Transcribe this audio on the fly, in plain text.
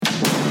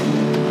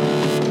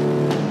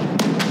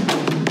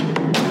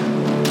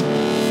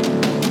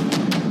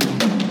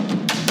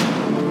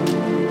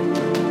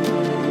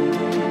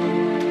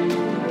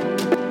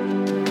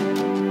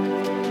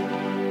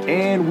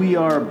We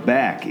are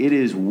back. It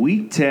is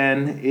week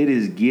 10. It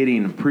is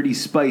getting pretty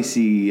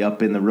spicy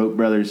up in the Rote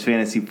Brothers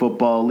Fantasy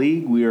Football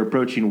League. We are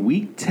approaching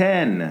week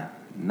 10.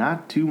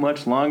 Not too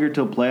much longer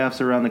till playoffs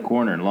are around the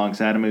corner. And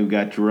alongside of me, we've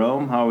got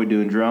Jerome. How are we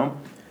doing, Jerome?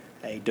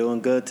 Hey,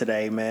 doing good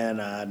today, man.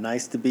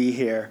 Nice to be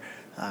here.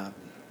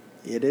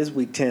 It is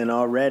week 10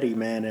 already,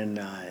 man. And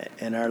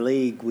in our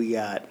league, we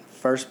got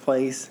first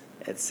place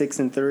at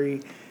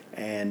 6-3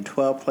 and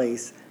 12th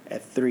place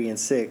at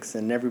 3-6,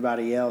 and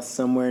everybody else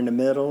somewhere in the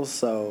middle.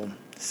 So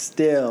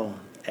still,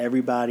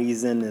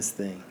 everybody's in this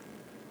thing.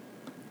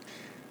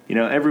 You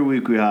know, every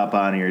week we hop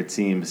on here, it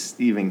seems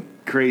even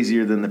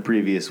crazier than the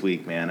previous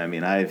week, man. I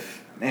mean,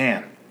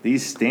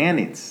 these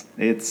standings,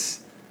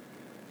 it's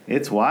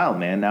wild,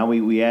 man. Now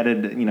we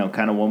added,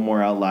 kind of one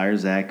more outlier,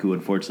 Zach, who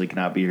unfortunately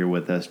cannot be here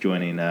with us,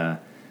 joining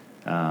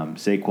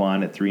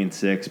Saquon at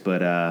 3-6.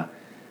 But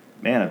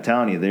man, I'm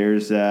telling you,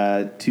 there's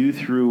 2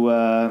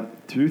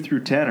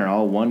 through 10 are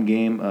all one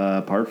game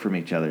apart from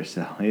each other,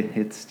 so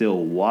it's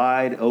still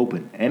wide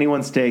open.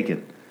 Anyone's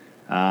taken,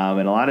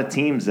 and a lot of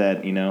teams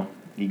that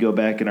you go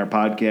back in our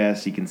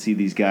podcast, you can see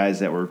these guys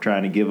that were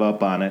trying to give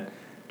up on it.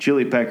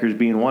 Chili Peckers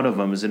being one of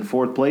them is in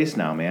 4th place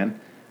now, man.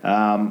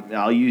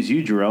 I'll use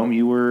you, Jerome.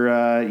 You were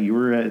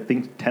I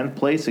think 10th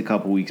place a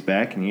couple weeks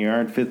back, and you are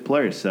in 5th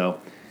place.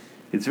 So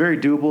it's very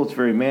doable. It's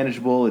very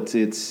manageable.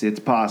 It's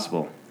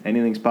possible.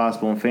 Anything's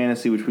possible in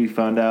fantasy, which we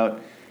found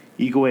out.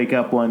 You could wake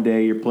up one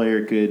day, your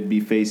player could be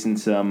facing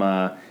some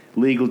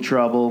legal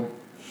trouble.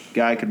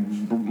 Guy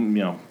could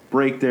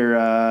break their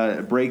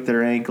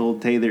ankle,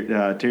 tear their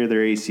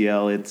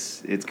ACL.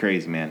 It's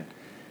crazy, man.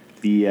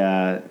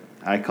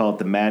 I call it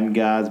the Madden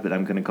gods, but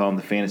I'm going to call them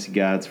the fantasy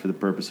gods for the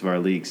purpose of our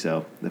league.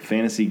 So the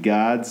fantasy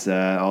gods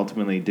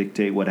ultimately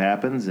dictate what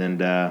happens, and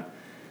there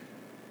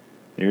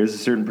is a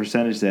certain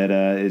percentage that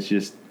is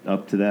just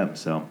up to them.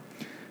 So,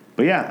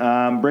 but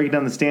yeah, breaking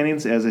down the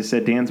standings, as I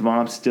said, Dan's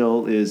mom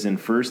still is in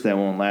first. That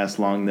won't last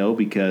long, though,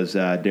 because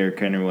Derrick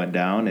Henry went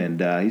down,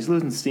 and he's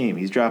losing steam.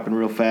 He's dropping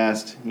real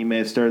fast. He may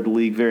have started the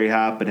league very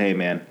hot, but hey,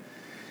 man,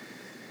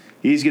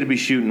 he's going to be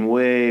shooting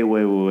way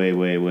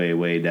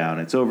down.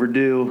 It's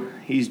overdue.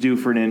 He's due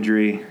for an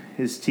injury.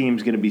 His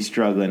team's going to be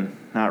struggling.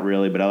 Not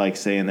really, but I like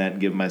saying that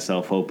and give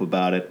myself hope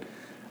about it.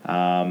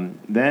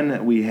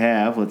 Then we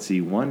have, 6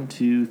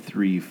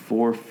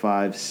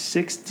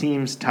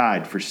 teams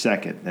tied for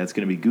second. That's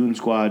going to be Goon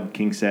Squad,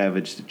 King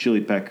Savage, the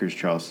Chili Peckers,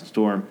 Charleston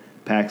Storm,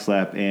 Pack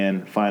Slap,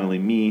 and finally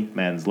me,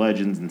 Madden's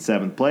Legends, in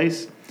 7th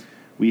place.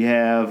 We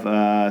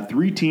have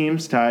 3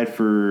 teams tied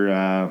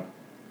for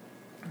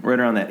right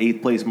around that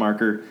 8th place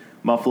marker: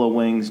 Buffalo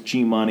Wings,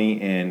 G Money,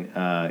 and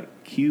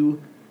QK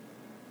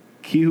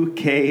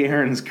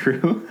Aaron's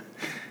Crew.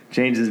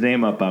 Changed his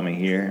name up on me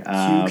here.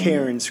 Q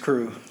Karen's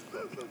Crew.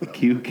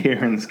 Q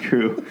Karen's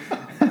Crew.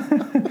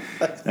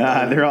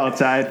 They're all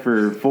tied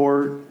for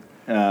 4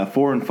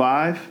 and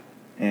 5.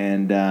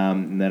 And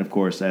then, of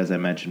course, as I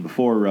mentioned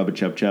before, Rubba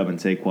Chubb and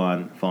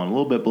Saquon falling a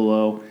little bit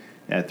below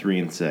at 3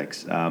 and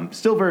 6.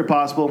 Still very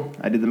possible.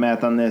 I did the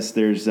math on this.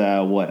 There's,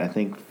 I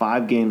think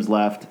 5 games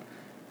left.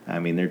 I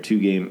mean, they're 2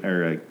 games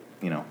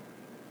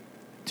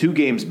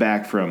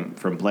back from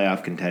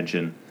playoff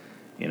contention.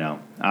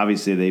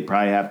 Obviously they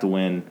probably have to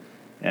win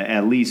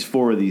at least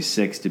 4 of these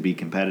 6 to be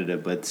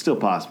competitive, but still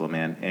possible,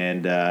 man.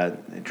 And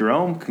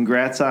Jerome,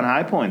 congrats on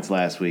high points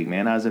last week,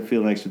 man. How's it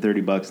feel, an extra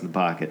 $30 in the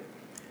pocket?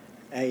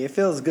 Hey, it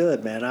feels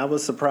good, man. I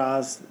was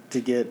surprised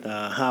to get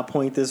high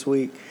point this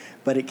week,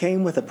 but it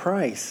came with a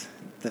price.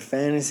 The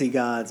fantasy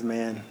gods,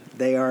 man,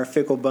 they are a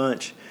fickle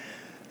bunch.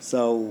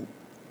 So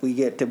we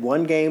get to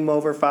 1 game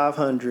over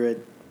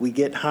 500. We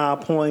get high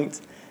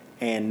points,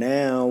 and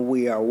now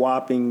we are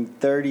whopping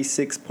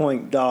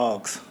 36-point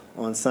dogs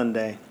on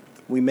Sunday.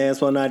 We may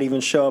as well not even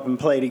show up and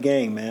play the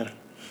game, man.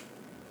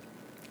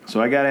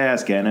 So I got to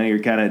ask you, I know you're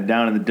kind of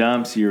down in the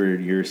dumps.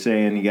 You're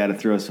saying you got to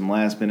throw some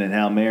last-minute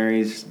Hail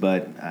Marys,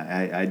 but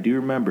I do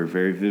remember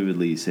very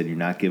vividly you said you're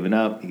not giving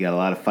up. You got a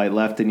lot of fight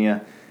left in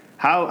you.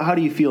 How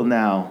do you feel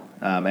now,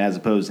 as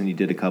opposed to you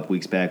did a couple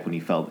weeks back when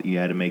you felt that you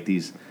had to make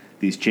these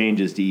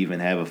changes to even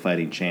have a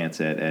fighting chance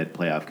at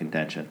playoff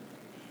contention?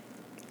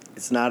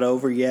 It's not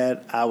over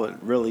yet. I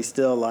would really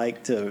still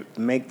like to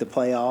make the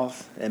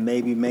playoffs and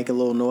maybe make a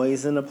little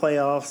noise in the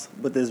playoffs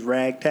with this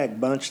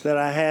ragtag bunch that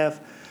I have.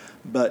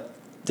 But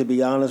to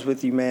be honest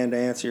with you, man, to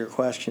answer your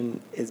question,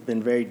 it's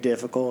been very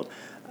difficult.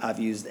 I've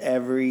used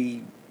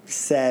every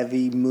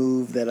savvy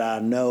move that I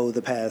know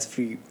the past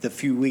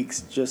few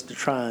weeks just to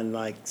try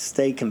and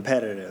stay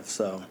competitive.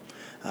 So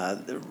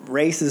the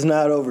race is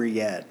not over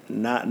yet,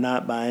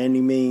 not by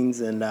any means,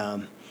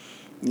 and.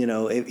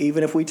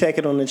 Even if we take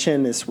it on the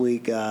chin this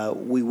week,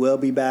 we will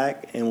be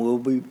back,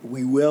 and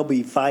we will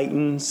be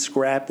fighting,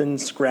 scrapping,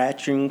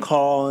 scratching,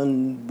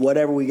 calling,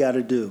 whatever we got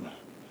to do.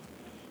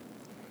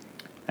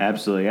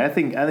 Absolutely, I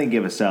think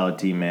you have a solid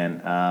team,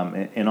 man.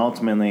 And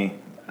ultimately,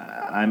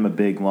 I'm a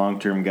big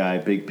long-term guy,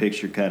 big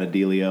picture kind of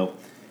dealio.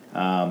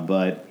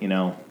 But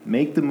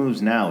make the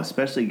moves now,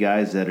 especially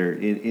guys that are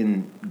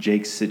in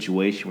Jake's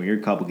situation where you're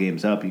a couple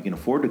games up. You can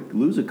afford to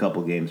lose a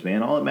couple games,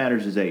 man. All that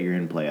matters is that you're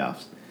in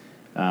playoffs.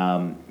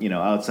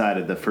 outside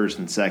of the first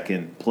and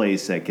second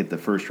place that get the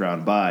first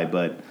round bye.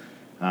 But,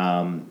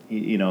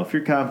 if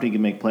you're confident you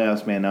can make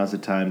playoffs, man, now's the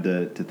time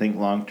to think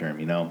long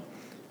term.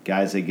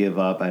 Guys that give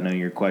up, I know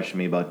you're questioning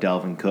me about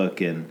Dalvin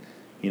Cook and,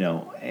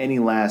 any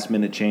last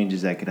minute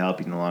changes that could help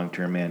you in the long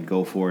term, man,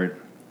 go for it.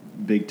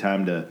 Big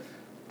time to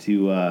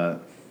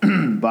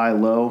buy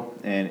low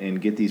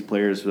and get these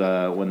players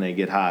when they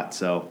get hot.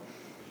 So,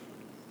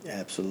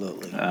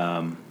 absolutely.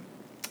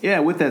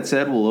 With that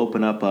said, we'll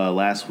open up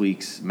last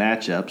week's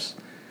matchups.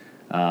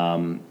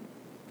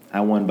 I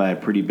won by a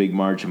pretty big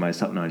margin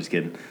myself. No, I'm just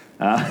kidding.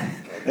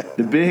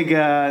 The big,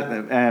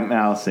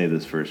 I'll say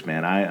this first,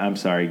 man. I'm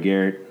sorry,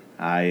 Garrett.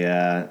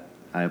 I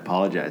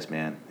apologize,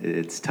 man.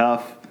 It's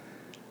tough.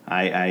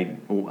 I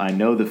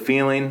know the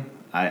feeling.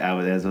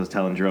 As I was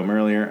telling Jerome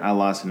earlier, I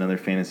lost another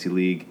fantasy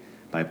league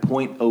by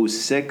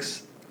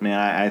 .06. Man,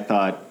 I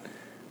thought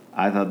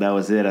that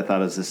was it. I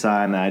thought it was a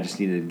sign that I just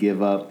needed to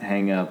give up,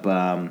 hang up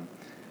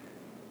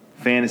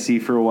fantasy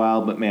for a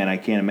while. But man, I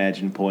can't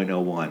imagine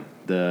 .01.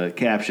 The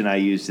caption I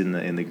used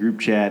in the group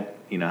chat.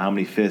 How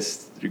many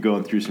fists you're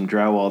going through some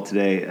drywall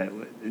today.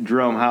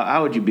 Jerome,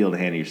 how would you be able to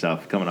handle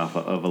yourself coming off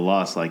of a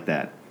loss like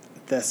that?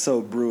 That's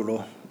so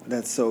brutal.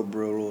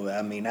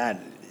 I mean,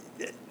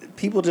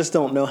 people just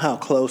don't know how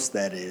close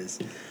that is.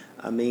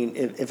 I mean,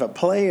 if a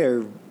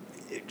player,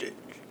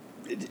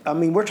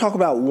 we're talking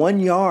about 1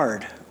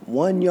 yard.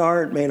 1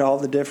 yard made all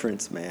the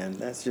difference, man.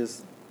 That's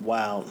just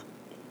wild.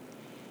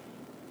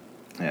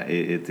 Yeah,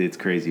 it's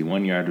crazy.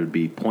 1 yard would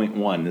be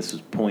 .1. This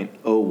was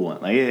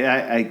 .01.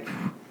 Like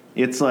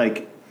it's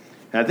like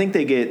I think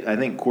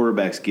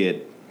quarterbacks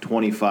get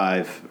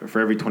 25 for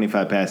every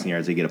 25 passing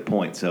yards they get a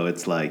point. So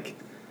it's like,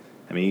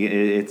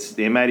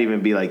 it might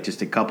even be like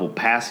just a couple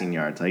passing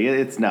yards. Like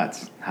it's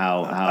nuts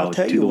how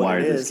to the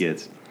wire this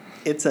gets.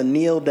 It's a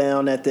kneel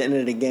down at the end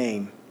of the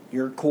game.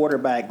 Your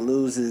quarterback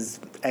loses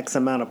X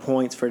amount of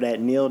points for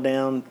that kneel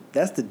down.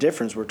 That's the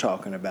difference we're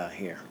talking about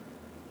here.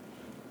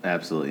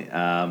 Absolutely.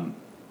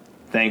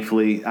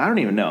 Thankfully, I don't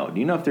even know. Do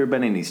you know if there have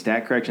been any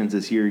stat corrections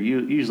this year?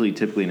 Usually,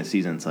 typically in a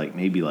season, it's like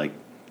maybe like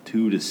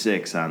 2 to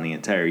 6 on the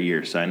entire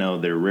year. So I know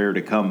they're rare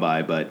to come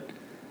by, but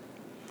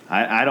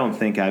I don't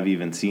think I've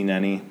even seen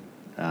any.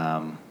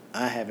 I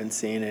haven't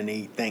seen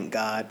any, thank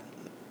God.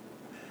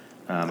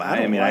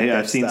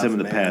 I've seen some in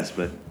the past,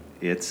 but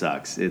it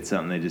sucks. It's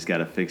something they just got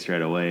to fix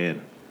right away.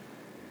 And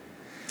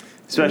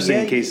especially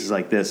in cases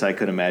like this, I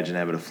could imagine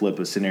having a flip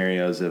of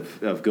scenarios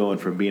of going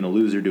from being a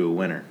loser to a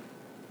winner.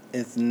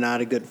 It's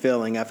not a good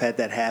feeling. I've had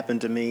that happen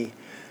to me.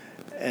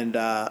 And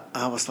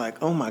I was like,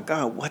 oh, my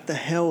God, what the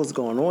hell is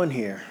going on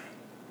here?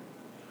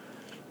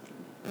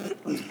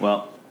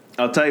 Well,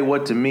 I'll tell you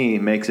what, to me,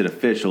 makes it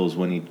official is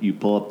when you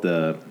pull up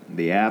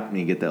the app and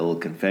you get that little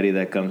confetti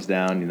that comes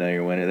down.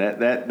 You're winning.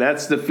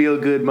 That's the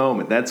feel-good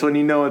moment. That's when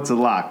you know it's a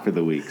lock for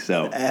the week.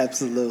 So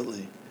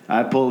absolutely.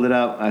 I pulled it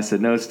up. I said,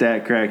 no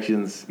stat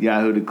corrections.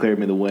 Yahoo declared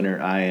me the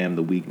winner. I am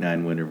the Week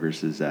 9 winner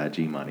versus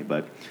G-Money.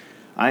 But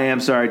I am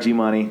sorry,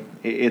 G-Money.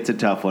 It's a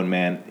tough one,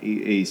 man.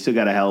 He's still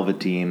got a hell of a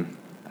team.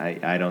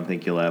 I don't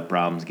think you'll have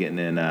problems getting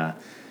in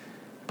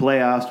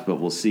playoffs, but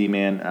we'll see,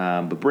 man.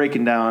 But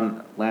breaking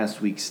down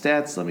last week's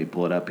stats, let me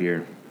pull it up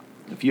here.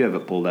 If you have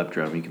it pulled up,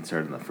 Jerome, you can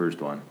start on the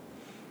first one.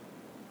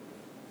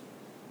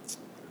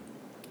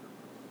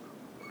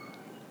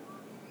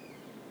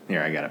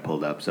 Here, I got it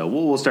pulled up. So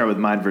we'll start with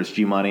mine versus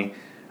G-Money.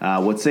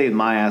 What saved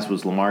my ass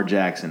was Lamar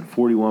Jackson,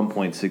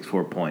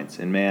 41.64 points.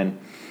 And, man,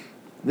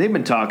 they've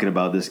been talking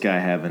about this guy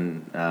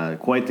having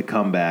quite the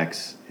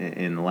comebacks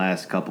in the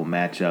last couple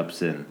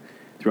matchups and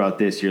throughout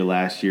this year,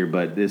 last year.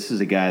 But this is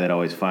a guy that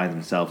always finds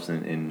himself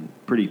in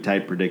pretty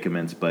tight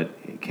predicaments,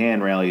 but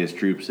can rally his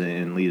troops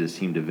and lead his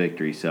team to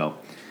victory. So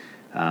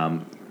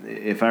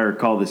if I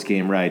recall this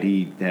game right,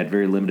 he had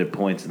very limited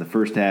points in the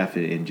first half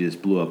and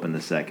just blew up in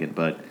the second.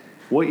 But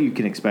what you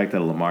can expect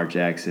out of Lamar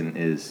Jackson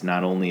is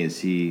not only is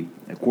he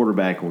a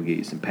quarterback and will get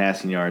you some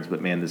passing yards,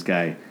 but, man, this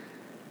guy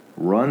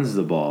runs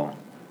the ball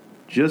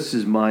just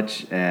as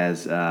much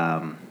as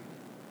a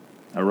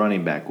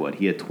running back would.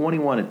 He had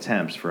 21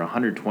 attempts for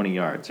 120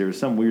 yards. There was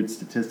some weird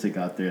statistic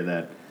out there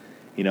that,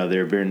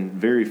 there have been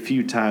very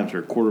few times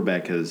where a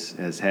quarterback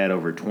has had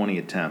over 20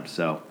 attempts.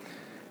 So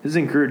this is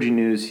encouraging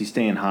news. He's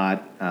staying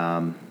hot,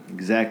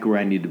 exactly where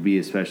I need to be,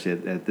 especially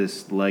at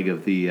this leg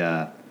of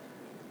the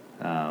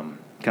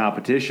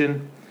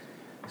competition.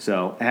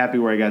 So happy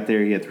where I got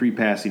there. He had 3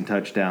 passing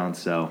touchdowns,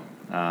 so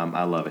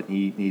I love it.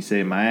 He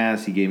saved my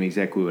ass. He gave me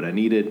exactly what I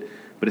needed.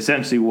 But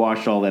essentially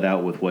washed all that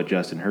out with what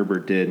Justin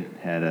Herbert did.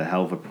 Had a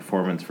hell of a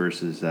performance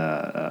versus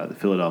the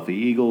Philadelphia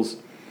Eagles.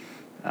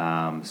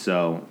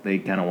 So they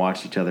kind of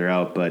washed each other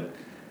out. But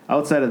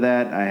outside of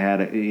that, I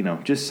had,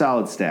 just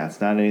solid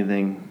stats. Not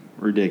anything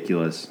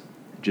ridiculous.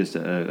 Just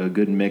a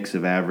good mix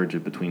of average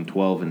of between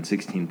 12 and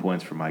 16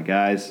 points for my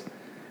guys.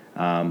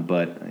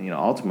 But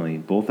ultimately,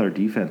 both our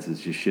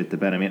defenses just shit the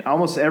bed.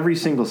 Almost every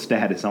single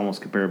stat is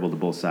almost comparable to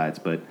both sides.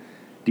 But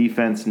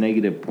defense,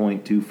 negative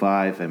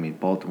 .25.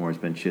 Baltimore's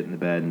been shit in the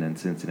bed, and then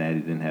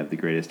Cincinnati didn't have the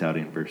greatest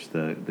outing versus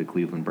the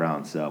Cleveland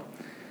Browns. So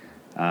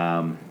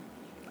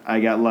I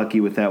got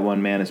lucky with that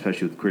one, man,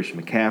 especially with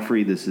Christian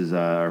McCaffrey. This is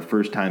our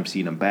first time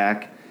seeing him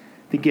back.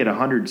 I think he had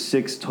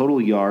 106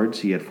 total yards.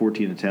 He had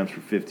 14 attempts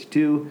for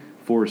 52,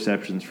 4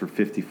 receptions for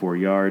 54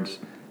 yards.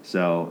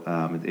 So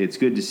it's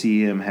good to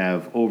see him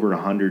have over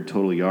 100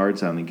 total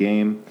yards on the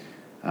game.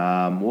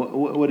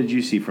 What did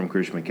you see from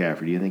Christian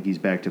McCaffrey? Do you think he's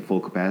back to full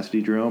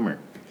capacity, Jerome? Or?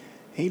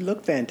 He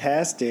looked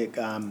fantastic.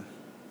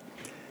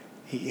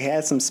 He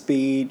had some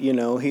speed.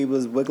 He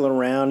was wiggling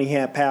around. He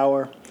had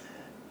power.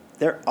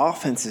 Their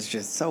offense is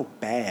just so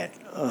bad.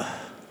 Ugh.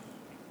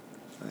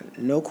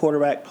 No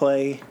quarterback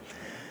play.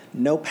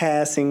 No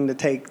passing to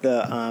take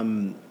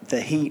the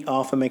heat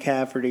off of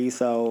McCaffrey.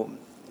 So,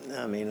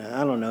 I mean,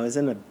 I don't know. He's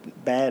on a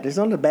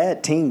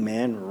bad team,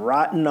 man.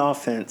 Rotten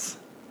offense.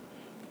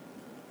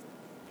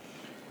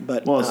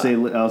 But I'll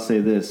say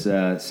this: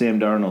 Sam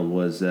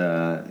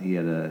Darnold he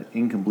had an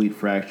incomplete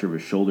fracture of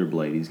his shoulder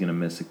blade. He's going to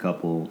miss a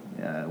couple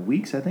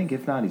weeks, I think.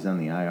 If not, he's on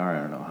the IR. I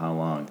don't know how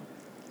long.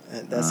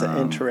 That's an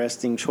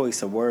interesting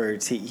choice of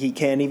words. He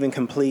can't even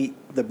complete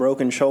the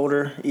broken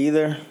shoulder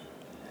either.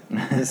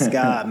 This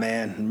guy,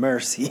 man,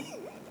 mercy.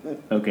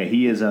 Okay,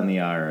 he is on the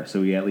IR,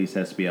 so he at least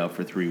has to be out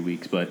for 3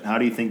 weeks. But how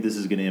do you think this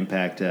is going to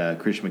impact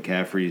Christian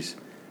McCaffrey's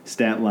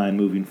stat line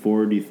moving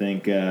forward? Do you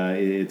think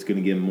it's going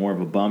to give him more of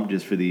a bump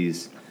just for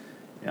these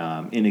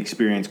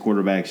inexperienced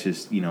quarterbacks,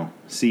 just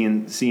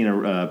seeing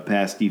a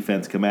pass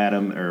defense come at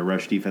him or a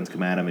rush defense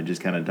come at him and just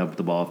kind of dump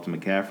the ball off to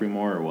McCaffrey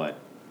more, or what?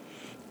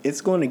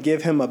 It's going to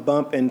give him a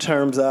bump in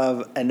terms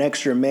of an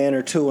extra man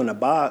or two in a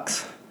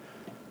box.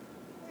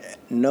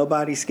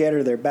 Nobody's scared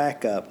of their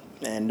backup,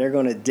 and they're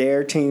going to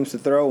dare teams to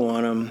throw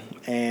on them.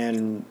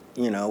 And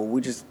we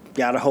just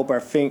got to hope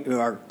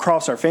or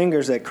cross our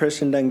fingers that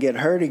Christian doesn't get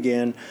hurt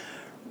again,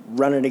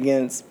 running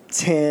against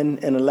 10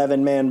 and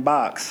 11-man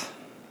box.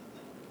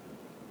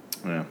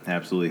 Yeah,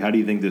 absolutely. How do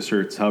you think this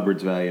hurts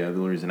Hubbard's value? The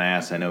only reason I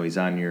asked, I know he's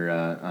on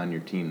your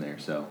team there.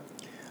 So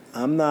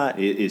I'm not.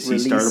 Is he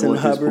startable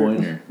at Hubbard.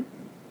 This point? Or?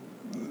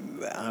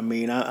 I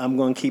mean, I'm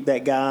going to keep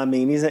that guy. I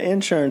mean, he's an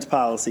insurance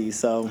policy,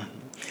 so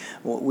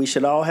we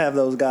should all have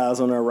those guys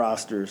on our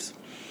rosters,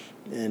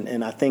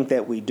 and I think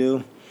that we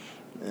do.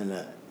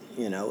 And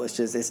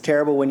it's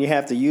terrible when you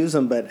have to use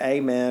them. But hey,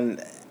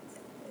 man,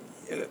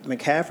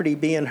 McCaffrey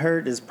being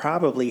hurt has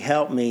probably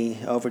helped me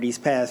over these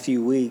past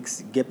few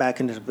weeks get back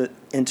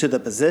into the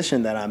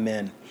position that I'm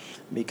in,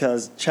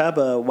 because Chubb,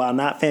 while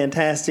not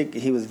fantastic,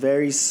 he was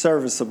very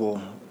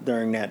serviceable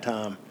during that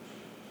time.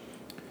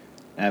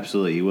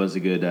 Absolutely. He was a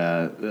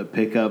good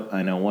pickup.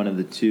 I know one of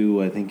the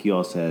two, I think you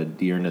also had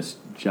Dearness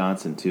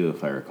Johnson, too,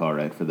 if I recall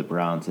right, for the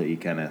Browns, that you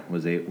kind of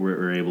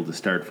were able to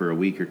start for a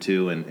week or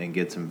two and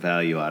get some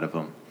value out of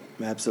him.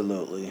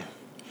 Absolutely.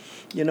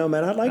 Man,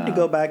 I'd like to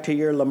go back to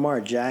your Lamar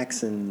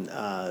Jackson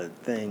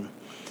thing.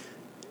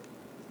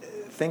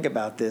 Think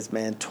about this,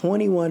 man.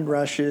 21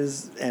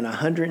 rushes and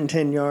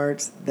 110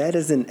 yards. That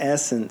is, in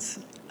essence,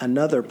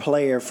 another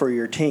player for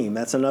your team.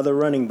 That's another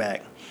running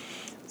back.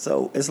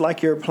 So it's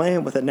like you're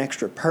playing with an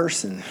extra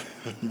person.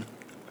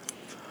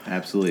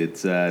 Absolutely.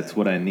 It's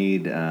what I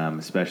need,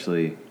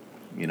 especially,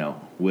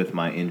 with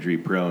my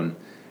injury-prone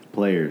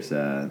players.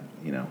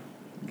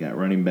 Got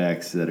running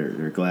backs that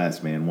are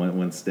glass, man.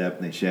 One step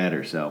and they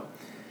shatter. So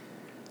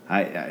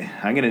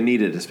I'm going to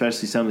need it,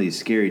 especially some of these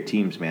scary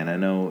teams, man. I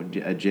know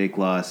Jake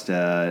lost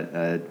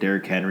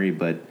Derrick Henry,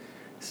 but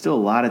still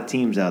a lot of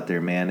teams out there,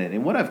 man.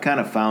 And what I've kind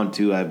of found,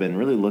 too, I've been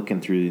really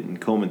looking through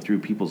and combing through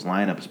people's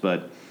lineups,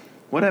 but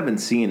what I've been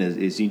seeing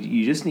is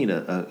you just need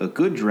a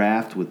good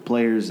draft with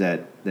players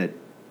that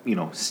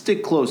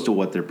stick close to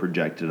what they're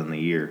projected in the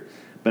year.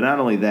 But not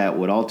only that,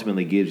 what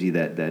ultimately gives you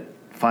that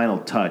final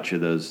touch are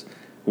those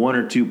one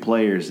or two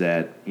players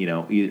that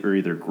are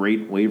either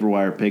great waiver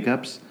wire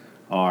pickups,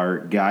 are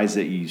guys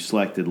that you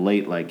selected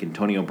late, like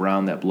Antonio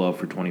Brown, that blow up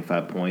for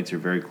 25 points or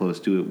very close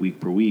to it week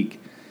per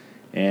week.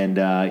 And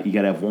you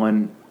got to have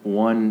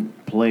one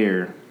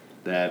player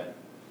that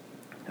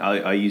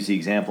I'll use the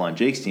example on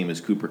Jake's team is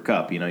Cooper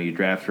Kupp. You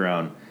draft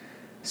around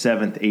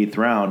 7th, 8th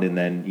round, and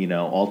then,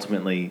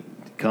 ultimately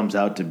comes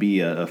out to be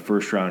a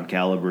first-round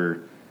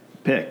caliber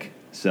pick.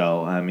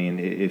 So, I mean,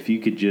 if you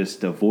could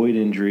just avoid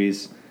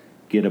injuries,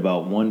 get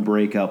about one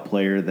breakout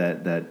player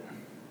that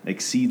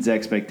exceeds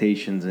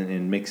expectations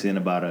and mix in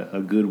about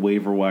a good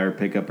waiver wire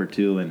pickup or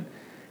two, and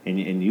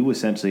you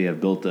essentially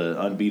have built an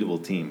unbeatable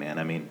team, man.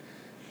 I mean,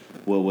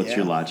 what's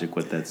your logic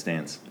with that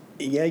stance?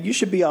 Yeah, you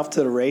should be off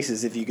to the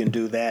races if you can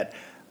do that.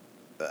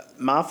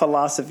 My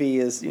philosophy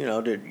is,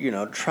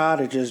 to try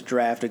to just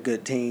draft a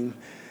good team.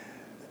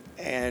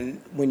 And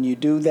when you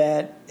do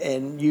that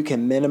and you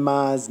can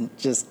minimize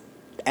just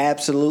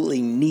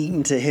absolutely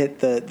needing to hit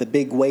the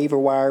big waiver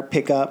wire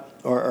pickup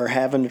or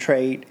having to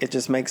trade, it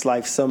just makes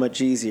life so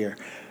much easier.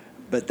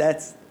 But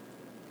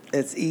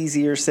it's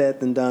easier said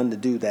than done to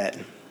do that.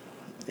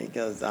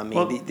 Because, I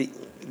mean,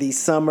 these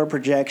summer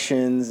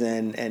projections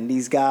and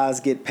these guys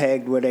get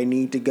pegged where they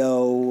need to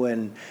go,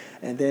 and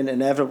then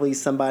inevitably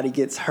somebody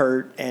gets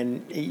hurt,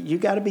 and you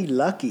got to be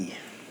lucky.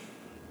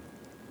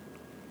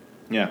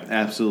 Yeah,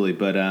 absolutely.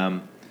 But,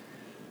 I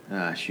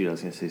was going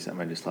to say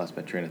something. I just lost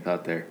my train of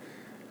thought there.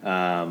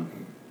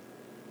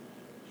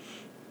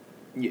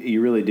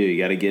 You really do.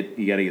 You got to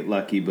get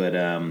lucky. But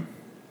I know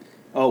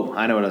what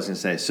I was going to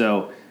say.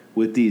 So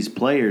with these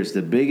players,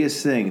 the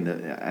biggest thing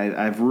that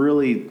I've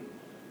really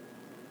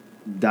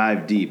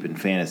dived deep in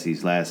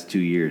fantasies last 2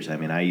 years. I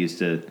mean, I used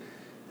to.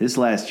 This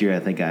last year,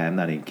 I think I'm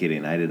not even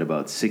kidding. I did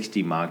about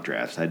 60 mock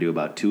drafts. I do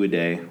about 2 a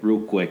day,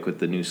 real quick, with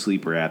the new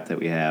Sleeper app that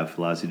we have.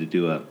 Allows you to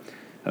do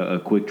a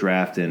quick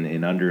draft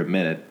in under a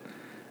minute.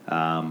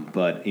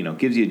 But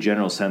gives you a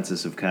general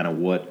census of kind of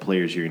what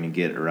players you're going to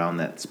get around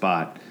that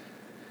spot.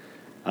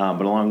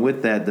 But along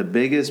with that, the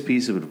biggest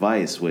piece of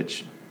advice,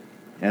 which,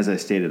 as I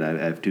stated,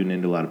 I've tuned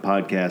into a lot of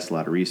podcasts, a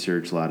lot of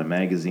research, a lot of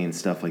magazines,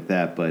 stuff like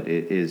that, but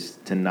it is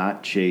to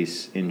not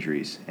chase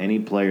injuries. Any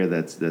player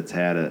that's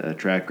had a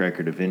track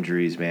record of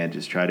injuries, man,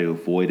 just try to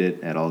avoid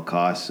it at all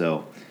costs.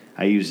 So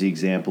I use the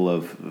example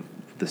of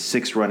the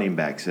 6 running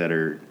backs that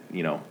are,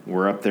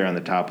 we're up there on the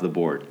top of the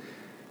board.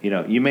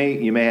 You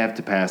may have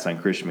to pass on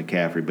Christian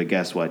McCaffrey, but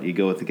guess what? You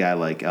go with a guy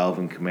like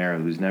Alvin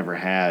Kamara, who's never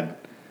had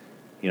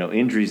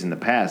injuries in the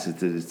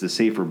past. It's a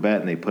safer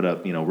bet, and they put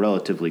up,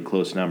 relatively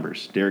close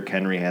numbers. Derrick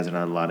Henry hasn't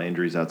had a lot of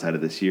injuries outside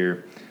of this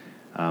year.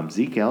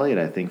 Zeke Elliott,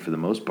 I think, for the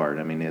most part.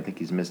 I mean, I think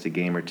he's missed a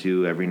game or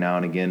two every now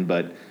and again,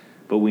 but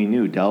we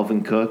knew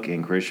Dalvin Cook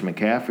and Christian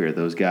McCaffrey are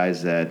those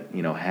guys that,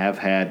 have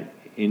had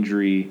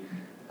injuries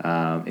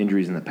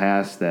in the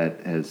past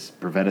that has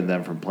prevented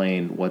them from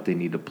playing what they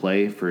need to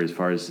play for as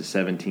far as the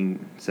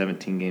 17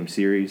 game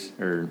series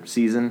or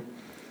season.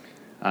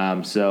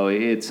 So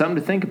it's something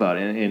to think about,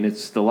 and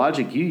it's the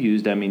logic you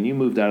used. I mean, you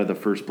moved out of the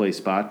first place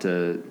spot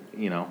to,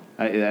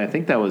 I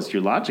think that was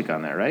your logic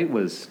on that, right?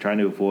 Was trying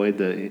to avoid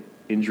the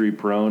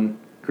injury-prone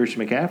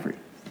Christian McCaffrey.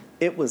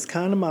 It was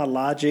kind of my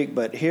logic,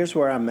 but here's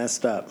where I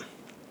messed up.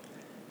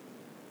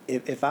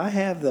 If I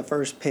have the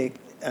first pick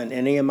in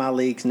any of my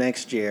leagues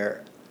next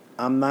year,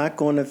 I'm not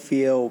going to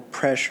feel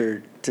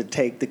pressured to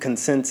take the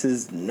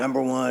consensus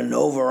 #1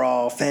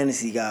 overall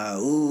fantasy guy.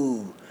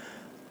 Ooh.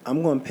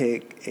 I'm going to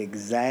pick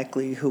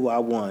exactly who I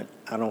want.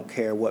 I don't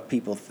care what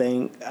people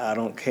think. I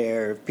don't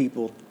care if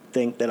people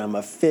think that I'm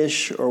a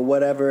fish or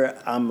whatever.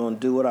 I'm going to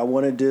do what I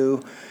want to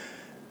do,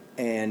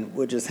 and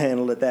we'll just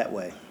handle it that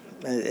way.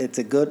 It's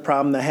a good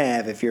problem to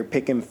have. If you're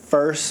picking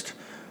first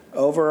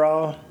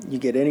overall, you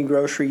get any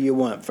grocery you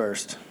want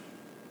first.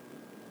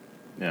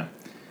 Yeah,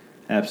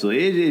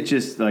 absolutely. It's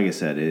just, like I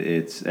said,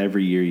 it's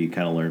every year you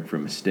kind of learn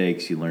from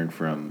mistakes. You learn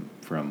from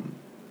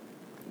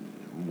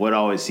what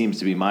always seems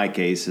to be my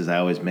case is I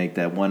always make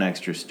that one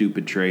extra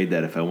stupid trade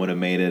that if I would have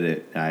made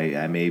it,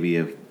 I maybe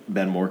have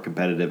been more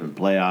competitive in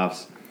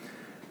playoffs.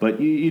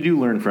 But you do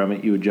learn from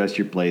it. You adjust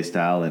your play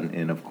style,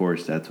 and of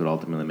course, that's what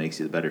ultimately makes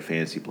you the better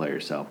fantasy player.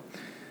 So,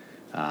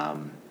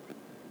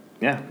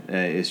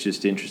 it's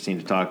just interesting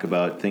to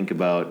think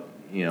about,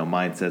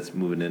 mindsets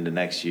moving into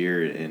next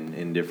year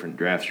in different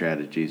draft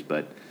strategies.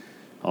 But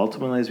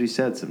ultimately, as we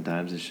said,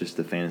 sometimes it's just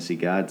the fantasy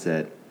gods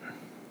that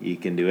you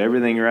can do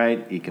everything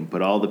right. You can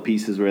put all the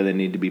pieces where they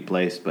need to be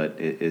placed, but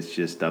it's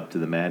just up to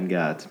the Madden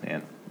gods,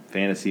 man.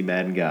 Fantasy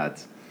Madden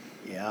gods.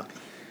 Yeah.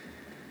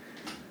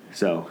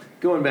 So,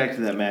 going back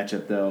to that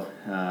matchup, though,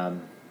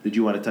 did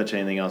you want to touch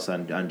anything else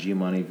on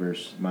G-Money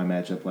versus my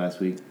matchup last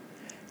week?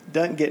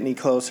 Doesn't get any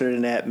closer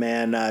than that,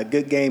 man.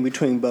 Good game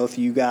between both of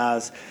you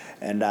guys,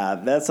 and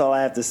that's all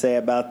I have to say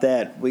about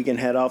that. We can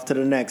head off to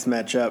the next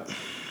matchup.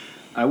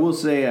 I will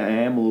say I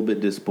am a little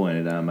bit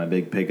disappointed. My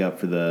big pickup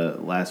for the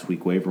last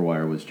week waiver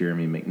wire was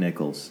Jeremy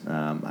McNichols.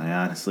 I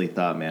honestly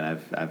thought, man,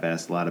 I've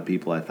asked a lot of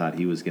people. I thought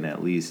he was going to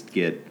at least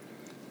get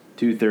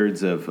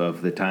 2/3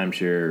 of the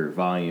timeshare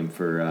volume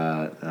for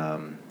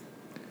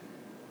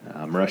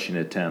rushing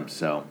attempts.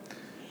 So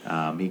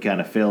he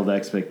kind of failed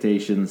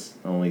expectations,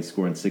 only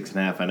scoring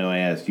 6.5. I know I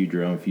asked you,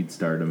 Jerome, if you'd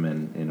start him,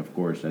 and of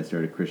course I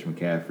started Christian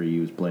McCaffrey. He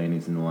was playing,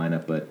 he's in the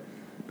lineup, but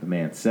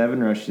man,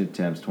 7 rushing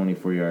attempts,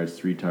 24 yards,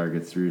 3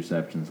 targets, 3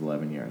 receptions,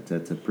 11 yards.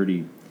 That's a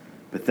pretty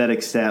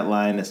pathetic stat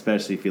line,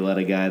 especially if you let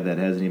a guy that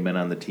hasn't even been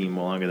on the team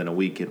longer than a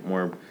week get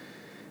more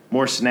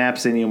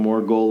snaps in you,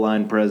 more goal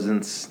line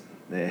presence.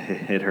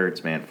 It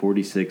hurts, man.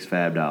 $46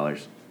 fab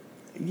dollars.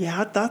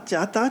 Yeah, I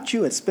thought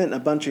you had spent a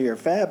bunch of your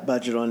fab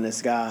budget on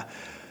this guy.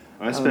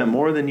 I spent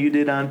more than you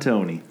did on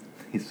Tony.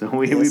 So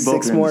we both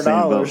 $6 are in more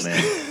the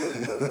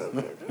same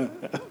boat, man.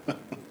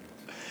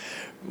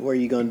 What are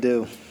you gonna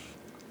do?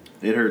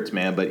 It hurts,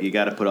 man, but you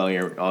got to put all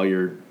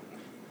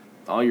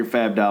your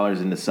fab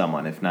dollars into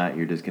someone. If not,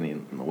 you're just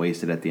going to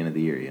waste it at the end of the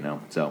year,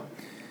 So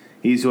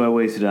he's who I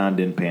wasted on.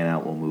 Didn't pan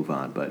out. We'll move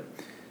on. But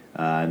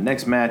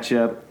next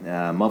matchup,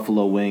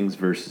 Buffalo Wings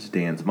versus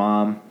Dan's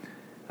mom.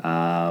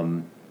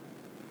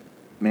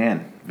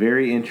 Man,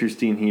 very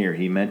interesting here.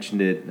 He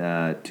mentioned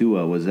it.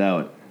 Tua was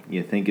out.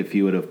 You think if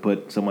he would have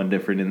put someone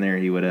different in there,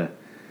 he would have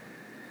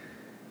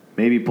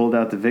maybe pulled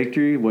out the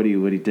victory? What do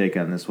you take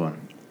on this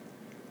one?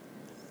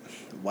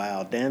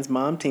 Wow, Dan's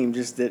mom team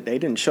they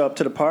didn't show up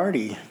to the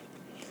party.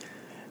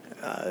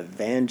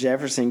 Van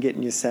Jefferson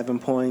getting you 7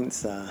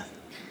 points.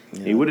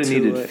 He would have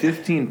needed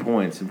 15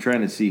 points. I'm trying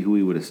to see who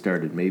he would have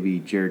started. Maybe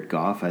Jared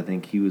Goff. I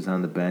think he was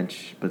on the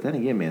bench. But then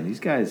again, man, these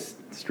guys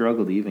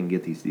struggle to even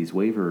get these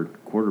waiver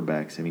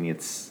quarterbacks. I mean,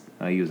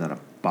 he was on a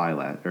bye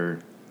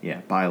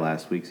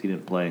last week, so he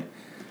didn't play.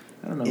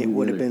 I don't know. It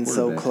would have been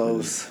so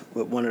close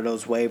with one of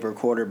those waiver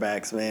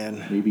quarterbacks,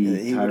 man. Maybe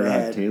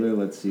Tyrod Taylor.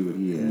 Let's see what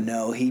he had.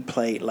 No, he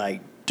played like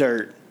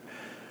dirt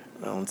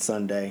on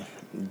Sunday.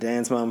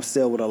 Dan's mom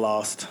still would have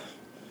lost.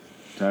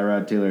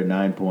 Tyrod Taylor,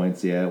 9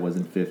 points. Yeah, it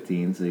wasn't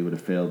 15, so he would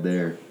have failed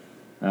there.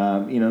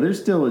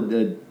 There's still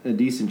a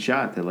decent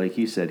shot that, like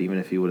you said, even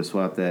if he would have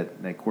swapped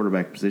that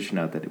quarterback position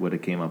out, that it would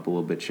have came up a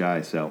little bit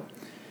shy. So,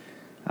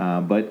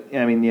 but,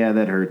 I mean, yeah,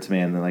 that hurts,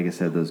 man. Like I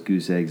said, those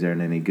goose eggs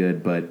aren't any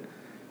good. But,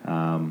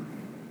 well,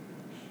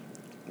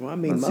 I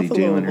mean,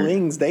 Buffalo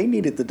Wings, they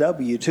needed the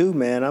W too,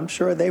 man. I'm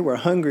sure they were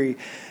hungry.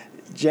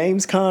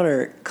 James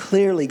Conner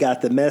clearly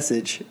got the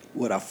message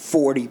with a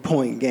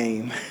 40-point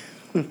game.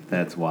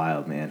 That's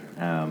wild, man.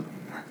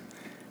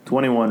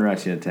 21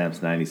 rushing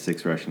attempts,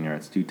 96 rushing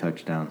yards, 2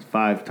 touchdowns,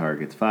 5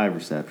 targets, 5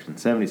 receptions,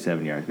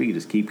 77 yards. We could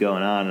just keep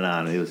going on and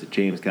on. It was a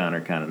James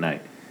Conner kind of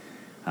night.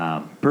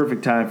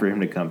 Perfect time for him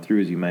to come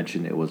through. As you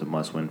mentioned, it was a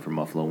must-win for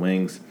Buffalo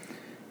Wings.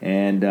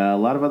 And a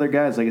lot of other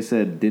guys, like I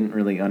said, didn't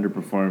really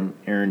underperform.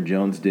 Aaron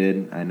Jones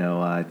did. I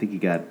know, I think he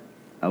got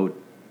out.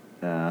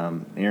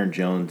 A.J.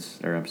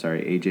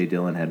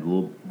 Dillon had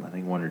I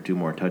think 1 or 2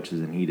 more touches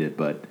than he did.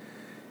 But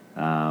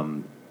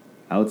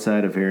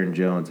outside of Aaron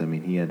Jones, I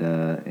mean, he had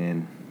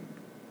and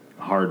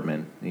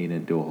Hardman. He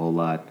didn't do a whole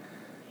lot.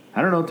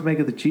 I don't know what to make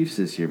of the Chiefs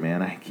this year,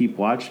 man. I keep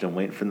watching them,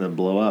 waiting for them to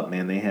blow up.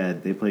 Man,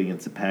 they played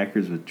against the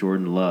Packers with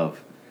Jordan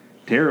Love.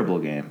 Terrible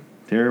game.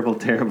 Terrible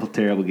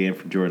game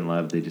for Jordan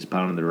Love. They just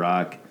pounded the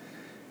rock.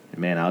 And,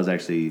 man, I was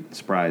actually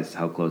surprised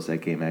how close that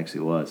game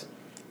actually was.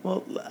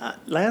 Well,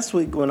 last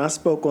week when I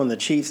spoke on the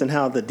Chiefs and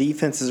how the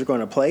defenses are going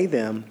to play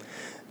them,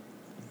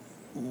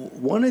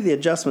 one of the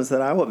adjustments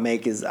that I would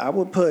make is I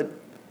would put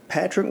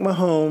Patrick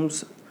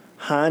Mahomes,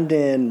 hind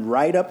end,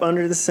 right up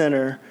under the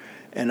center,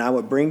 and I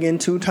would bring in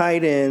 2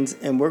 tight ends,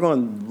 and we're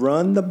going to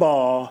run the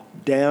ball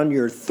down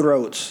your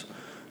throats.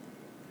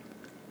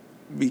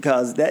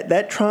 Because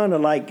that trying to,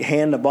 like,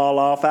 hand the ball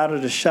off out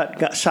of the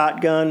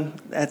shotgun,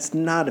 that's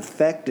not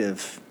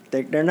effective.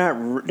 They're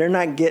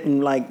not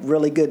getting, like,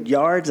 really good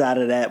yards out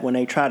of that when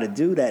they try to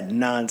do that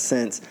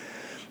nonsense.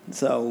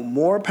 So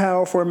more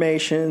power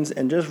formations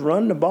and just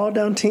run the ball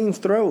down teams'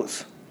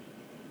 throats.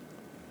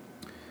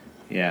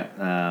 Yeah,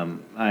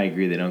 I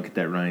agree. They don't get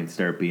that running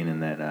start being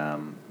in that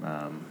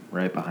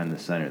right behind the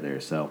center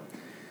there. So,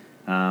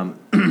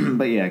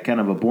 but yeah, kind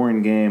of a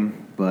boring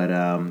game. But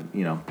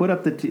put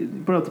up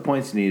the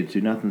points you needed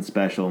to. Nothing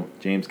special.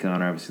 James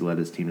Conner obviously led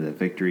his team to that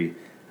victory.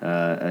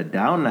 A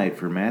down night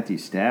for Matthew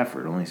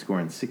Stafford, only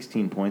scoring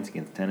 16 points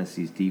against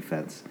Tennessee's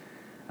defense.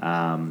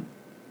 I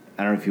don't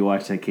know if you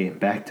watched that game,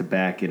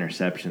 back-to-back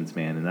interceptions,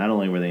 man. And not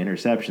only were they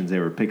interceptions, they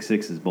were pick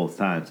sixes both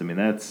times. I mean,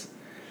 that's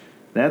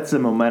a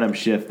momentum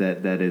shift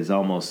that is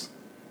almost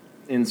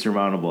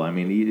insurmountable. I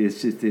mean,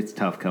 it's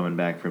tough coming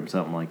back from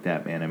something like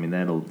that, man. I mean,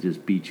 that'll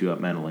just beat you up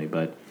mentally.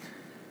 But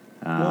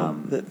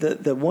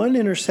the one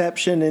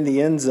interception in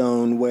the end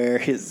zone where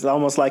it's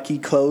almost like he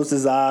closed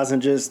his eyes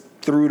and just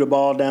threw the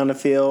ball down the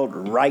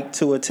field right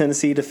to a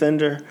Tennessee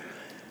defender.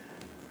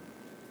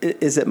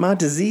 Is it my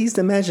diseased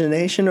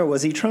imagination, or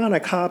was he trying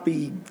to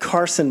copy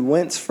Carson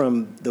Wentz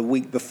from the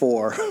week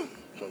before?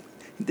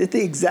 Did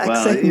the exact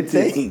same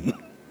thing.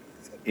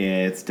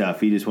 Yeah, it's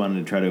tough. He just wanted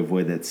to try to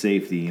avoid that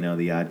safety,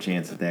 the odd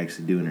chance that they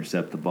actually do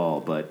intercept the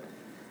ball. But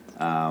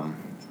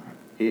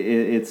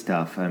it's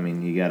tough. I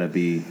mean, you got to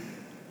be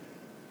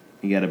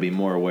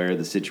more aware of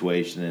the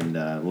situation and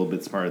a little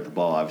bit smarter at the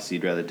ball. Obviously,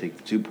 you'd rather take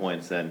the 2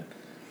 points than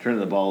turn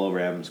the ball over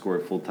and have him score a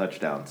full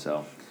touchdown.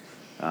 So,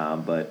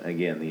 but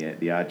again,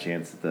 the odd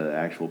chance that the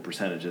actual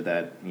percentage of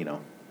that,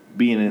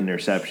 being an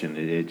interception,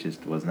 it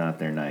just was not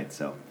their night.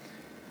 So,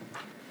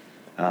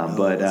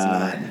 But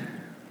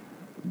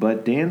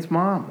Dan's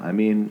mom, I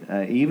mean,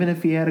 even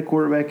if he had a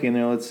quarterback in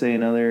there, let's say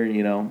another,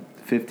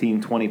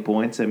 15, 20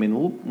 points, I mean, a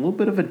little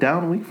bit of a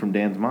down week from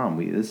Dan's mom.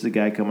 This is a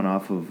guy coming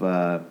off of,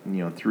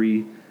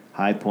 3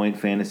 high-point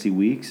fantasy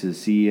weeks.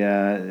 Is he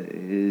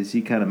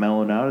kind of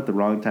mellowing out at the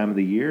wrong time of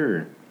the year?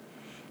 Or?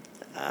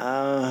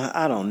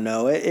 I don't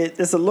know.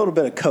 It's a little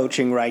bit of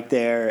coaching right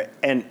there,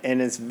 and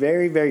it's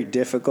very, very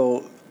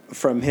difficult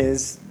from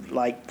his,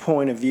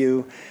 point of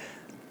view.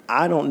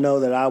 I don't know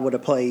that I would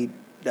have played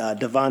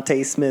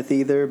Devontae Smith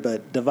either,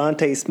 but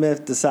Devontae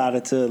Smith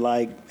decided to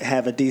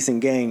have a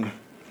decent game.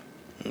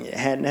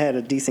 Hadn't had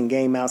a decent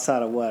game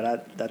outside of what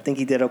I think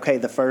he did okay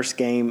the first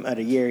game of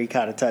the year. He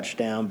caught a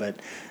touchdown, but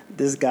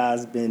this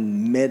guy's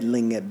been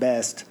middling at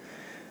best.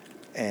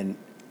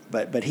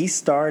 But he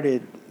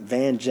started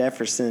Van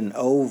Jefferson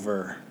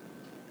over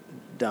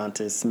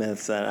Devontae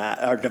Smith,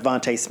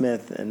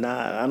 and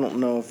I don't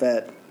know if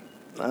that.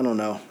 I don't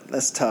know.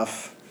 That's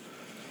tough.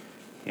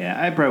 Yeah,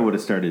 I probably would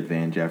have started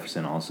Van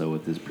Jefferson also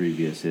with his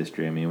previous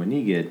history. I mean, when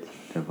you get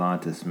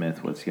Devonta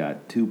Smith, what's he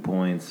got? 2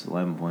 points,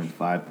 11 points,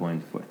 5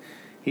 points.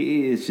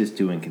 he is just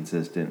too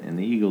inconsistent. And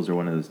the Eagles are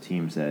one of those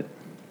teams that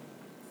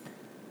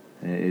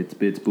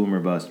it's boom or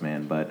bust,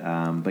 man. But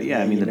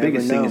yeah, I mean the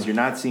biggest thing is you're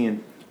not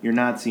seeing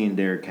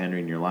Derrick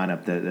Henry in your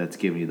lineup that's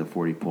giving you the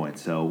 40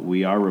 points. So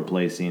we are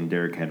replacing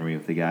Derrick Henry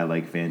with a guy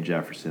like Van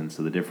Jefferson.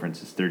 So the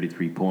difference is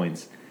 33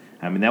 points.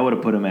 I mean that would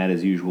have put him at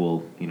his usual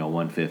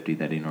 150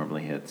 that he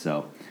normally hits.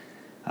 So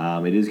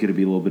it is going to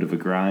be a little bit of a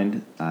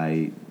grind.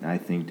 I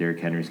think Derrick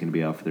Henry is going to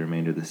be out for the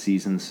remainder of the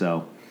season.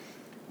 So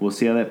we'll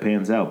see how that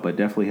pans out. But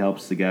definitely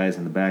helps the guys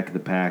in the back of the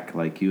pack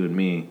like you and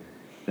me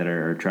that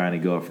are trying to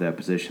go up for that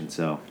position.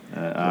 So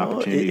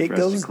opportunity for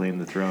us to claim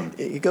the throne.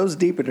 It goes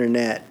deeper than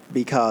that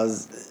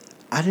because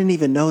I didn't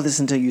even know this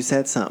until you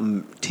said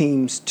something.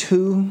 Teams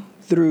 2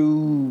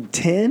 through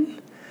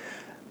 10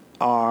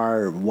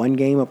 are one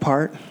game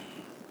apart.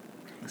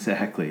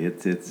 Exactly.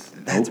 It's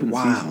That's open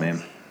wild. season,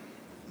 man.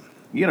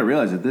 You got to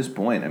realize at this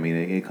point, I mean,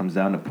 it comes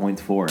down to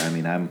points for. I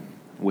mean, I'm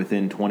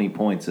within 20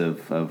 points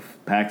of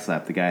pack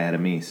slap the guy ahead of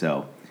me.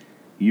 So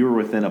you were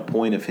within a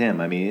point of him.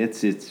 I mean,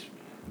 it's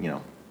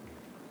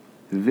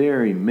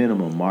very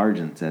minimum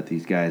margins that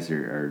these guys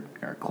are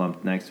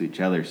clumped next to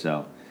each other.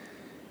 So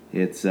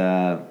it's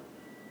going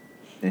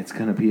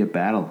to be a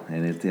battle,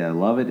 and I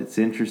love it. It's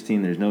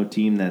interesting. There's no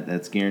team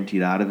that's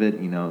guaranteed out of it.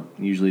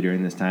 Usually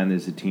during this time,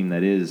 there's a team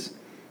that is,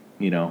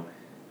 2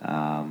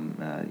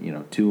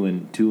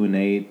 and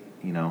 8,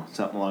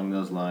 something along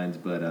those lines.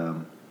 But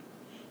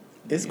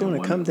it's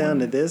going to come down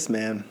to this,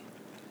 man.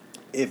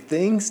 If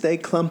things stay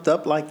clumped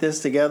up like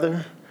this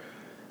together,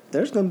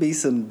 there's going to be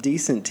some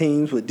decent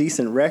teams with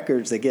decent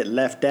records that get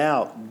left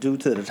out due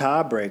to the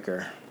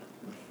tiebreaker.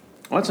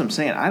 Well, that's what I'm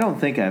saying. I don't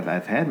think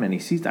I've had many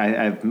seasons.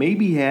 I've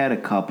maybe had a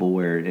couple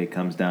where it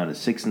comes down to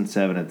 6 and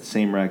 7 at the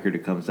same record.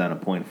 It comes down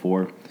to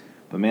 0.4.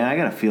 But, man, I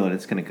got a feeling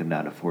it's going to come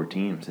down to 4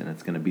 teams, and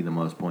it's going to be the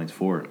most points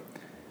for,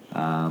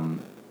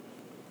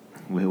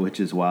 which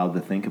is wild to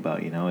think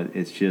about.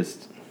 It's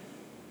just,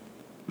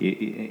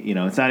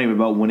 it's not even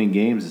about winning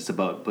games. It's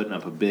about putting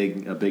up a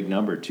big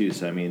number, too.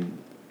 So, I mean,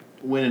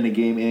 winning a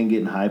game and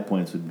getting high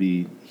points would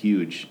be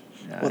huge.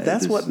 Well,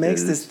 that's what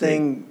makes this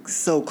thing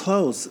so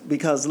close.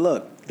 Because,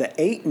 look, the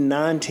 8 and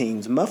 9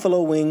 teams,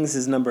 Buffalo Wings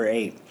is number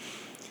 8.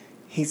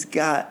 He's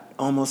got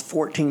almost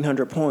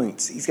 1,400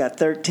 points. He's got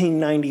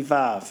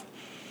 1,395.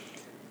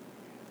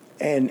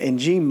 And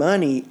G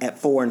Money at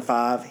 4 and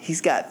 5, he's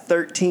got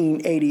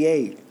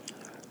 1,388.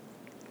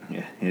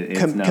 Yeah, it's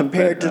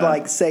compared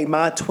to say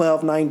my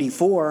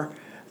 1,294.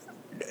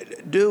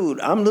 Dude,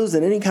 I'm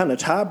losing any kind of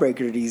tiebreaker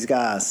to these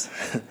guys.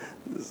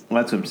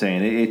 Well, that's what I'm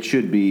saying. It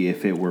should be,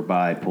 if it were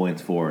by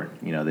points for,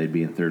 they'd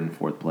be in 3rd and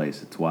 4th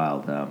place. It's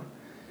wild.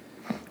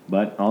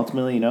 But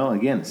ultimately,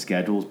 again,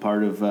 schedule is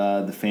part of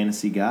the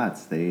fantasy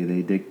gods.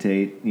 They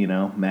dictate,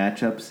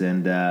 matchups,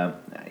 and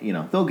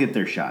they'll get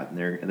their shot.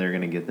 They're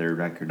going to get their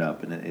record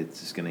up, and it's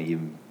just going to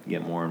even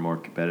get more and more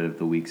competitive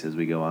the weeks as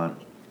we go on.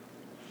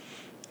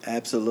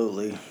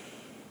 Absolutely.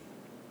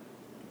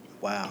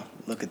 Wow,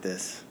 look at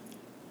this.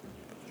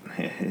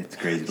 It's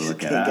crazy to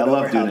look at. I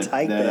love doing how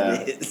tight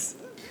that is.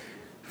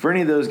 For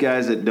any of those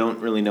guys that don't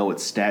really know what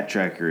Stat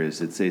Tracker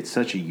is, it's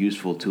such a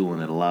useful tool,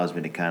 and it allows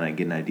me to kind of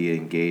get an idea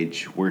and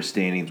gauge where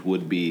standings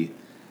would be.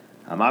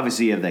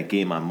 Obviously, you have that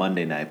game on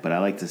Monday night, but I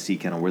like to see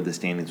kind of where the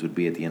standings would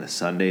be at the end of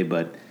Sunday.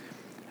 But,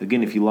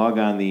 again, if you log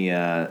on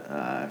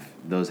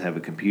those have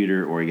a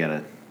computer, or you got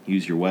to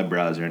use your web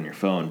browser on your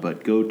phone,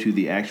 but go to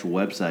the actual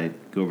website,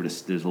 go over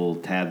to, there's a little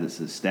tab that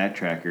says Stat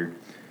Tracker.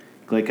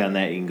 Click on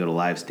that, you can go to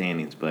live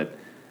standings. But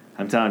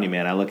I'm telling you,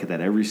 man, I look at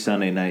that every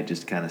Sunday night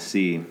just to kind of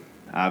see.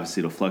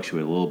 Obviously, it'll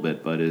fluctuate a little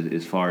bit, but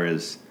as far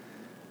as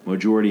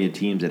majority of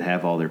teams that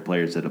have all their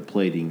players that have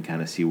played, you can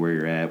kind of see where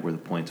you're at, where the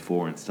points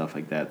for, and stuff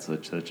like that. So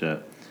it's such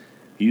a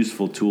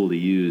useful tool to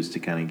use to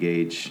kind of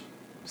gauge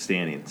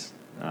standings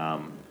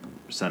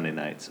Sunday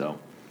night. So,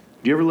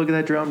 do you ever look at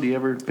that, Jerome? Do you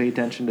ever pay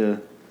attention to?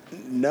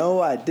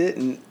 No, I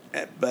didn't,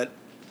 but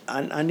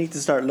I need to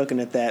start looking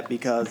at that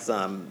because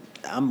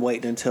I'm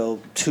waiting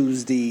until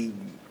Tuesday,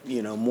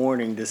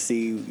 morning to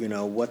see,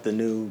 what the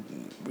new,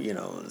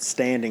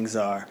 standings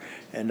are.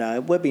 And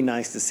it would be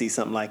nice to see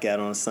something like that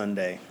on a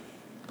Sunday.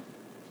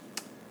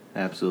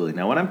 Absolutely.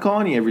 Now, when I'm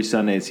calling you every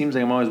Sunday, it seems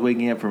like I'm always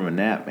waking up from a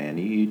nap, man.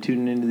 You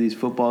tuning into these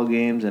football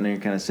games, and then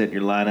you're kind of setting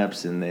your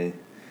lineups, and I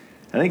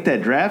think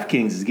that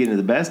DraftKings is getting to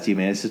the best of you,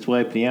 man. It's just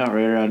wiping you out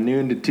right around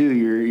noon to 2.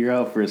 You're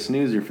out for a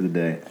snoozer for the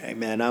day. Hey,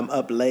 man, I'm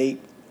up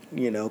late,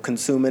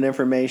 consuming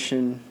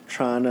information,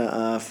 trying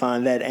to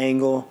find that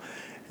angle.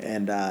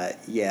 And,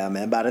 yeah,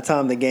 man, by the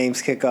time the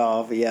games kick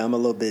off, I'm a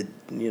little bit,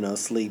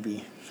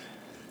 sleepy.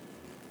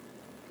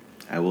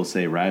 I will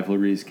say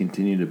rivalries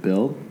continue to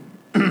build.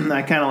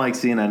 I kind of like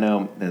seeing, I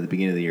know at the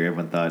beginning of the year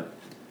everyone thought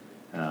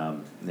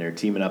they're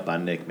teaming up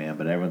on Nick, man,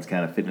 but everyone's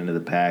kind of fitting into the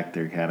pack.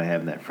 They're kind of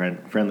having that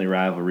friendly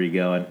rivalry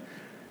going.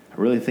 I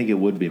really think it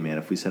would be, man,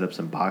 if we set up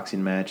some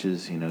boxing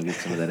matches, get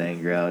some of that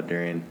anger out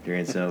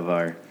during some of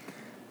our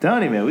 –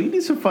 telling you, man, we can do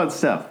some fun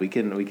stuff. We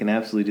can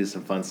absolutely do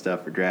some fun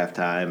stuff for draft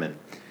time. And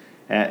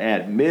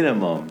at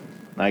minimum,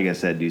 like I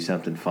said, do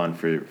something fun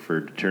for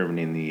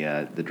determining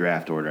the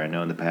draft order. I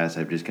know in the past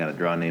I've just kind of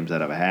drawn names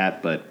out of a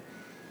hat, but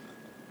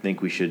I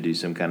think we should do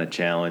some kind of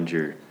challenge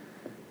or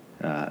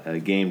a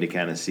game to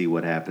kind of see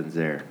what happens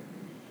there.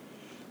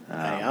 Hey,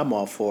 I'm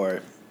all for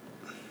it.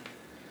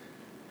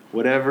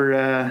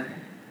 Whatever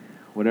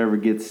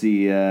gets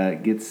the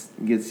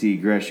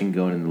aggression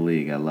going in the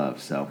league, I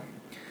love. So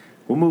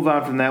we'll move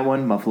on from that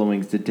one. Buffalo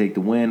Wings did take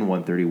the win,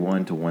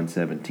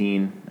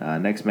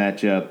 131-117. Next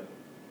matchup,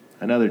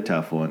 another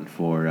tough one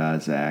for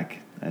Zach.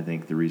 I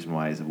think the reason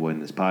why he's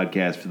avoiding this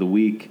podcast for the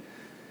week.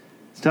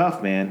 It's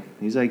tough, man.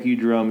 He's like you,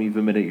 Jerome. You've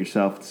admitted it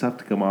yourself. It's tough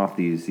to come off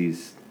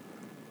these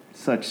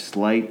such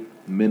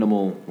slight,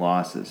 minimal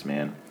losses,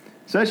 man.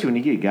 Especially when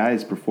you get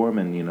guys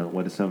performing,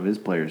 what some of his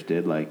players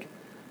did, like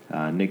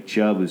Nick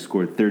Chubb, who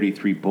scored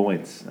 33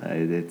 points.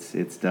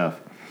 It's tough.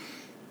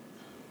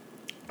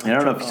 And I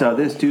don't know if you saw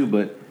this too,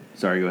 but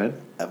sorry, go ahead.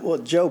 Well,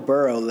 Joe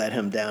Burrow let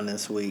him down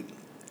this week.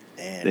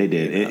 And, they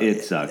did.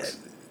 It sucks.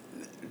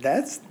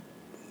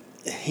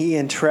 He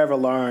and Trevor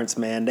Lawrence,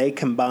 man, they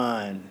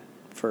combined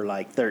for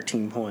like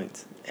 13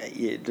 points.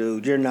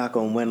 Dude, you're not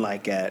going to win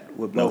like that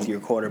with both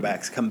your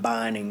quarterbacks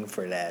combining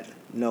for that.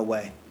 No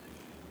way.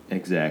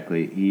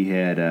 Exactly. He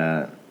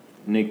had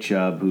Nick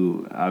Chubb,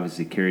 who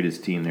obviously carried his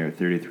team there at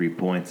 33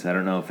 points. I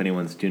don't know if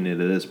anyone's tuned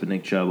into this, but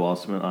Nick Chubb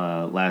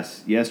also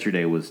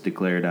yesterday was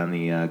declared on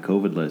the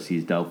COVID list.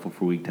 He's doubtful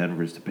for Week 10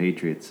 versus the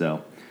Patriots.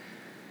 So,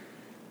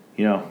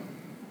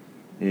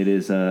 it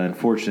is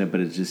unfortunate,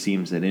 but it just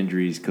seems that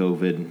injuries,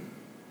 COVID,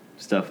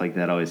 stuff like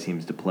that always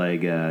seems to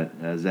plague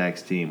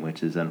Zach's team,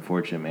 which is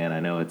unfortunate, man. I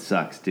know it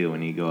sucks, too,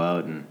 when you go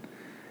out and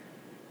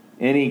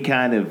any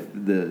kind of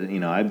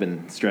I've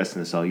been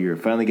stressing this all year.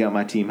 Finally got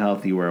my team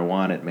healthy where I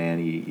want it,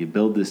 man. You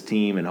build this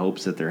team in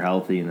hopes that they're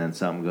healthy, and then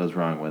something goes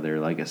wrong, whether,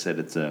 like I said,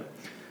 it's a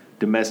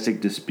domestic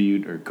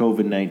dispute or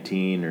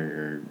COVID-19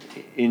 or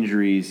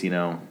injuries,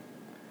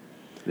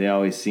 They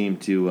always seem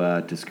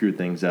to screw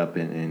things up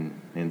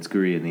and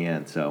screw you in the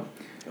end. So,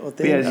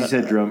 as you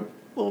said, Drum.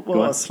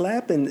 Well, a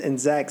slap in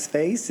Zach's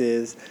face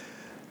is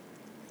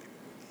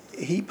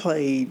he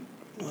played,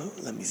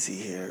 let me see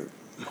here.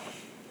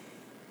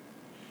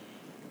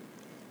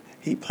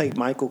 He played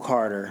Michael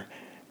Carter,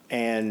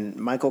 and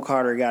Michael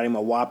Carter got him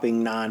a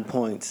whopping 9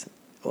 points.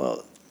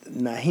 Well,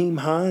 Naheem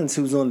Hines,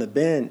 who's on the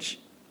bench,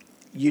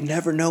 you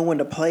never know when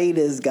to play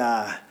this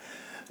guy.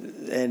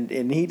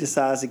 And he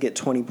decides to get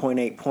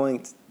 20.8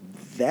 points.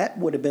 That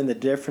would have been the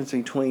difference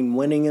between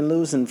winning and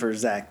losing for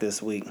Zach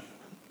this week.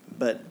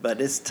 But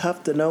it's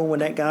tough to know when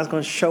that guy's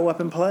going to show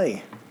up and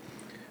play.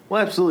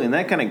 Well, absolutely, and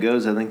that kind of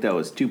goes, I think that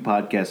was 2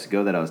 podcasts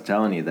ago that I was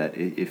telling you that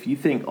if you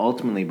think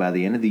ultimately by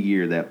the end of the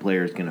year that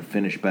player is going to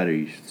finish better,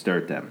 you should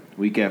start them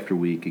week after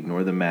week,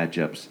 ignore the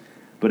matchups.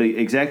 But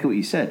exactly what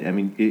you said. I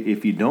mean,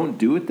 if you don't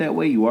do it that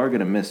way, you are going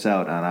to miss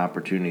out on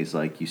opportunities,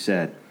 like you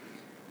said,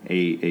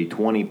 a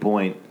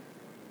 20-point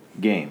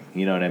game.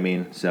 You know what I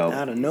mean? So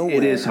out of nowhere.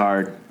 It is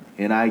hard,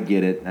 and I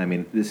get it. I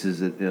mean, this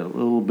is a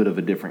little bit of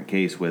a different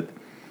case with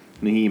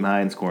Naheem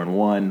Hines scoring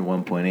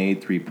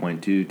 1.8,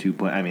 3.2, 2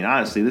 point. I mean,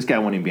 honestly, this guy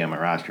wouldn't even be on my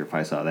roster if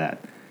I saw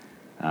that.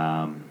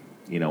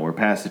 We're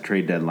past the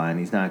trade deadline.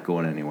 He's not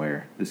going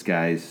anywhere. This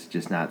guy's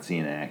just not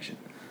seeing action.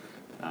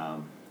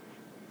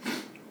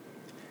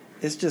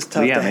 It's just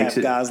tough to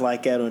have guys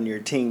like that on your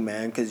team,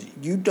 man, because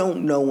you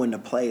don't know when to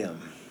play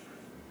them.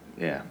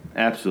 Yeah,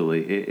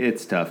 absolutely.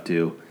 It's tough,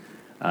 too.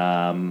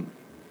 But,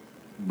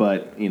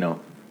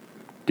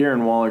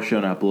 Darren Waller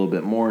showing up a little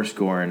bit more,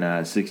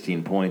 scoring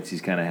 16 points.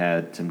 He's kind of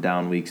had some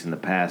down weeks in the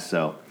past,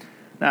 so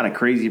not a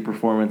crazy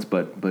performance,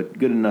 but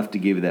good enough to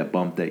give you that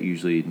bump that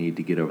usually you need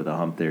to get over the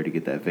hump there to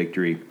get that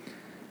victory.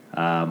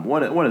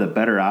 One of the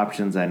better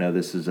options, I know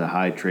this is a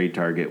high trade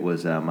target,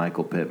 was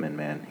Michael Pittman,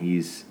 man.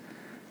 He's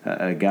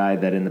a guy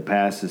that in the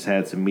past has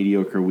had some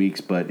mediocre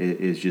weeks, but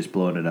is just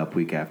blowing it up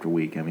week after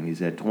week. I mean,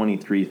 he's at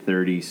 23,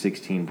 30,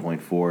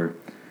 16.4.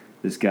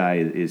 This guy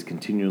is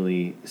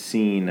continually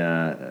seeing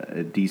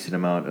a decent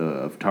amount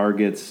of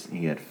targets.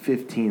 He had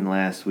 15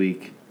 last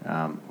week,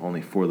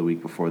 only 4 the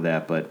week before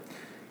that. But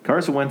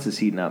Carson Wentz is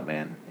heating up,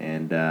 man.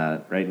 And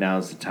right now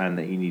is the time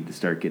that you need to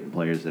start getting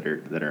players that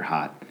are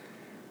hot.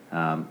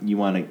 You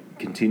want to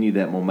continue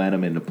that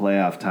momentum into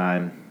playoff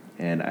time,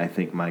 and I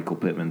think Michael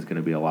Pittman's going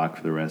to be a lock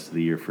for the rest of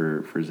the year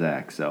for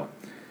Zach. So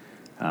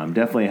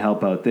definitely a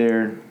help out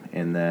there.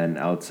 And then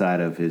outside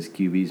of his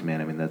QBs,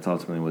 man, I mean, that's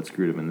ultimately what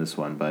screwed him in this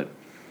one. But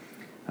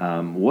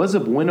was a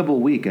winnable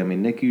week. I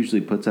mean, Nick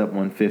usually puts up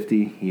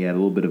 150. He had a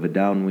little bit of a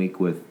down week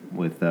with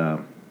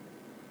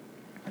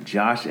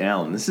Josh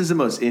Allen. This is the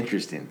most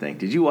interesting thing.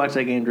 Did you watch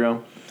that game,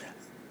 Jerome?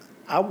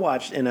 I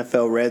watched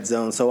NFL Red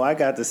Zone, so I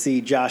got to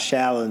see Josh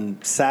Allen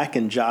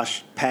sacking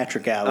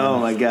Patrick Allen. Oh,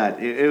 my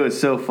God. It was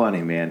so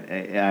funny, man.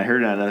 I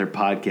heard it on another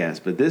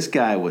podcast, but this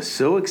guy was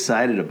so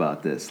excited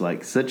about this,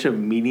 like such a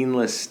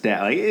meaningless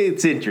stat. Like,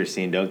 it's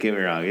interesting, don't get me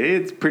wrong.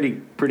 It's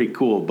pretty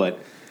cool, but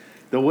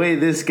the way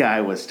this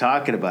guy was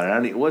talking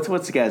about it, what's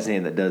the guy's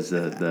name that does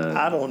the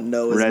I don't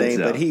know his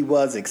name, but he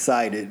was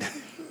excited.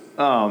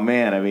 Oh,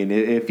 man. I mean,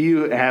 if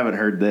you haven't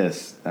heard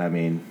this, I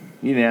mean,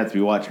 You didn't have to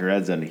be watching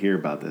Red Zone to hear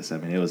about this. I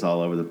mean, it was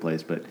all over the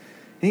place. But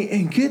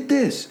and get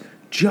this,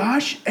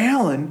 Josh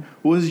Allen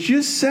was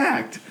just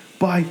sacked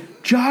by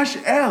Josh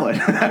Allen.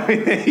 I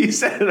mean, he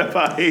said it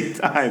about 8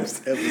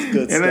 times. It was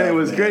good stuff, and then it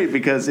was man. great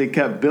because it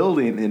kept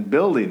building and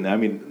building. I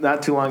mean,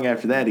 not too long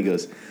after that, he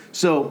goes,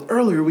 so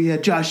earlier we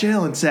had Josh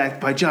Allen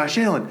sacked by Josh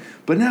Allen,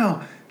 but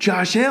now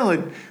Josh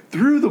Allen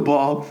threw the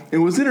ball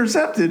and was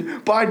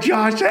intercepted by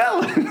Josh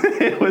Allen.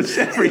 It was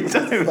every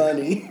time.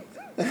 Funny.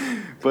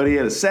 But he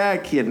had a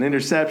sack, he had an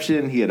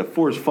interception, he had a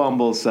forced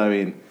fumble. So, I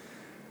mean,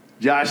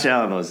 Josh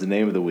Allen was the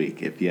name of the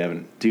week if you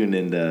haven't tuned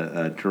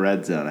into to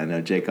Red Zone. I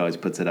know Jake always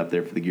puts it up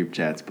there for the group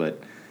chats,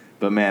 but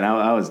man,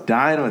 I was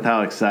dying with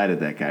how excited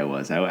that guy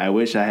was. I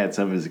wish I had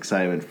some of his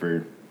excitement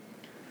for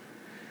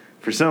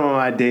some of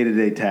my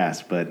day-to-day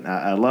tasks, but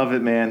I love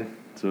it, man.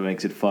 That's what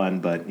makes it fun.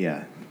 But,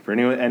 yeah, for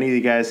any of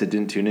you guys that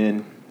didn't tune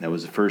in, that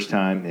was the first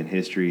time in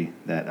history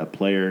that a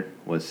player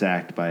was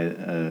sacked by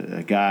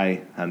a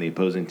guy on the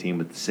opposing team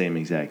with the same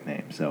exact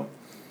name. So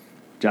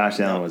Josh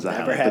Allen was a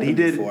highlight. But he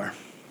did. Before.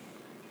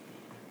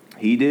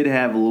 He did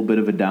have a little bit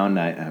of a down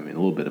night. I mean, a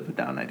little bit of a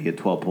down night. He had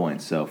 12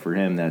 points. So for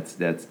him, that's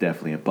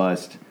definitely a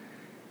bust.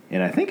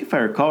 And I think if I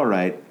recall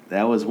right,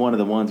 that was one of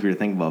the ones we were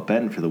thinking about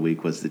betting for the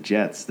week was the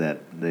Jets,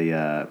 that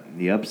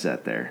the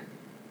upset there.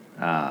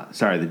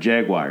 The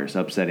Jaguars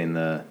upsetting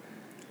the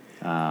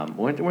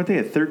weren't they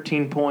a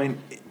 13-point?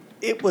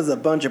 It was a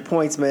bunch of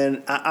points,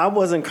 man. I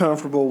wasn't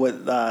comfortable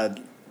with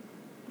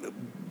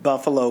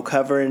Buffalo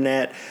covering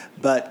that,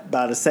 but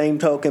by the same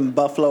token,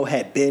 Buffalo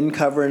had been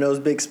covering those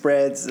big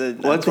spreads. Well,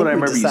 that's what I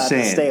remember you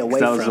saying. Stay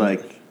away I was from like,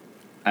 it.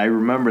 I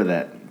remember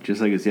that just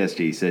like it was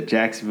yesterday. He said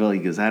Jacksonville. He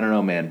goes, I don't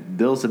know, man.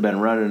 Bills have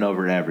been running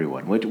over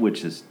everyone,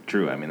 which is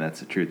true. I mean, that's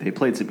the truth. They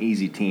played some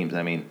easy teams.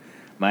 I mean,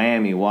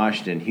 Miami,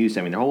 Washington,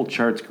 Houston. I mean, the whole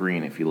chart's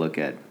green if you look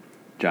at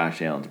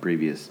Josh Allen's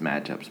previous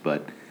matchups,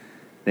 but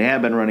they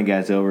have been running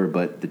guys over.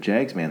 But the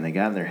Jags, man, they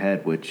got in their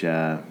head, which,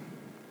 I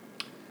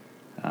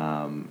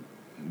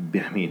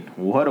mean,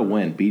 what a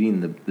win,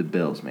 beating the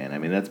Bills, man. I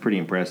mean, that's pretty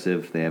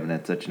impressive. They haven't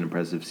had such an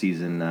impressive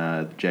season,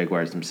 the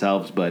Jaguars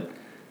themselves, but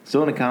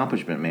still an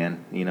accomplishment,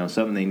 man. You know,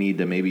 something they need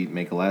to maybe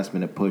make a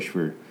last-minute push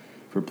for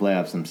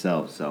playoffs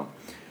themselves. So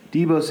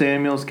Deebo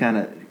Samuel's kind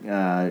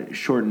of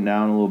shortened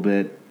down a little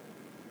bit.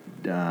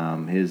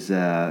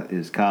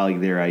 His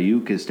colleague there,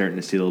 Ayuk, is starting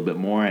to see a little bit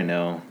more. I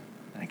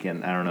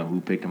don't know who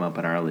picked him up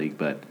in our league,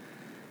 but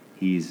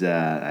he's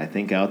I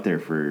think out there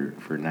for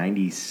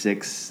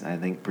 96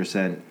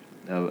 percent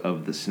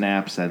of the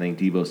snaps. I think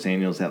Deebo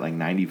Samuel's at like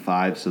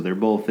 95, so they're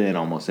both in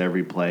almost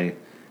every play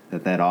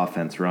that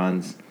offense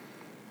runs.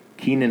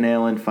 Keenan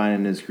Allen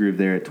finding his groove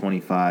there at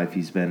 25.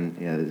 He's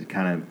been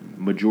kind of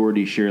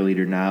majority share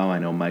leader now. I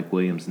know Mike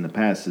Williams in the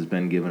past has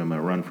been giving him a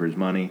run for his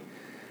money.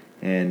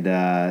 And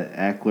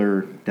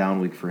Eckler, down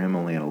week for him,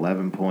 only at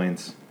 11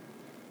 points.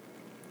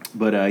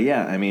 But,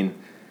 I mean,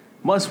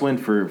 must win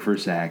for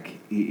Zach.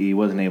 He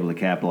wasn't able to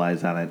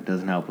capitalize on it.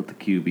 Doesn't help with the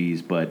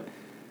QBs, but,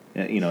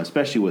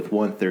 especially with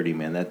 130,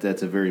 man,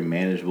 that's a very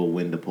manageable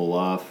win to pull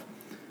off.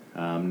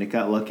 Nick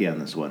got lucky on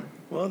this one.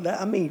 Well,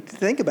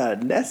 think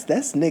about it.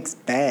 That's Nick's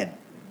bad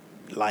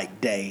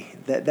day.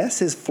 That's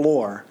his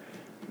floor,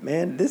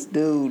 man. This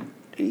dude,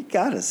 he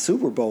got a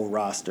Super Bowl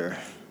roster.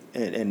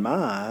 In my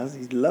eyes,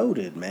 he's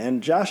loaded, man.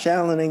 Josh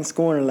Allen ain't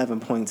scoring 11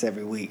 points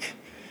every week.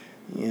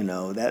 You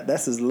know,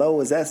 that's as low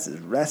as that's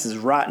as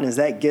rotten as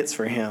that gets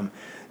for him.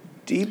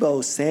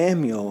 Deebo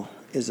Samuel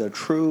is a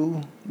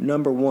true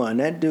number one.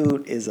 That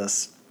dude is a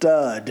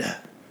stud.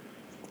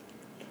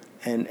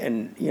 And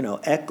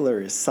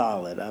Eckler is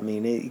solid. I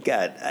mean, he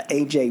got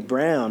A.J.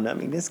 Brown. I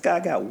mean, this guy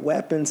got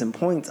weapons and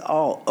points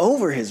all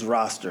over his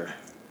roster.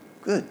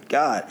 Good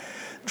God.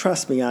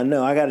 Trust me, I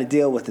know. I got to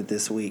deal with it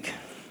this week.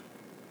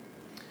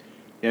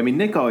 Yeah, I mean,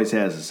 Nick always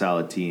has a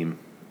solid team,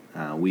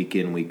 week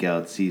in, week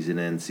out, season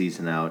in,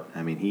 season out.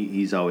 I mean,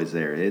 he's always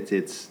there.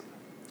 It's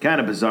kind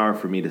of bizarre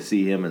for me to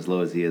see him as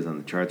low as he is on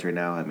the charts right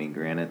now. I mean,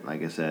 granted,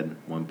 like I said,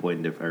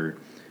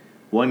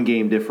 1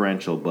 game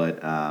differential,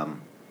 but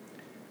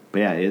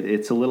yeah,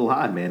 it's a little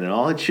odd, man. And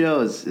all it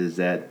shows is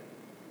that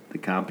the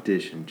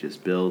competition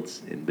just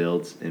builds and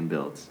builds and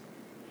builds.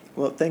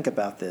 Well, think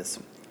about this.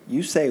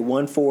 You say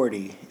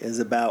 140 is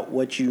about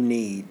what you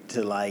need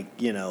to,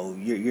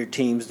 your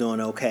team's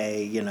doing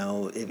okay,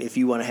 if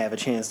you want to have a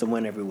chance to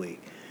win every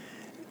week.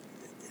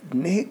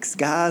 Nick's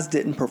guys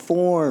didn't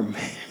perform,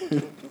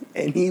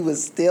 and he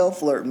was still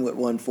flirting with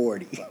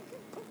 140.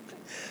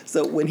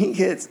 So when he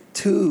hits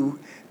 2,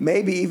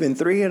 maybe even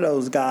 3 of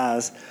those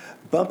guys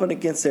bumping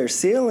against their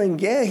ceiling,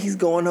 yeah, he's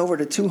going over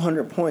the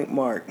 200-point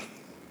mark.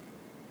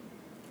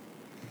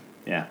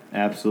 Yeah,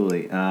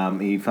 absolutely.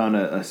 He found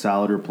a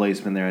solid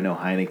replacement there. I know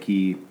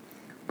Heineke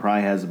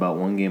probably has about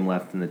 1 game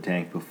left in the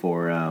tank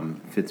before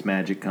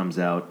Fitzmagic comes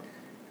out,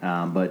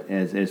 but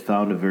has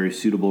found a very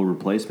suitable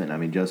replacement. I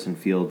mean, Justin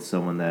Fields,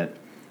 someone that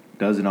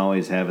doesn't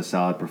always have a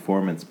solid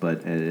performance,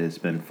 but has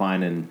been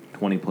finding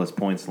 20-plus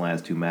points in the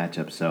last 2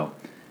 matchups. So,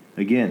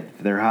 again,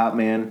 if they're hot,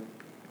 man,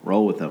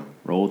 roll with them.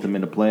 Roll with them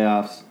into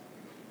playoffs.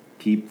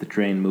 Keep the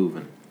train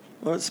moving.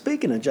 Well,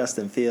 speaking of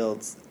Justin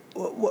Fields,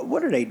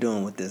 What are they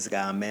doing with this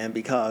guy, man?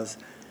 Because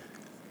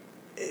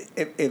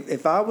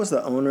if I was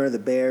the owner of the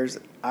Bears,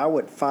 I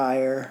would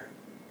fire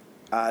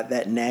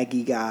that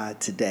Nagy guy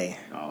today.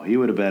 Oh, he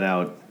would have been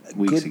out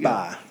weeks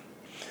Goodbye. ago.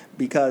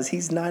 Because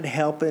he's not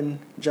helping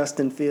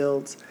Justin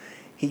Fields.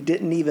 He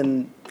didn't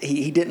even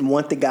he didn't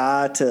want the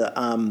guy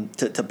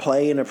to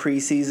play in a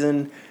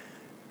preseason,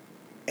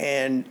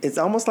 and it's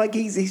almost like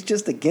he's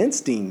just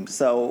against him.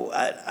 So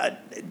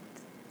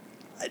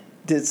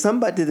did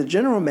the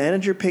general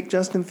manager pick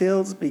Justin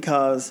Fields?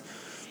 Because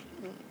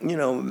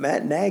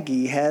Matt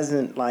Nagy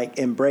hasn't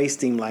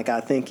embraced him like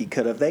I think he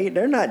could have.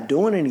 They're not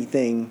doing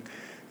anything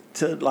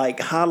to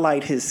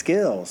highlight his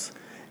skills.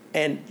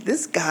 And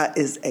this guy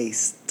is a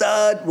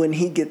stud when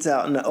he gets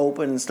out in the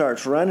open and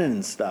starts running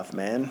and stuff,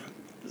 man.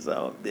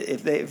 So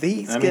if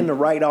he's getting the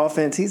right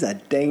offense, he's a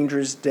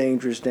dangerous,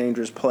 dangerous,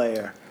 dangerous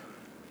player.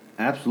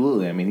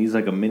 Absolutely. I mean, he's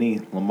like a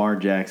mini Lamar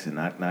Jackson,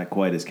 not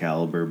quite his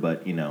caliber,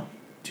 but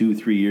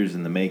 2-3 years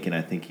in the making,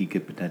 I think he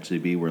could potentially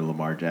be where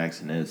Lamar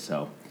Jackson is.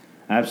 So,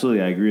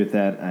 absolutely, I agree with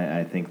that.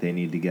 I think they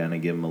need to kind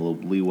of give him a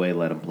little leeway,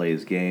 let him play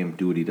his game,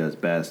 do what he does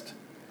best.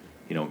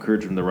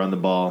 Encourage him to run the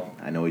ball.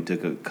 I know he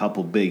took a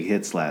couple big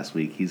hits last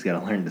week. He's got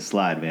to learn to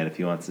slide, man, if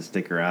he wants to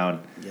stick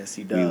around. Yes,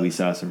 he does. We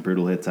saw some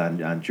brutal hits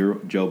on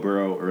Joe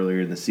Burrow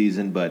earlier in the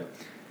season, but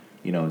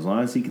as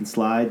long as he can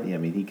slide,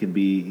 he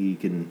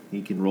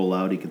can roll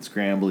out, he can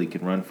scramble, he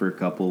can run for a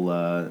couple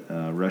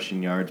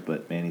rushing yards.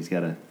 But man, he's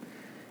got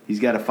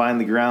to find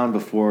the ground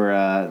before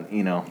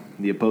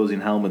the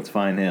opposing helmets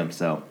find him.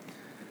 So,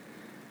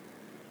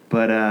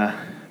 but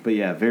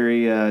yeah,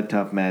 very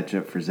tough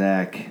matchup for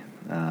Zach.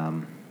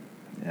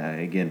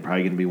 Again,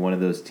 probably going to be one of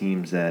those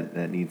teams that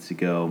needs to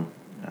go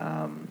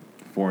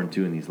 4-2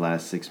 in these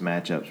last 6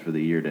 matchups for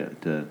the year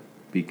to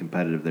be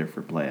competitive there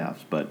for playoffs.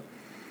 But,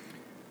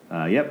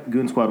 yep,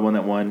 Goon Squad won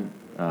that one,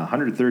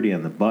 130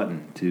 on the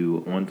button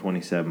to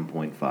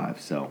 127.5.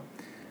 So,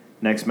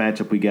 next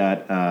matchup we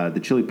got the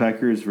Chili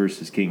Peckers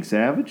versus King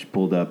Savage.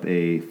 Pulled up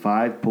a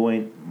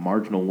 5-point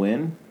marginal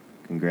win.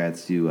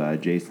 Congrats to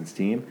Jason's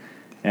team.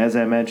 As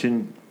I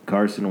mentioned,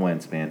 Carson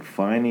Wentz, man,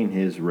 finding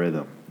his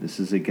rhythm. This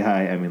is a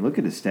guy, look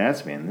at his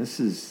stats, man.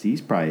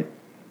 He's probably,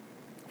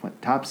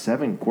 top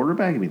 7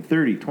 quarterback?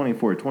 30,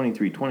 24,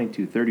 23,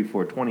 22,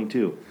 34,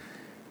 22.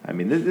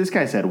 This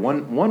guy's had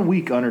one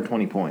week under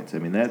 20 points.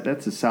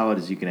 That's as solid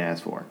as you can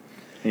ask for.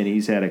 And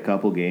he's had a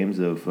couple games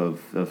of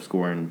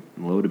scoring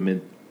low to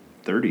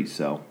mid-30s,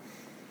 so.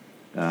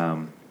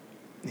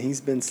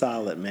 He's been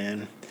solid,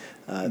 man.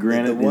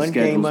 Granted, the one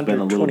game under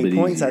 20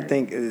 points, easier. I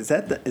think, is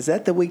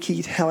that the week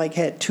he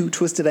had 2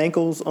 twisted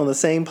ankles on the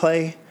same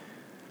play?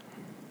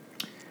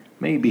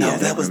 Maybe. No,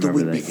 that was the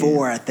week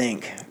before, game. I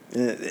think.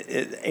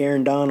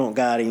 Aaron Donald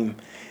got him,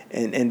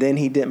 and then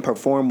he didn't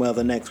perform well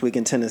the next week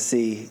in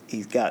Tennessee.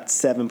 He's got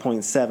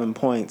 7.7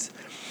 points.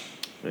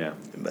 Yeah.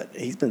 But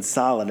he's been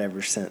solid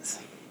ever since.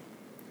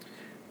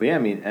 But yeah,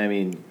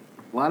 a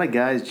lot of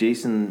guys,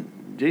 Jason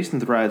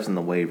thrives in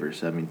the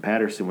waivers.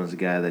 Patterson was a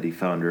guy that he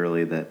found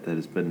early that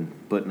has been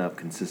putting up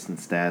consistent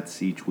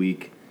stats each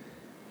week.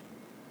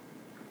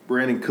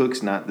 Brandon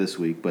Cooks, not this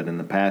week, but in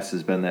the past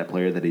has been that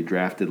player that he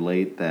drafted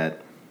late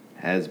that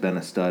has been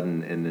a stud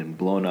and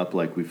blown up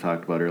like we've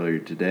talked about earlier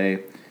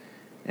today.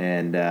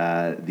 And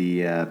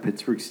the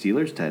Pittsburgh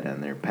Steelers tight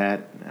end there,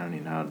 Pat, I don't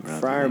even know how to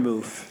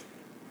pronounce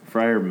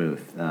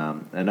Freiermuth.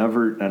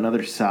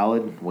 Another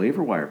solid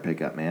waiver wire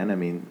pickup,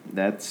 man.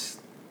 That's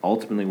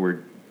ultimately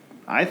where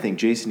I think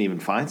Jason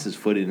even finds his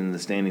footing in the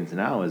standings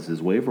now is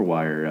his waiver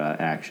wire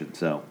action.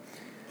 So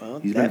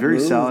he's been very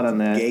solid on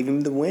that. Gave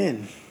him the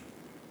win.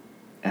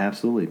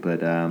 Absolutely,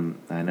 but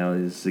I know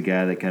this is a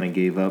guy that kind of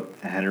gave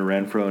up Hunter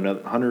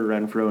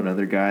Renfrow,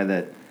 another guy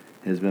that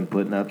has been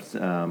putting up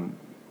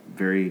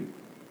very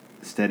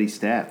steady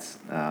stats.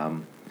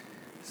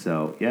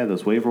 So, yeah,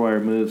 those waiver wire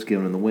moves,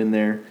 giving him the win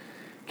there.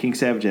 King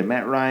Savage had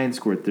Matt Ryan,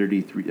 scored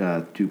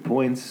 2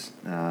 points.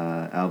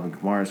 Alvin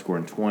Kamara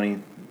scoring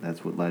 20.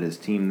 That's what led his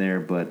team there,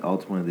 but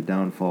ultimately the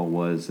downfall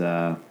was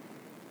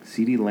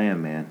CeeDee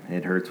Lamb, man.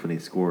 It hurts when he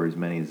scores as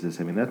many as this.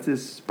 This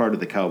is part of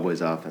the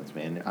Cowboys offense,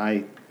 man.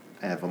 I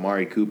have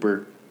Amari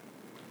Cooper.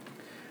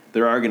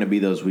 There are going to be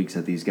those weeks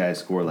that these guys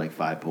score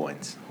 5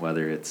 points,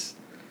 whether it's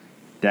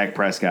Dak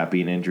Prescott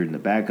being injured and the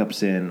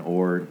backup's in,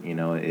 or,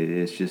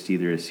 it's just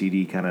either a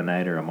CD kind of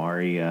night or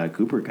Amari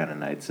Cooper kind of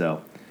night.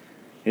 So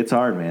it's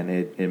hard, man.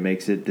 It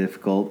makes it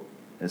difficult,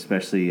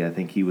 especially I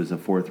think he was a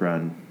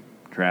 4th-round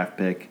draft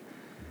pick.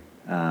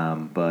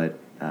 But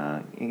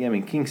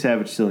King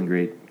Savage still in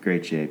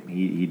great shape.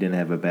 He didn't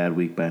have a bad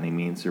week by any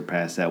means,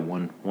 surpassed that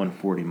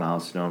 140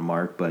 milestone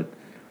mark, but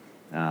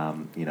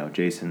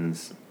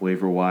Jason's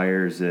waiver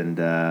wires and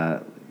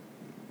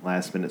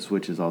last-minute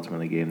switches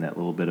ultimately gave him that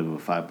little bit of a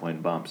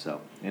 5-point bump.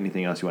 So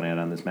anything else you want to add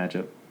on this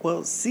matchup?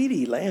 Well,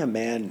 CeeDee Lamb,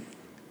 man,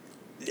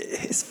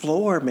 his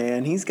floor,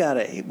 man, he's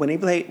got when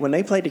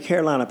they played the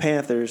Carolina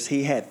Panthers,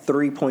 he had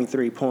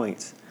 3.3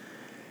 points.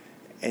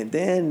 And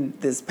then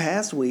this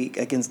past week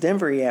against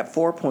Denver, he had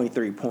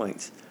 4.3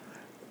 points.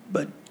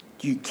 But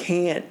you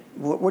can't.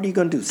 What are you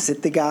going to do?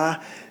 Sit the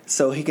guy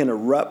so he can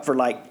erupt for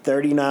like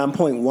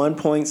 39.1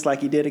 points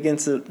like he did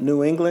against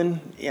New England?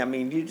 I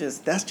mean,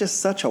 that's just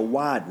such a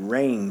wide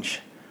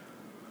range.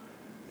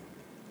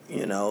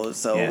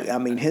 So Yeah. I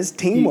mean, his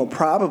team will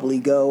probably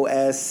go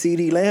as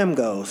CeeDee Lamb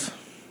goes.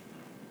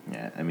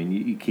 Yeah, I mean,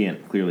 you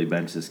can't clearly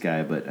bench this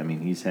guy, but, I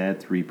mean, he's had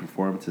 3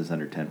 performances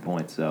under 10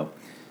 points. So,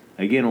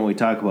 again, when we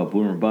talk about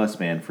boom or bust,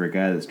 man, for a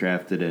guy that's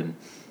drafted in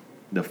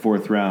the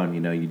 4th round,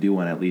 you do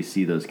want to at least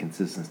see those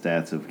consistent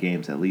stats of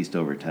games at least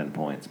over 10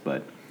 points.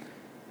 But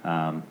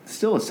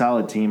still a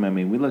solid team. I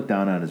mean, we look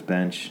down on his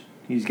bench.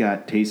 He's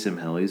got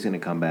Taysom Hill. He's going to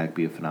come back,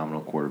 be a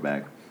phenomenal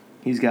quarterback.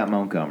 He's got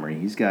Montgomery.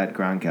 He's got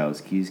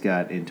Gronkowski. He's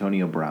got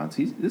Antonio Brown.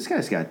 So this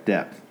guy's got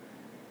depth.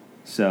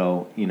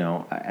 So,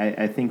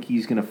 I think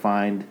he's going to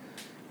find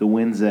the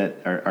wins that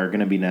are going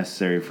to be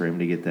necessary for him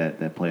to get that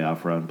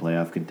playoff run,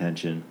 playoff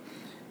contention.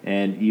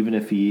 And even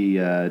if he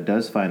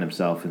does find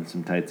himself in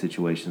some tight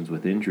situations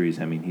with injuries,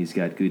 I mean, he's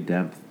got good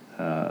depth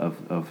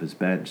of his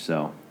bench.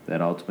 So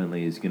that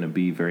ultimately is going to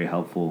be very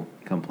helpful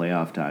come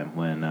playoff time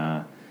when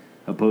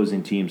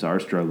opposing teams are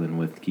struggling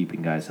with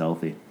keeping guys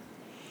healthy.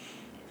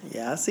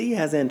 Yeah, I see he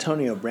has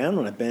Antonio Brown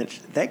on the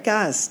bench. That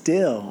guy is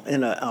still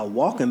in a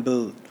walking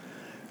boot.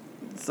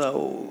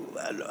 So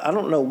I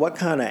don't know what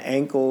kind of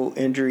ankle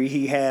injury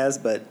he has,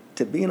 but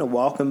to be in a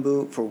walking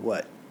boot for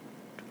what,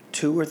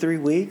 2 or 3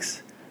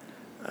 weeks?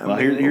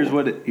 Here's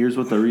what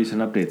the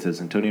recent update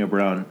says. Antonio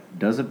Brown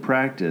doesn't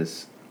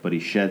practice, but he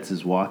sheds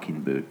his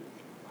walking boot.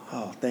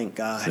 Oh, thank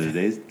God. So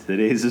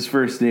today's his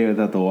first day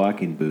without the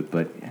walking boot.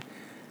 But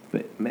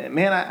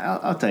man,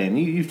 I'll tell you, and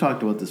you've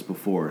talked about this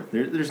before.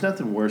 There's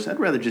nothing worse. I'd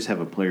rather just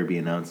have a player be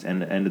announced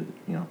and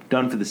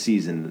done for the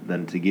season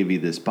than to give you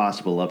this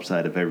possible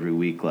upside of every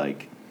week,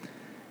 like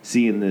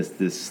seeing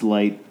this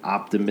slight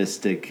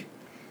optimistic,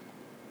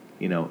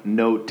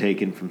 note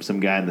taken from some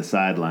guy on the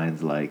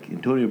sidelines, like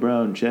Antonio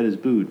Brown shed his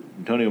boot.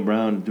 Antonio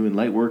Brown doing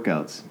light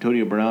workouts.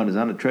 Antonio Brown is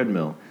on a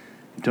treadmill.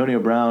 Antonio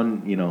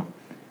Brown,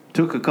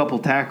 took a couple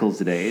tackles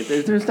today.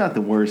 There's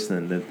nothing worse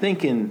than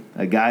thinking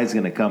a guy's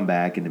going to come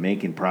back and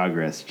making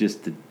progress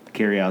just to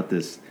carry out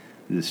this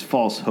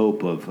false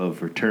hope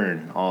of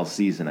return all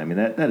season. I mean,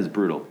 that is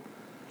brutal.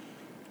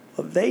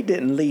 Well, they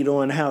didn't lead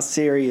on how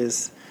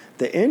serious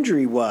the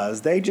injury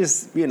was. They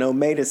just,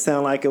 made it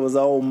sound like it was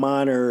an old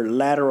minor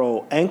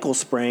lateral ankle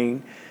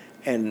sprain.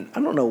 And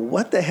I don't know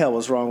what the hell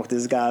was wrong with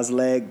this guy's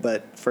leg,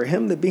 but for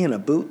him to be in a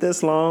boot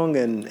this long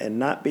and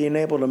not being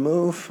able to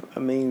move, I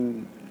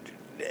mean,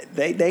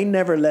 they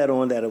never let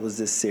on that it was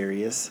this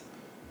serious.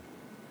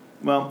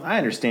 Well, I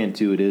understand,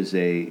 too, it is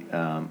a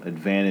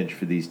advantage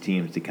for these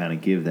teams to kind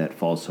of give that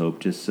false hope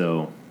just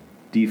so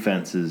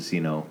defenses,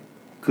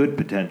 could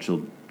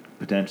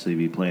potentially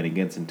be playing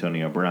against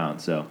Antonio Brown.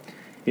 So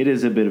it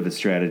is a bit of a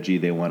strategy.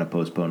 They want to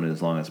postpone it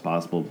as long as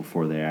possible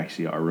before they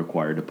actually are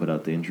required to put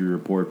out the injury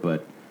report.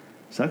 But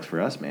sucks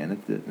for us,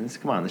 man.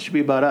 Come on, this should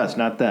be about us,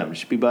 not them. It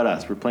should be about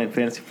us. We're playing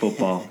fantasy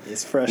football.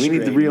 It's frustrating. We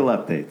need the real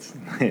updates.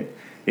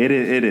 It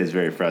is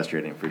very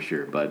frustrating for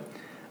sure. But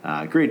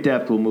great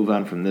depth. We'll move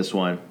on from this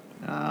one.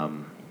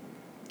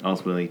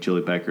 Ultimately,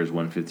 Chili Peckers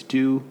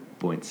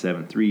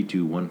 152.73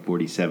 to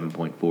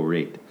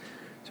 147.48.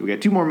 So we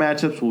got 2 more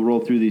matchups. We'll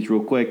roll through these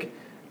real quick.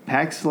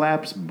 Pack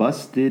Slaps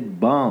Busted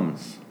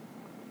Bums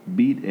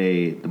beat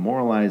a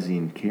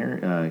demoralizing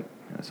QK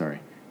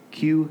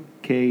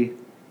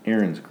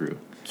Aaron's crew.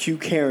 Q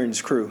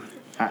Karen's crew.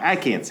 I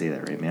can't say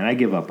that right, man. I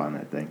give up on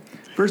that thing.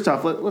 First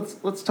off,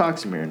 let's talk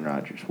some Aaron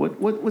Rodgers.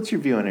 What's your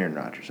view on Aaron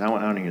Rodgers? I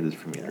want to hear this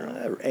from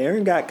you.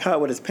 Aaron got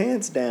caught with his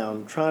pants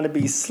down trying to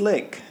be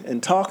slick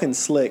and talking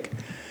slick,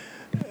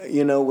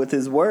 with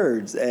his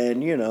words.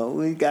 And,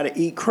 we got to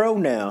eat crow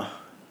now.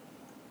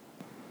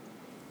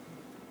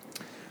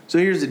 So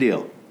here's the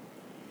deal.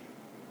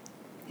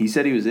 He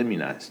said he was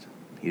immunized.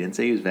 He didn't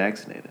say he was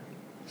vaccinated.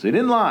 So he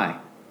didn't lie.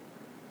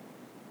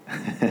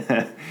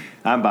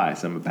 I'm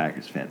biased. I'm a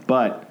Packers fan.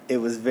 But it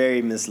was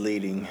very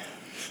misleading.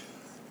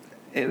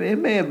 It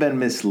may have been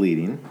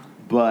misleading,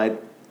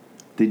 but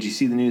did you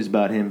see the news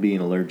about him being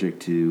allergic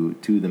to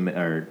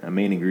a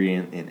main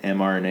ingredient in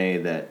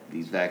mRNA that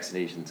these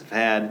vaccinations have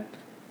had?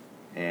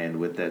 And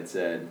with that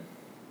said,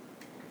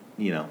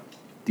 do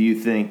you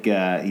think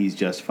he's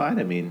justified?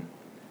 I mean,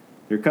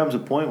 there comes a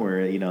point where,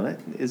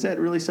 is that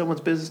really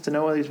someone's business to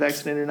know whether he's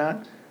vaccinated or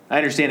not? I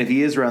understand if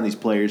he is around these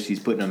players, he's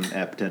putting them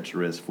at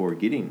potential risk for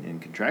getting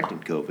and contracting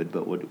COVID,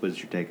 but what's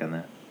your take on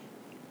that?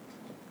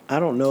 I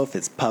don't know if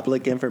it's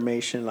public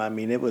information. I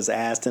mean, it was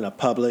asked in a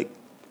public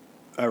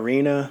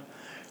arena,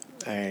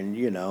 and,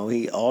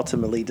 he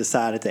ultimately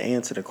decided to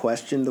answer the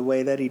question the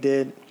way that he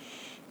did.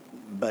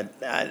 But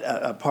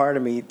a part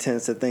of me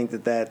tends to think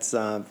that that's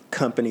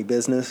company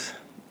business.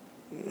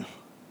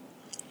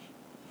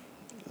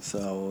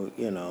 So,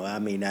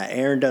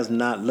 Aaron does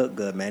not look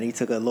good, man. He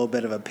took a little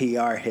bit of a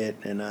PR hit,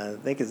 and I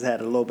think it's had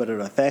a little bit of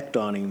an effect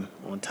on him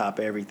on top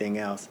of everything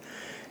else.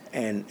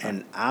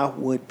 And I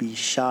would be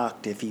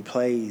shocked if he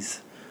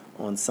plays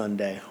on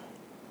Sunday.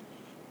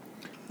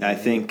 I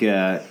think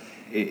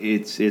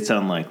it's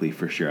unlikely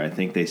for sure. I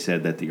think they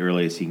said that the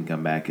earliest he can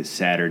come back is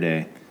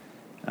Saturday.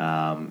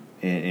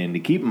 And to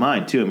keep in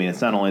mind, too, I mean,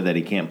 it's not only that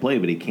he can't play,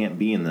 but he can't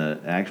be in the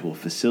actual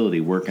facility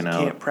working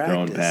out,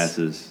 throwing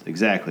passes.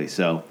 Exactly.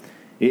 So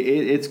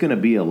it's going to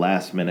be a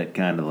last-minute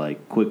kind of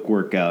like quick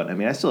workout. I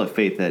mean, I still have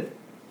faith that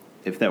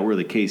if that were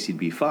the case, he'd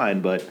be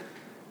fine. But,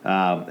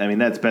 I mean,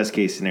 that's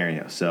best-case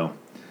scenario. So,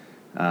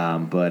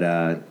 but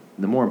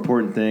the more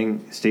important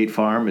thing, State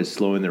Farm is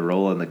slowing their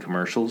roll on the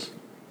commercials.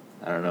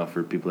 I don't know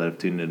for people that have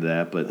tuned into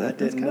that, but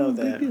that's kind of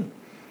a big deal.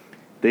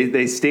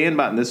 They stand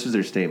by, and this was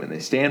their statement, they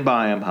stand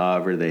by him,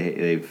 however,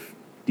 they've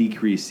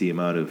decreased the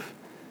amount of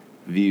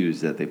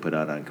views that they put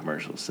out on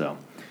commercials. So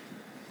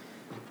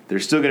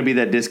there's still going to be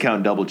that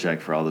discount double check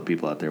for all the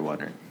people out there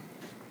wondering.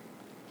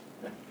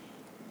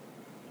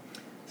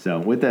 So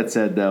with that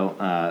said,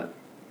 though,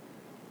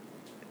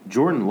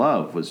 Jordan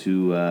Love was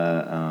who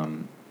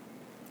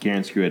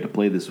Karen Screw had to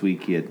play this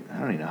week. He had, I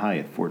don't even know how he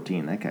had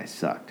 14. That guy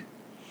sucked.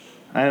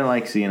 I didn't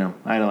like seeing him.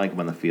 I didn't like him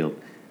on the field.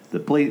 The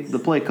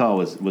play call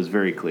was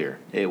very clear.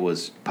 It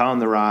was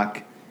pound the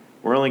rock.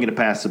 We're only going to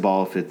pass the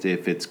ball if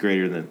it's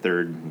greater than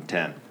 3rd and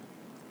 10.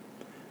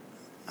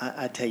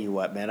 I tell you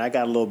what, man, I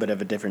got a little bit of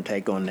a different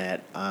take on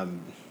that.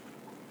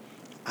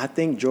 I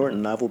think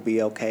Jordan Love will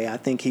be okay. I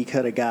think he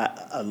could have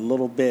got a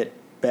little bit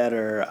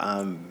better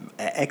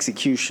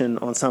execution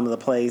on some of the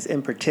plays.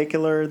 In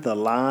particular, the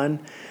line.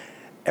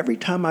 Every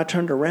time I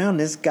turned around,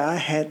 this guy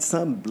had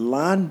some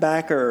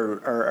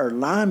linebacker or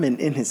lineman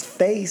in his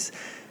face,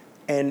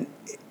 and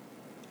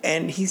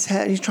he's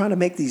trying to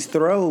make these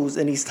throws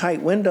in these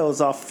tight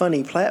windows off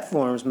funny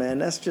platforms, man.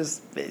 That's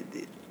just,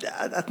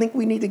 I think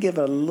we need to give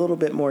it a little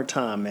bit more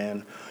time,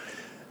 man.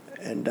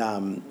 And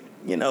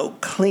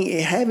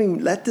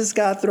let this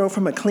guy throw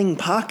from a clean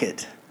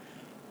pocket.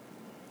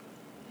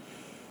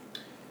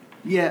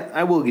 Yeah,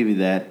 I will give you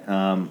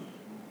that.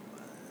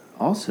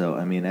 Also,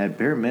 I mean, at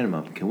bare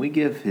minimum, can we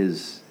give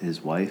his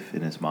wife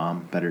and his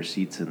mom better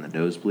seats in the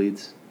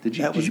nosebleeds? Did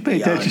you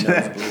pay attention to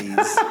that?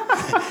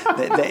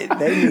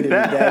 they needed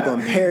a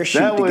daggone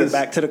parachute to get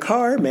back to the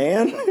car,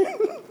 man.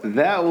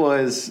 That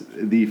was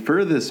the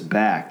furthest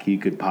back he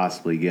could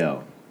possibly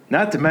go.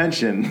 Not to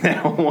mention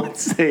that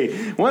once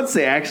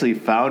they actually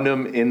found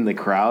him in the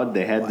crowd,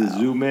 they had to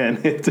zoom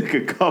in. It took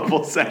a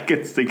couple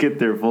seconds to get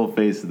their full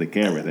face of the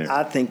camera there.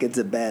 I think it's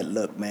a bad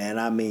look, man.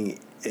 I mean,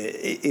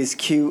 it's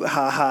cute,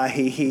 ha ha,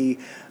 he he,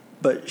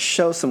 but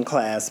show some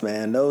class,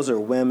 man. Those are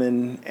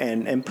women,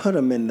 and put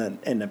them in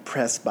the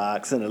press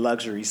box in a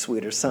luxury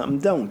suite or something.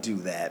 Don't do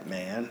that,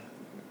 man.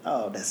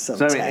 Oh, that's so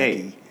tacky.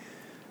 Hey,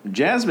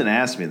 Jasmine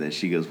asked me this.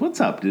 She goes,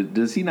 "What's up?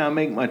 Does he not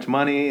make much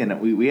money?"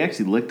 And we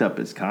actually looked up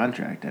his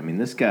contract. I mean,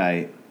 this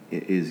guy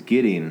is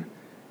getting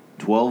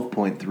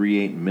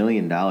 $12.38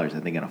 million, I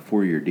think, on a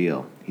 4-year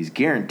deal. He's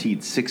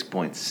guaranteed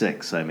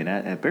 6.6. I mean,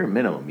 at bare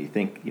minimum, you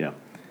think,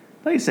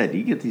 like I said,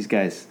 you get these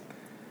guys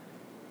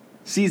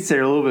seats that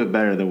are a little bit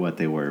better than what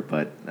they were,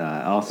 but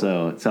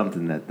also it's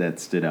something that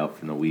stood out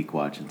from the week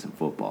watching some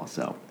football.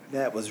 So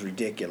that was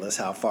ridiculous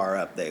how far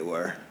up they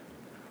were.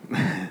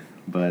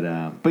 But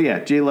yeah,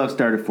 Jay Love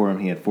started for him.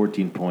 He had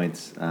 14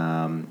 points,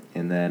 and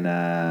then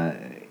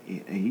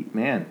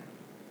man,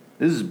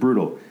 this is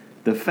brutal.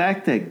 The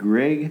fact that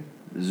Greg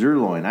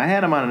Zerloin, I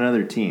had him on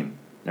another team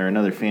or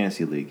another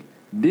fantasy league,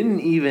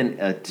 didn't even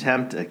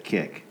attempt a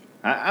kick.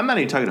 I'm not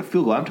even talking a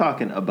field goal. I'm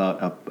talking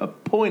about a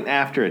point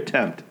after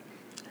attempt.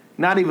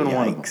 Not even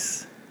one of them.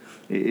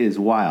 It is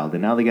wild.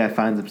 And now the guy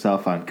finds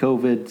himself on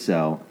COVID.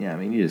 So, yeah, I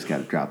mean, you just got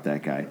to drop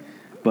that guy.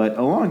 But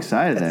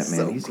alongside of that,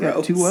 man, he's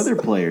got 2 other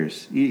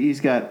players. He's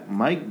got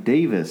Mike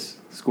Davis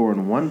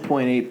scoring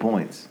 1.8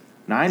 points.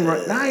 9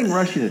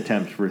 rushing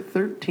attempts for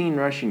 13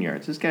 rushing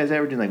yards. This guy's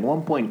averaging like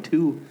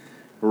 1.2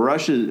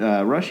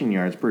 rushing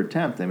yards per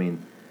attempt. I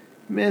mean,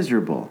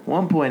 miserable.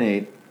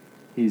 1.8.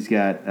 He's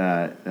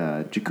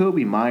got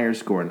Jacoby Myers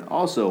scoring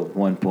also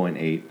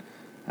 1.8.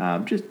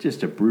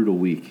 Just a brutal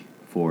week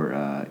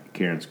for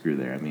Karen Screw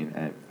there. I mean,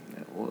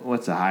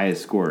 what's the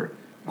highest score?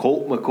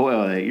 Colt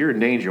McCoy. You're in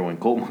danger when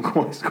Colt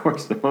McCoy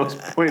scores the most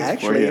points.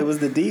 Actually, it was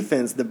the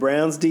defense, the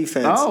Browns'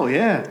 defense. Oh,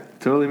 yeah.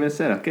 Totally missed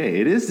that. Okay,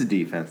 it is the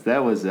defense.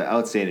 That was an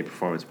outstanding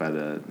performance by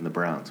the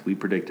Browns. We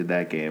predicted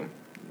that game.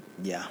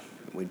 Yeah,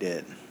 we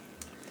did.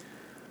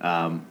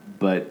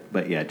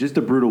 But yeah, just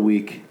a brutal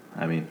week.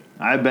 I mean,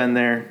 I've been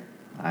there.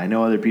 I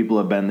know other people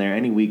have been there.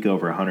 Any week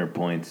over 100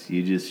 points,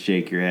 you just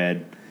shake your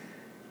head.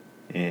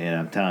 And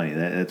I'm telling you,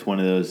 that's one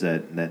of those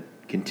that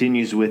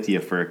continues with you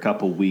for a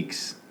couple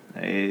weeks.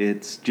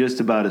 It's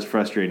just about as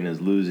frustrating as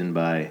losing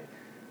by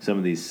some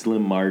of these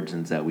slim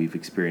margins that we've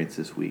experienced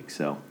this week.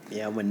 So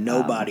yeah, when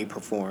nobody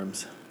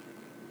performs.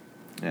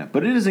 Yeah,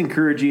 but it is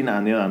encouraging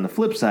on the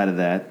flip side of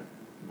that,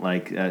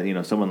 like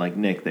someone like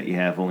Nick, that you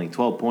have only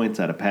 12 points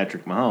out of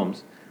Patrick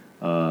Mahomes,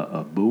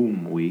 a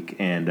boom week,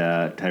 and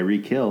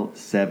Tyreek Hill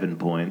 7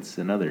 points,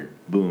 another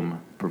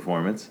boom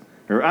performance.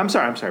 Or I'm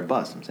sorry,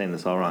 bust. I'm saying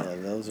this all wrong.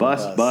 Yeah,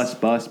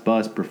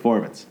 bust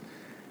performance.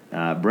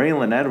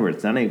 Braylon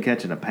Edwards not even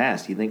catching a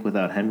pass. You think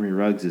without Henry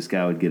Ruggs, this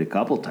guy would get a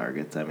couple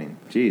targets? I mean,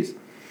 geez.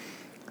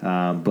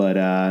 But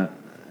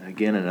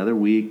again, another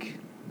week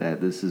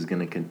that this is going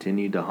to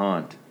continue to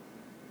haunt.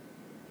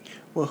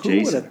 Well,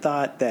 who would have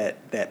thought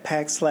that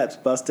Pack Slaps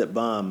Busted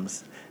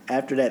Bums,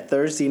 after that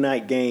Thursday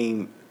night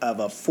game of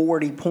a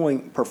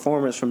 40-point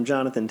performance from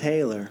Jonathan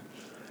Taylor,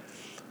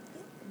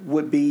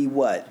 would be,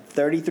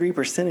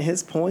 33% of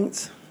his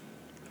points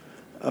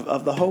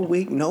of the whole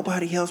week?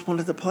 Nobody else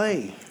wanted to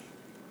play.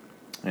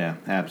 Yeah,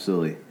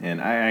 absolutely.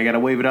 And I got to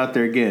wave it out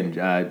there again.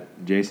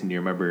 Jason, do you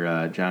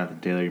remember Jonathan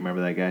Taylor? You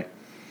remember that guy?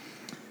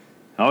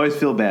 I always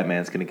feel bad,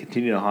 man. It's going to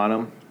continue to haunt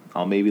him.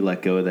 I'll maybe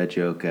let go of that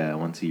joke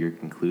once the year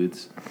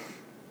concludes.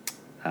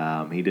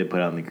 He did put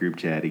out in the group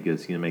chat. He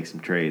goes, make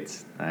some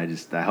trades. I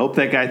hope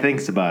that guy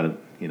thinks about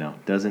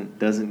it.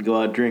 Doesn't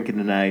go out drinking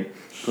tonight,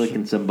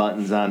 clicking some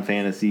buttons on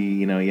fantasy,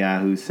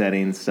 Yahoo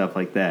settings, stuff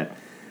like that.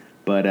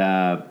 But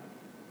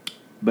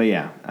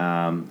yeah,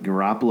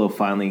 Garoppolo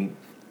finally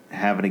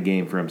having a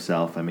game for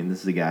himself. I mean,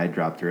 this is a guy I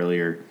dropped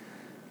earlier.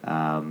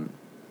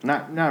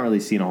 Not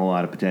really seeing a whole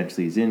lot of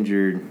potential. He's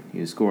injured.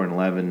 He was scoring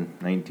 11,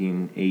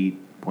 19,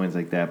 8, points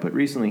like that. But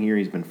recently here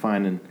he's been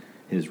finding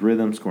his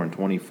rhythm, scoring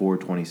 24,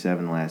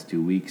 27 the last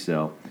 2 weeks.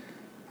 So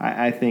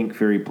I think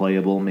very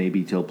playable,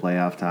 maybe till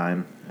playoff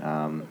time.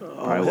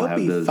 He'll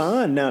be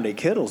fine now that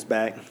Kittle's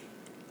back.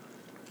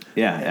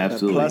 Yeah,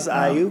 absolutely. Plus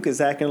Ayuk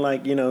is acting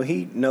like,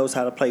 he knows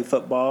how to play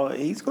football.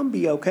 He's going to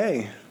be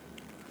okay.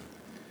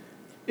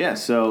 Yeah,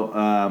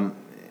 so,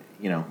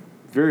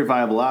 very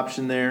viable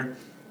option there.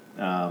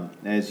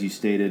 As you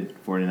stated,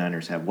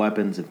 49ers have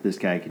weapons if this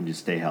guy can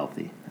just stay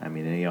healthy. I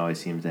mean, he always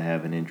seems to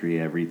have an injury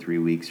every 3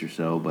 weeks or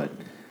so. But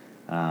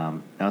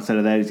outside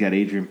of that, he's got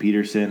Adrian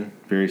Peterson.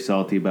 Very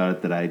salty about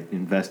it that I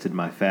invested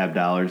my fab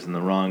dollars in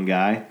the wrong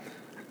guy.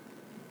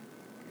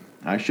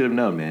 I should have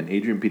known, man.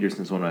 Adrian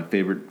Peterson's one of my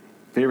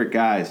favorite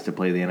guys to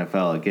play the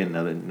NFL. Again,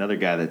 another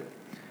guy that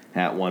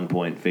at one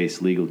point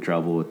faced legal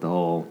trouble with the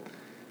whole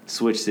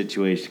switch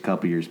situation a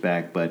couple years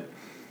back. But,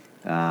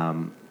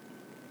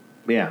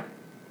 yeah,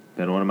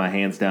 been one of my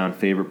hands-down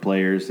favorite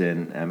players.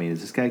 And, I mean, is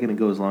this guy going to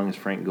go as long as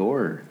Frank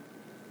Gore?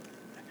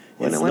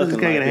 When is this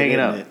guy going to hang it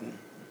up?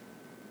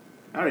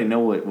 I don't even know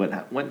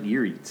what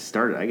year he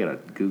started. I got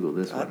to Google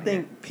this one. I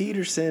think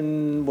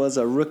Peterson was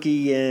a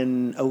rookie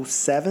in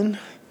 07.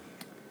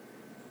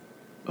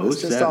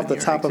 That's just off the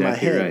top of my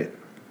head. Right.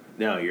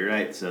 No, you're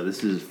right. So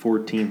this is his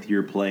 14th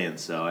year playing.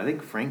 So I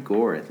think Frank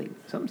Gore,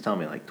 something's telling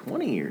me like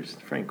 20 years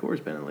Frank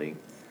Gore's been in the league.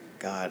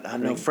 God, I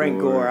know Frank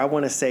Gore. I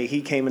want to say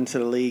he came into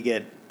the league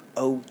at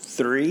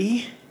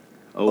 03?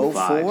 05.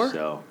 04?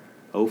 So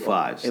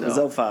 05. It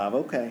was 05,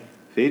 okay.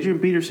 If Adrian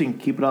Peterson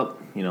can keep it up,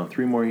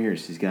 3 more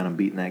years, he's got him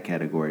beat in that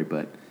category.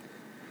 But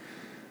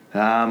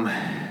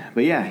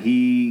yeah,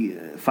 he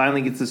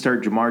finally gets to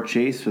start Jamar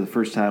Chase for the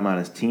first time on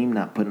his team,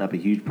 not putting up a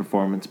huge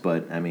performance,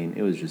 but, I mean,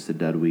 it was just a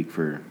dud week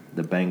for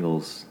the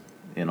Bengals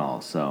in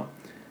all. So,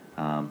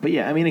 but,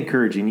 yeah, I mean,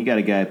 encouraging. You got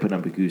a guy putting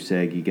up a goose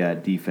egg. You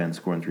got defense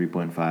scoring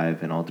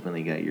 3.5, and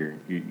ultimately you got your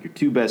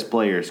two best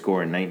players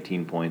scoring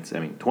 19 points. I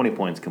mean, 20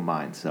 points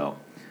combined. So,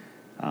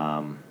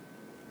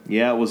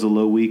 yeah, it was a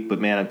low week, but,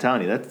 man, I'm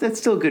telling you, that's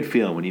still a good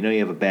feeling when you know you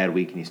have a bad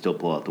week and you still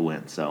pull out the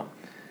win. So,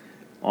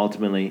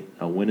 ultimately,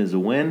 a win is a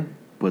win.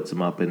 Puts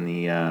them up in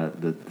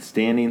the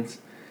standings,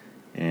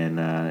 and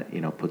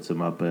puts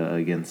them up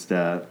against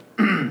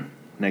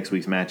next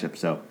week's matchup.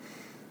 So,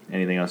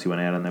 anything else you want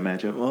to add on that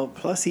matchup? Well,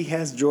 plus he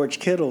has George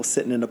Kittle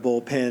sitting in the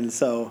bullpen,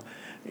 so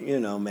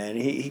man,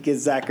 he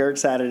gets Zach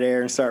Ertz out of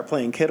there and start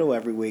playing Kittle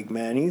every week.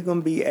 Man, he's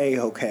gonna be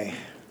okay.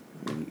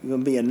 He's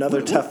gonna be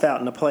another tough out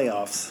in the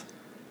playoffs.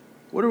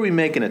 What are we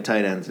making of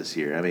tight ends this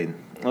year? I mean,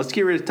 let's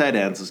get rid of tight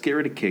ends. Let's get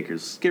rid of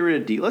kickers. Let's get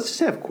rid of D. Let's just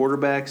have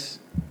quarterbacks,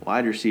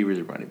 wide receivers,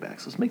 and running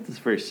backs. Let's make this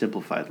a very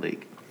simplified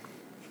league.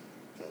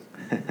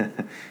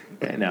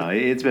 No,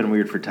 it's been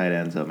weird for tight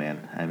ends, though,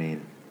 man. I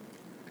mean,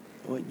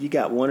 well, you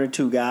got one or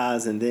two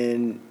guys, and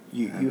then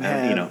you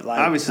have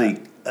obviously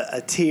a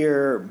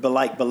tier,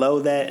 but below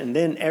that, and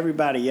then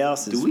everybody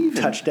else is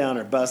touchdown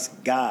or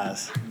bust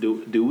guys.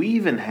 Do we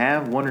even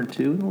have one or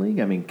two in the league?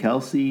 I mean,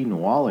 Kelsey and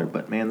Waller,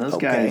 but man, those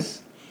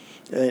guys.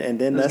 And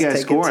then those let's guys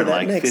take scoring it to that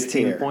like next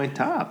 15-point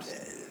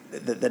tops.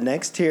 The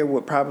next tier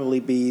would probably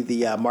be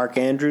the Mark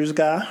Andrews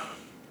guy.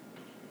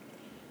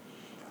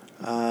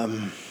 I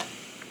was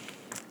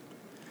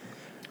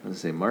going to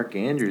say Mark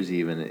Andrews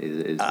even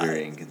is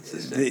very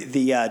inconsistent.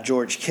 The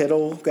George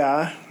Kittle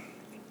guy.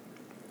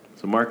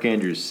 So Mark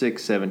Andrews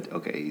 6, 7.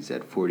 Okay, he's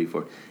at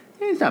 44.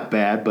 He's not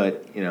bad,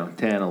 but 10,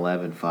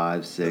 11,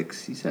 5,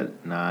 6. He's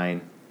at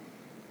 9.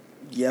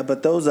 Yeah,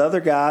 but those other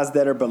guys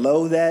that are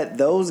below that,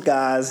 those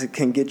guys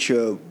can get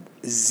you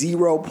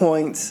 0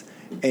 points,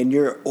 and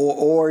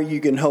or you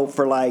can hope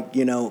for 8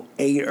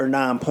 or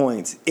 9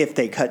 points if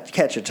they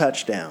catch a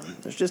touchdown.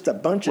 There's just a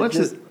bunch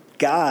of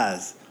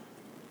guys.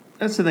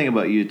 That's the thing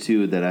about you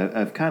too that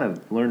I've kind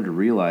of learned to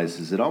realize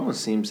is it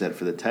almost seems that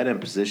for the tight end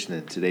position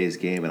in today's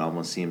game, it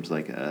almost seems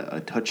like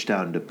a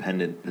touchdown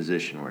dependent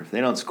position where if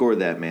they don't score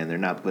that, man, they're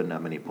not putting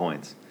up many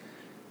points.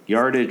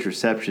 Yardage,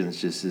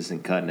 receptions just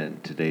isn't cutting it in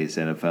today's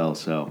NFL.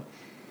 So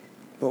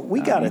But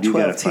we got a You do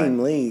gotta 12-team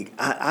find- league.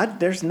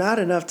 There's not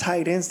enough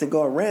tight ends to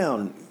go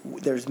around.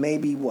 There's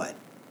maybe,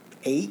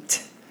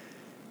 8?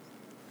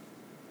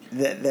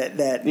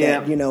 That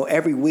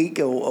every week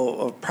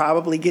will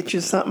probably get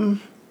you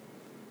something.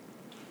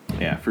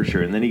 Yeah, for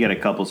sure. And then you got a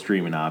couple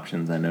streaming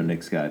options. I know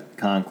Nick's got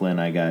Conklin.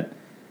 I got,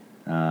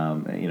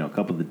 a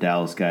couple of the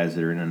Dallas guys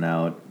that are in and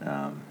out.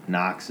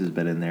 Knox has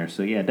been in there.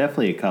 So, yeah,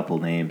 definitely a couple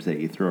names that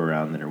you throw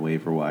around that are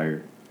waiver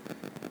wire,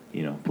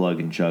 plug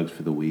and chugs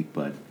for the week.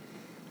 But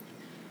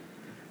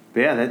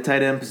yeah, that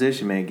tight end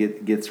position, man,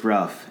 gets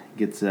rough.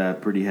 Gets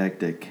pretty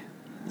hectic.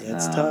 Yeah,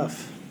 it's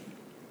tough.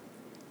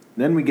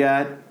 Then we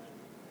got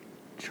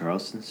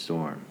Charleston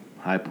Storm.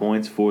 High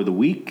points for the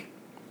week,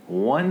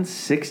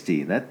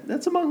 160.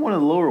 That's among one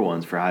of the lower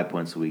ones for high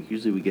points a week.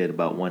 Usually we get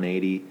about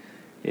 180.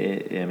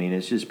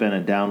 It's just been a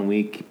down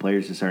week.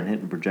 Players just aren't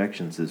hitting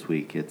projections this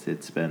week.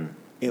 It's been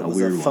It a was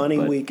weird a funny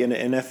one, week in the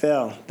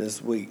NFL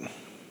this week.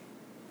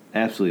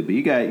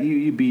 Absolutely, but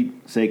you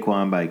beat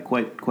Saquon by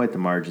quite the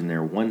margin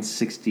there,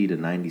 160 to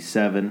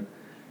 97,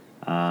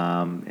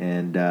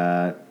 and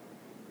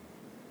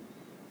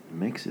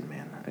Mixon,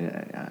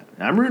 man,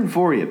 I'm rooting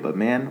for you, but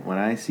man, when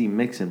I see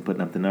Mixon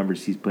putting up the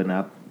numbers he's putting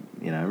up,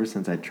 ever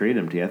since I traded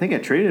him to you, I think I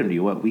traded him to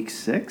you week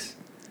 6.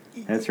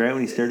 That's right,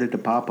 when he started to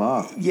pop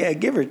off. Yeah,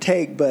 give or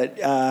take, but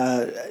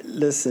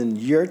listen,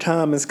 your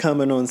time is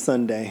coming on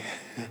Sunday.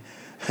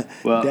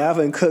 Well,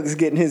 Dalvin Cook's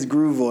getting his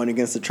groove on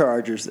against the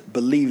Chargers.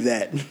 Believe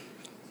that.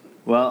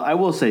 Well, I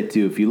will say,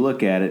 too, if you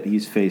look at it,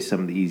 he's faced some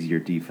of the easier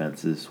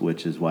defenses,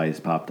 which is why he's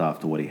popped off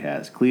to what he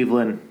has.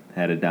 Cleveland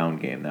had a down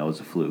game. That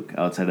was a fluke.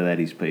 Outside of that,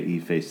 he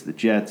faced the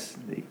Jets,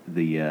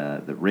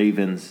 the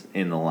Ravens,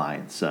 and the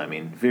Lions. So,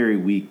 very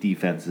weak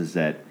defenses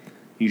that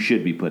you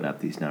should be putting up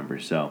these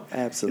numbers. So,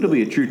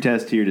 absolutely, it'll be a true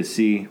test here to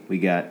see. We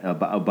got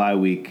a bye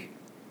week,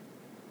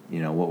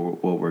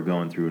 what we're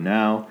going through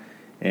now,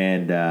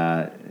 and,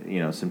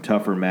 some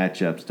tougher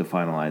matchups to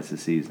finalize the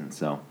season.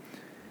 So,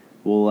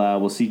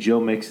 we'll see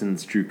Joe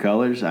Mixon's true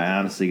colors. I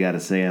honestly got to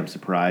say I'm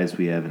surprised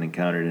we haven't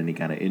encountered any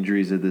kind of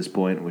injuries at this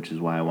point, which is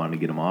why I wanted to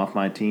get him off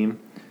my team.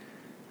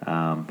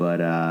 But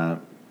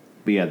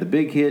yeah, the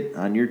big hit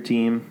on your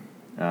team,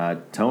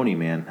 Tony,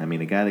 man.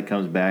 A guy that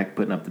comes back,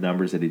 putting up the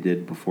numbers that he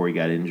did before he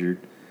got injured.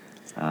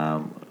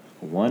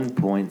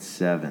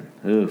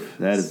 1.7. Oof,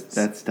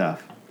 that's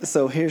tough.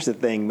 So here's the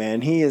thing,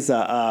 man. He is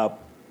a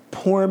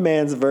poor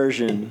man's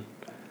version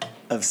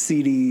of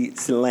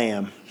CeeDee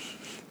Lamb.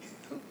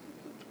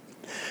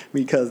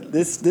 Because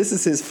this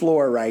is his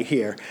floor right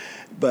here.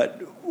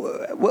 But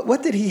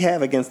what did he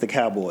have against the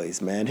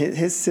Cowboys, man?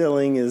 His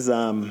ceiling is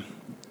at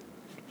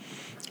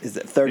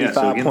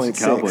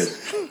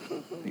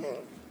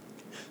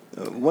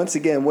 35.6. Once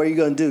again, what are you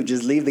going to do?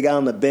 Just leave the guy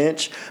on the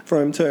bench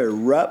for him to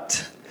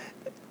erupt?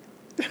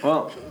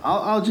 Well,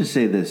 I'll just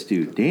say this,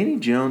 dude. Danny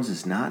Jones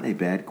is not a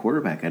bad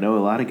quarterback. I know a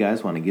lot of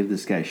guys want to give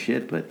this guy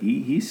shit, but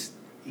he's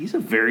a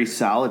very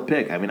solid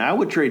pick. I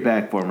would trade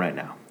back for him right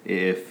now.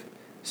 If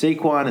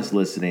Saquon is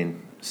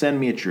listening, send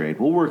me a trade.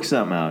 We'll work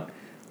something out.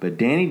 But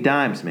Danny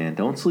Dimes, man,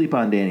 don't sleep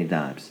on Danny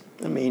Dimes.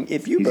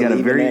 If you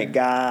believe in that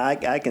guy,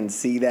 I can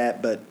see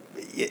that. But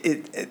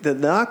the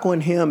knock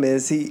on him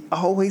is he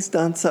always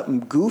done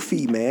something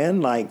goofy, man.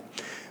 Like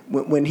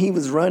when he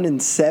was running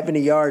 70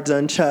 yards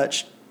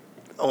untouched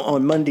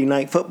on Monday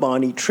Night Football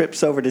and he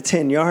trips over the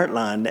 10-yard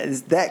line.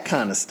 Is that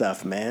kind of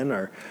stuff, man.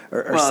 Or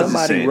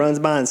somebody runs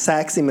by and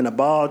sacks him and the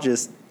ball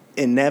just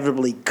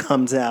inevitably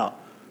comes out.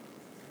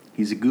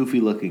 He's a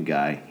goofy-looking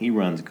guy. He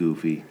runs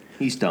goofy.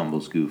 He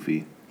stumbles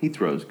goofy. He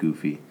throws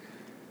goofy.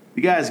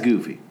 The guy's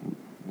goofy.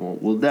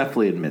 We'll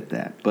definitely admit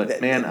that.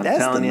 But, man, I'm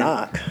telling you,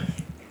 knock.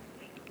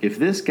 If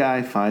this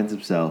guy finds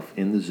himself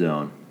in the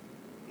zone,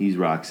 he's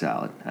rock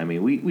solid.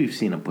 We've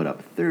seen him put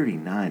up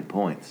 39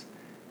 points.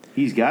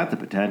 He's got the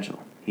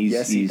potential. He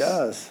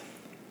does.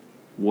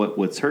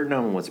 What's hurting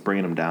him and what's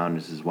bringing him down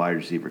is his wide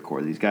receiver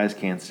core. These guys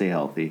can't stay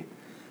healthy.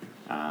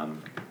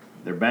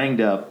 They're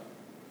banged up.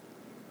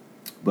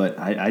 But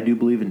I do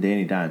believe in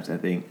Danny Dimes. I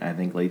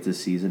think late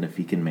this season, if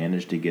he can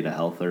manage to get a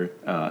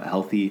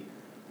healthy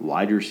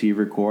wide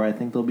receiver core, I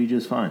think they'll be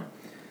just fine.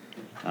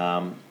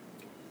 But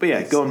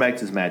yeah, going back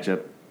to this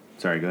matchup.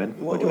 Sorry, go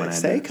ahead. Well,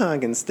 Saquon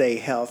can stay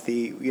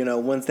healthy.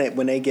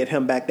 When they get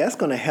him back, that's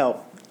going to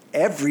help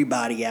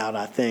everybody out,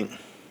 I think.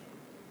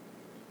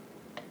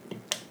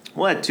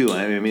 Well, that too.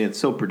 It's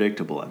so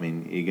predictable.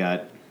 You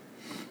got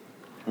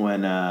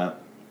when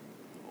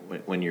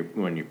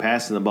you're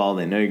passing the ball,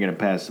 they know you're going to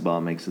pass the ball.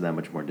 It makes it that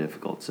much more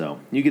difficult. So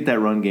you get that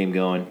run game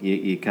going.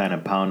 You kind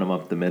of pound them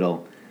up the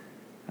middle.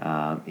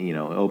 It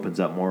opens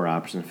up more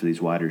options for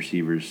these wide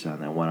receivers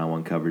on that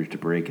one-on-one coverage to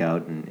break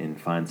out and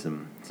find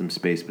some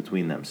space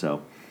between them.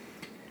 So,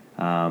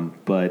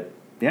 but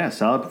yeah,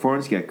 solid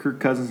performance. You got Kirk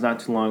Cousins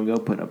not too long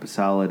ago putting up a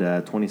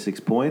solid 26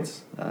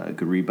 points. A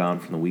good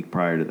rebound from the week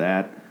prior to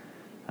that.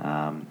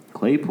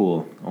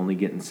 Claypool only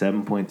getting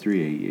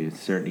 7.3. You're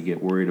starting to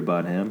get worried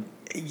about him.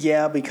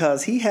 Yeah,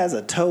 because he has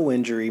a toe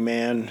injury,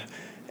 man,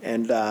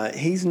 and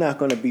he's not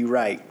going to be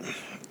right.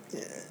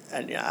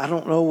 I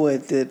don't know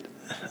what it.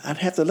 I'd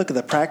have to look at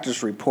the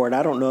practice report.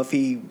 I don't know if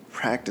he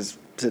practiced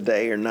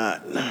today or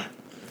not.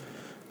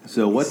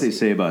 So what they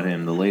say about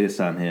him, the latest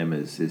on him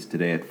is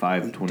today at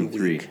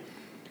 5:23.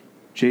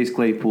 Chase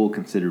Claypool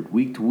considered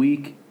week to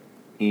week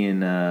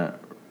in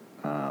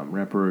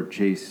Rapper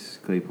Chase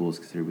Claypool is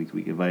considered week to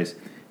week advice.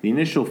 The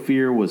initial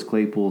fear was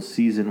Claypool's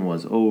season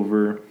was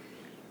over,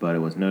 but it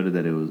was noted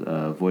that it was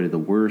avoided the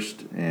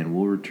worst and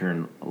will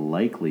return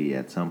likely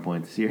at some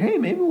point this year. Hey,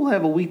 maybe we'll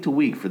have a week to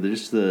week for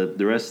just the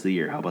rest of the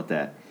year. How about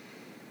that?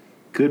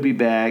 Could be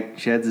back,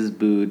 sheds his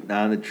boot,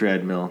 on the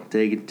treadmill,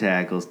 taking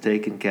tackles,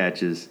 taking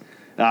catches.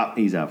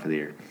 He's out for the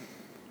year.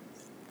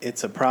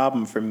 It's a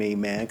problem for me,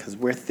 man, because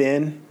we're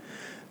thin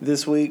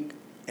this week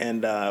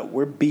and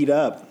we're beat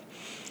up.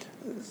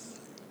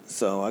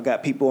 So I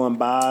got people on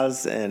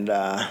buys, and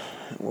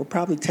we'll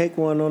probably take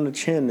one on the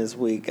chin this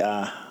week.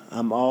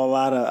 I'm all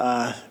out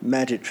of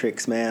magic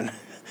tricks, man.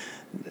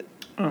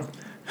 Oh.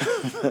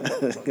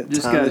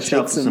 Just got to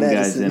shuffle some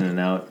guys in and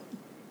out.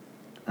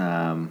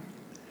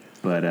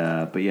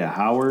 But yeah,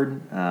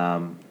 Howard,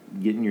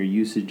 getting your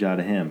usage out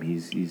of him.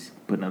 He's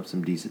putting up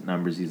some decent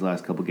numbers these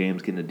last couple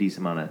games, getting a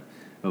decent amount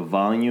of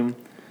volume.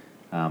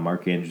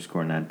 Mark Andrews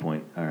scored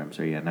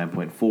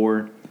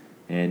 9.4,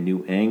 and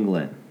New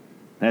England.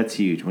 That's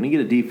huge. When you get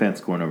a defense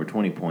scoring over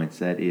 20 points,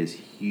 that is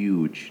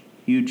huge.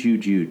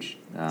 Huge.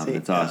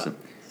 It's awesome.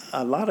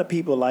 A lot of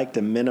people like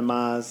to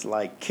minimize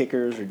like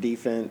kickers or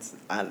defense.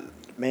 I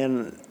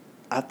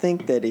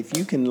think that if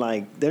you can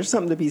there's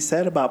something to be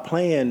said about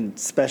playing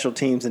special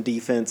teams and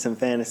defense and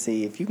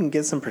fantasy. If you can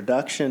get some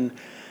production,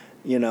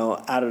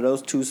 out of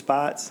those two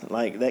spots,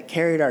 that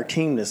carried our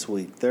team this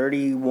week.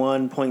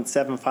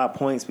 31.75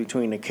 points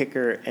between the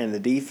kicker and the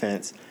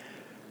defense.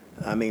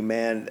 I mean,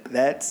 man,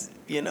 that's,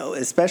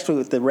 especially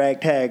with the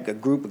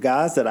ragtag group of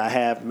guys that I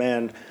have,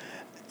 man,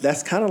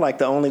 that's kind of like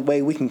the only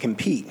way we can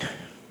compete.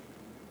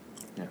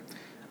 Yeah,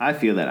 I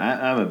feel that.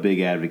 I'm a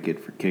big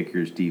advocate for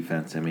kickers'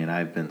 defense. I mean,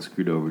 I've been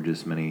screwed over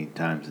just as many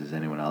times as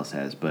anyone else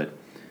has, but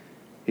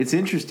it's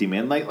interesting,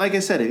 man. Like I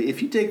said,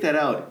 if you take that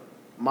out,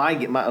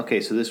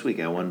 so this week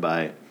I won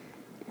by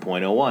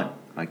 0.01.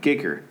 My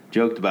kicker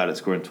joked about it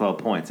scoring 12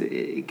 points.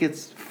 It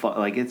gets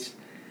it's.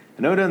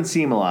 I know it doesn't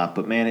seem a lot,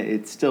 but man,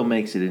 it still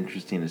makes it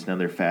interesting. It's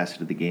another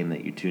facet of the game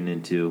that you tune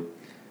into.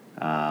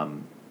 As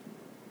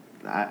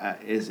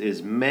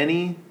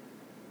many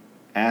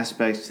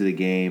aspects to the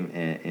game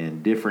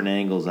and different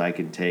angles I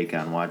can take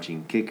on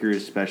watching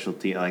kickers, special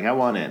team. I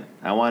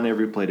want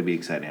every play to be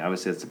exciting.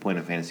 Obviously, that's the point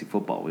of fantasy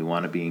football. We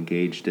want to be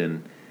engaged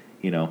in,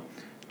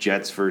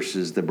 Jets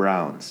versus the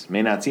Browns.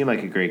 May not seem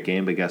like a great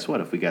game, but guess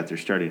what? If we got their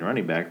starting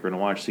running back, we're going to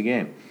watch the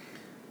game.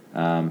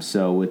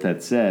 So with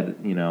that said,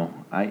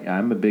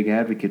 I'm a big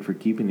advocate for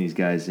keeping these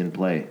guys in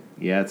play.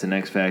 Yeah, it's an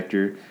X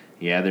factor.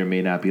 Yeah, there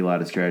may not be a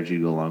lot of strategy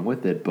to go along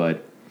with it,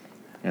 but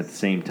at the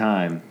same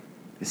time,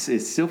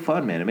 it's still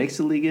fun, man. It makes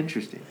the league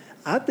interesting.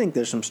 I think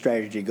there's some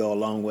strategy to go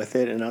along with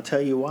it, and I'll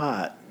tell you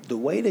why. The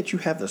way that you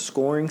have the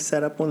scoring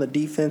set up on the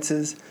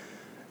defenses,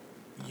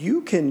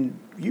 you can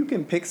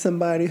pick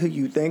somebody who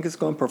you think is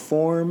going to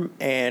perform.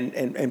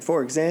 And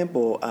for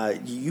example,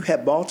 you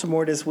had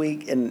Baltimore this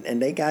week,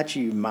 and they got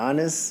you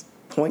minus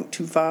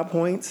 0.25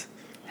 points.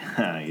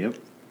 Yep.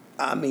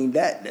 I mean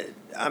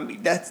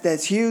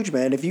that's huge,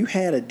 man. If you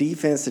had a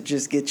defense that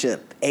just gets you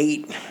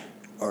 8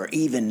 or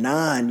even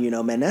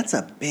 9, man, that's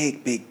a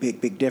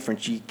big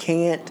difference. You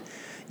can't.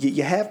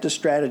 You have to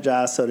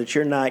strategize so that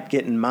you're not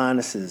getting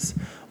minuses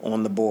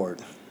on the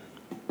board.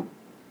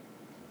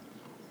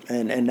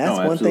 And that's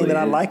one thing that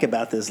I like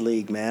about this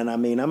league, man. I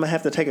mean, I'm going to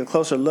have to take a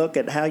closer look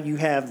at how you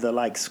have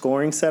the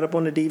scoring set up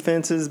on the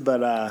defenses,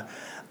 but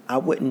I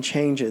wouldn't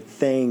change a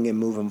thing in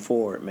moving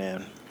forward,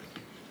 man.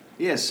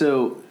 Yeah,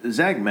 so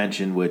Zach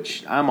mentioned,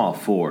 which I'm all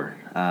for,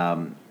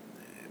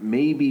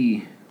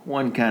 maybe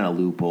one kind of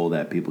loophole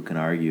that people can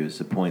argue is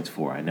the points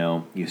for. I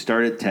know you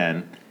start at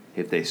 10.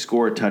 If they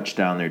score a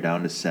touchdown, they're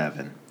down to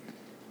 7.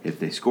 If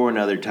they score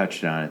another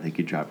touchdown, I think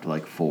you drop to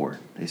 4.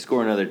 They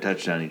score another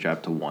touchdown, you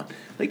drop to 1.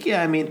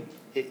 I mean,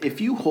 if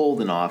you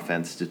hold an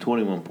offense to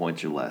 21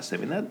 points or less, I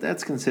mean,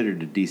 that's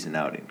considered a decent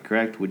outing,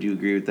 correct? Would you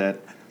agree with that?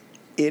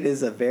 It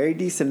is a very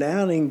decent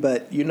outing,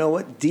 but you know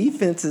what?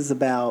 Defense is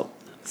about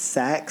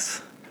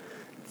sacks,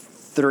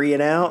 3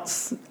 and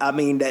outs. I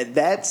mean,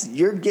 that's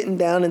you're getting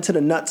down into the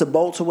nuts and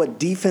bolts of what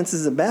defense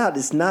is about.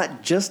 It's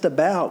not just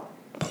about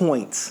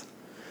points.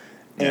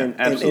 Yeah,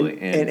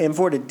 absolutely. And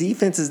for the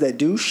defenses that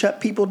do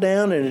shut people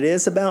down, and it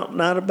is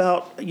not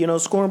about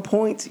scoring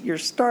points, you're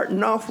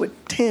starting off with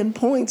 10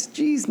 points.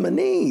 Jeez, my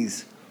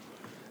knees.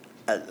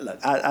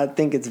 I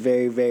think it's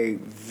very, very,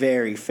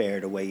 very fair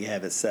the way you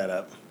have it set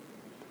up.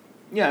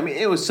 Yeah, I mean,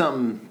 it was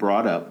something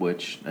brought up,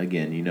 which,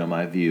 again,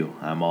 my view.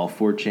 I'm all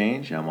for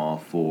change. I'm all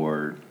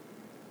for,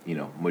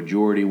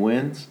 majority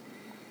wins.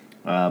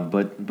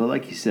 But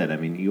like you said, I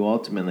mean, you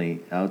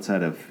ultimately,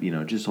 outside of,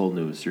 just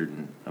holding to a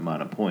certain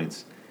amount of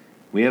points,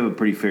 we have a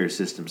pretty fair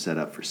system set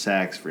up for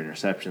sacks, for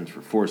interceptions,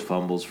 for forced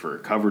fumbles, for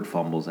recovered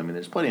fumbles. I mean,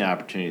 there's plenty of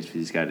opportunities for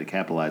these guys to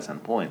capitalize on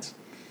points.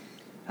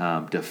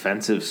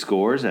 Defensive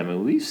scores. I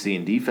mean, we've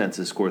seen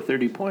defenses score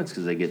 30 points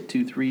because they get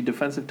 2-3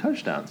 defensive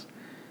touchdowns.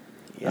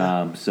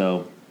 Yeah.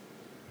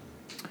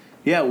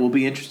 Yeah, it will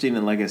be interesting.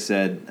 And like I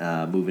said,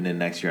 moving in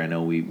next year, I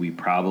know we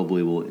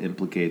probably will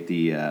implicate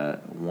the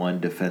one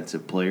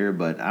defensive player,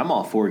 but I'm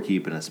all for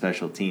keeping a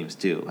special teams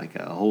too, like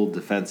a whole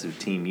defensive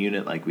team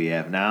unit like we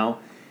have now,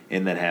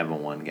 and then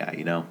having one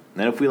guy, And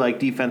if we like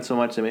defense so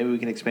much, then maybe we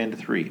can expand to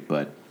 3.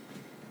 But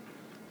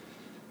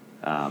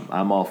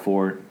I'm all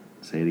for,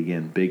 say it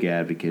again, big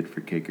advocate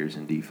for kickers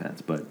and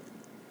defense. But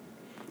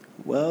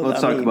let's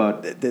talk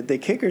about the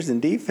kickers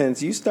and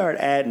defense. You start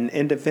adding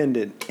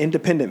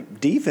independent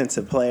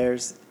defensive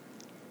players,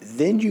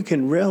 then you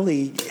can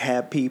really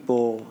have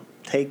people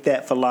take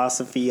that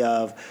philosophy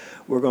of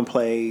we're going to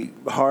play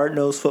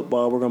hard-nosed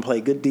football, we're going to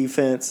play good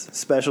defense,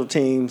 special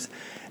teams,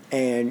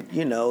 and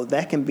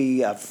that can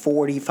be a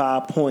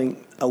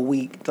 45-point a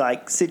week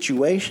like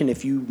situation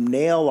if you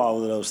nail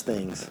all of those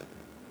things.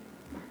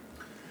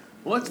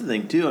 Well, that's the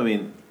thing too. I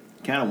mean,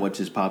 kind of what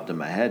just popped in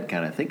my head,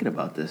 kind of thinking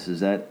about this,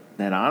 is that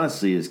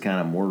honestly is kind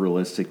of more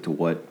realistic to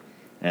what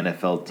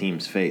NFL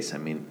teams face. I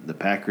mean, the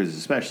Packers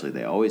especially,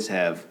 they always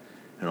have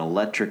an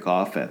electric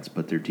offense,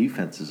 but their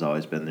defense has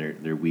always been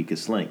their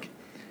weakest link.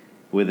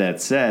 With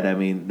that said, I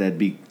mean, that'd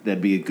be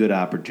a good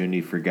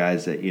opportunity for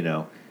guys that,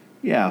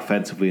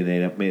 offensively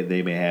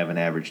they may have an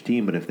average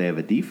team, but if they have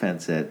a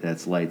defense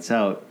that's lights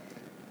out,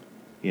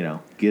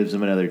 gives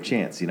them another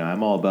chance.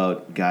 I'm all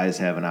about guys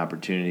having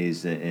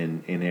opportunities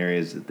in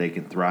areas that they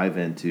can thrive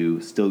in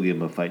to still give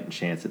them a fighting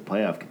chance at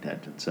playoff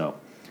contention. So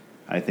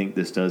I think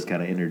this does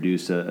kind of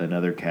introduce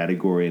another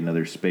category,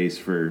 another space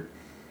for,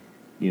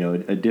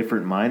 a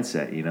different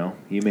mindset.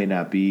 You may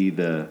not be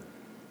the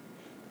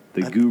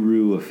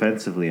guru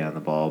offensively on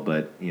the ball,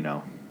 but,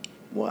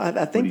 Well,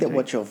 I think that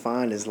what you'll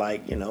find is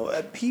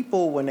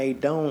people when they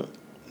don't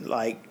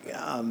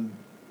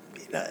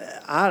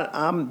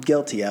I'm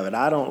guilty of it.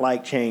 I don't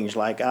like change.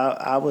 Like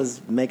I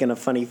was making a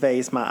funny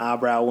face. My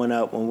eyebrow went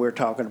up when we were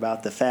talking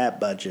about the fat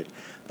budget.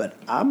 But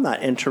I'm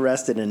not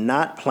interested in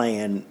not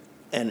playing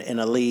in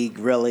a league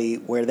really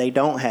where they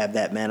don't have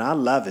that, man. I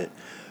love it.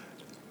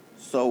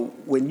 So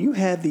when you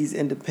have these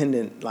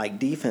independent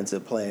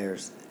defensive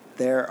players,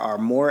 there are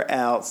more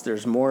outs.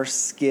 There's more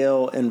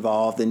skill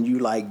involved, and you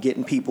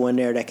getting people in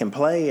there that can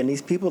play. And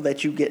these people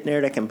that you get in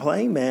there that can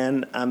play,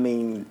 man, I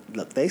mean,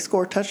 look, they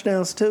score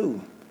touchdowns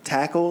too.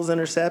 Tackles,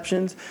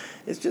 interceptions.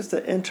 It's just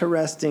an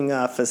interesting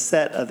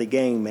facet of the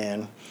game,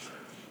 man.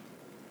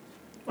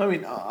 I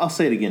mean, I'll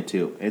say it again,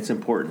 too. It's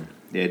important.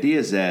 The idea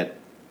is that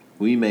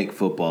we make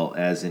football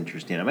as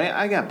interesting. I mean,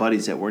 I got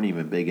buddies that weren't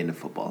even big into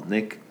football.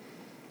 Nick,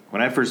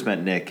 when I first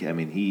met Nick, I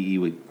mean, he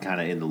was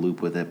kind of in the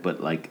loop with it, but,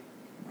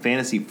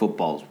 fantasy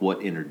football is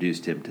what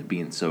introduced him to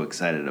being so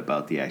excited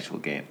about the actual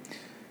game.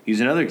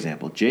 Here's another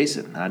example.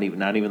 Jason, not even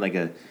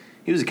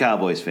he was a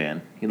Cowboys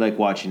fan. He liked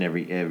watching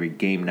every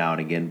game now and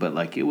again, but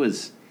it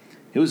was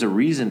a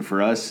reason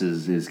for us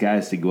as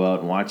guys to go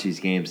out and watch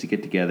these games, to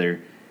get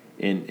together,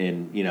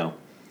 and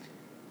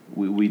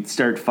we'd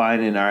start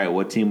finding, all right,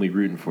 what team we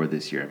rooting for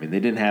this year. I mean, they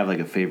didn't have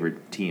a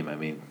favorite team. I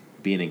mean,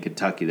 being in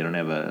Kentucky, they don't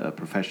have a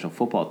professional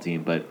football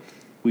team, but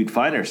we'd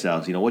find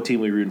ourselves, what team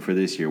we rooting for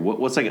this year?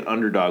 What's an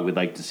underdog we'd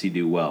like to see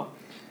do well?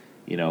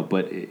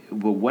 But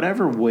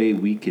whatever way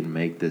we can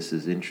make this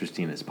as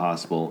interesting as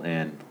possible,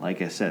 and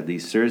like I said,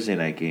 these Thursday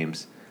night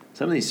games,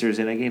 some of these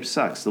Thursday night games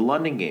sucks. The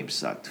London game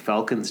sucked.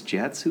 Falcons,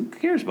 Jets, who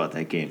cares about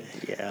that game?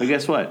 Yeah. But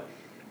guess what?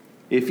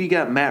 If you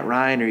got Matt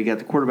Ryan or you got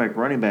the quarterback,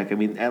 running back, I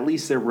mean, at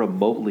least they're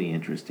remotely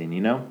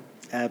interesting,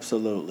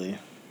 Absolutely.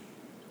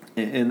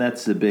 And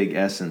that's the big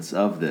essence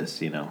of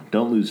this,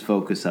 Don't lose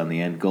focus on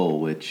the end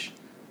goal, which,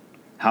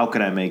 how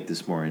can I make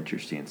this more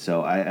interesting?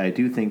 So I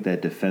do think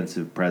that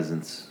defensive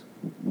presence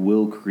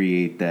will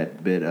create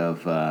that bit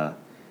of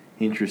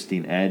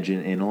interesting edge.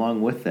 And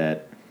along with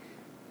that,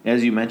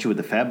 as you mentioned with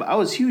the fab, I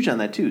was huge on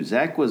that too.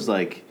 Zach was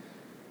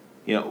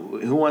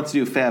who wants to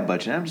do a fab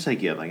budget? And I'm just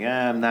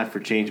I'm not for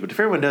change, but if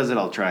everyone does it,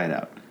 I'll try it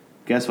out.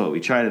 Guess what? We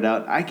tried it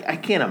out. I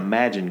can't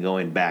imagine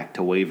going back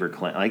to waiver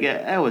claim.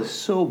 That was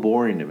so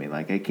boring to me.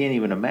 I can't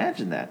even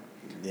imagine that.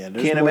 Yeah,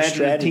 there's more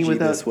strategy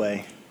this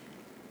way.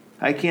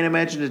 I can't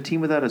imagine a team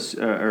without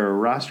or a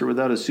roster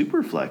without a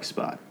super flex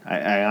spot.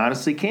 I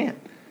honestly can't.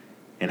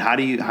 And how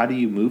do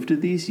you move to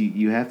these?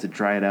 You have to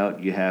try it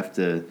out. You have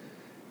to,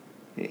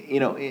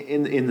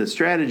 in the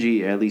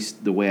strategy, at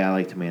least the way I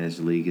like to manage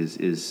the league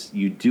is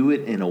you do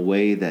it in a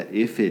way that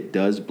if it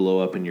does blow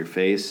up in your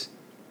face,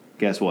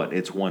 guess what?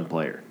 It's one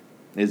player.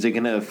 Is it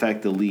going to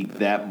affect the league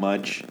that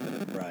much?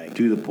 Right.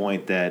 To the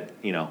point that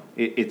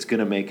it's going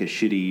to make a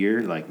shitty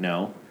year?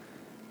 No.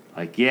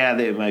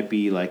 It might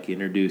be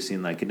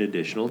introducing an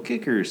additional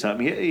kicker or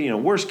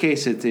something. Worst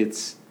case,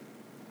 it's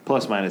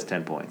plus minus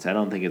 10 points. I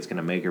don't think it's going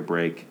to make or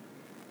break,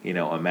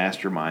 a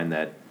mastermind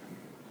that,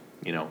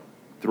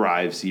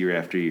 thrives year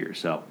after year.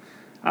 So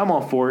I'm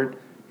all for it.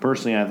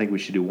 Personally, I think we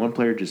should do one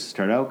player just to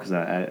start out because,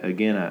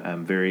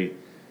 I'm very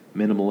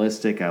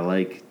minimalistic. I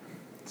like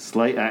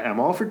I'm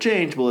all for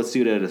change, but let's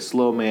do it at a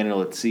slow manner.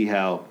 Let's see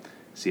how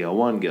see how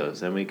 1 goes.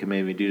 Then we can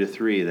maybe do to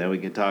 3. Then we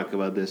can talk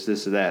about this,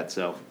 or that.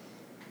 So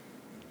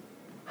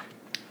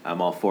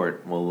I'm all for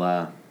it. We'll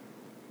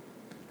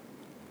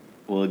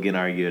again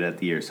argue it at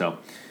the year. So,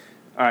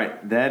 all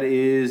right, that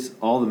is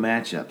all the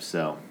matchups.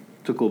 So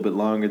took a little bit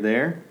longer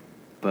there,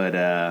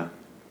 but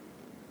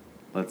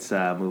let's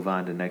move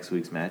on to next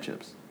week's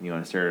matchups. You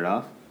want to start it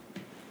off?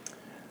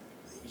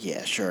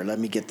 Yeah, sure. Let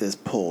me get this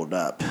pulled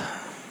up.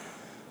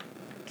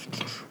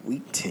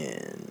 Week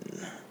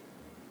 10.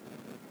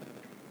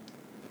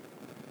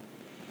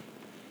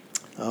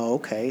 Oh,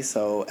 okay.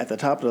 So at the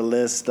top of the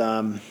list,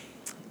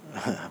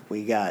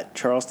 we got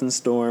Charleston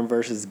Storm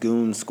versus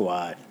Goon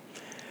Squad.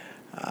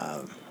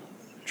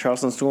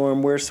 Charleston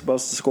Storm, we're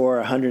supposed to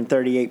score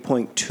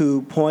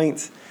 138.2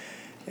 points.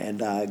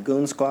 And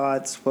Goon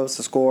Squad's supposed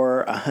to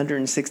score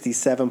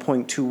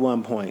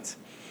 167.21 points.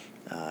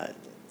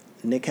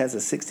 Nick has a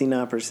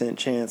 69%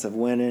 chance of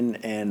winning,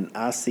 and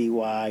I see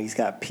why. He's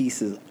got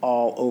pieces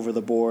all over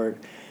the board.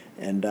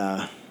 And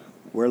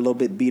we're a little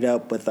bit beat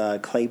up with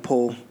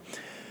Claypool.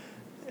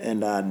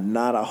 And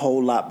not a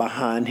whole lot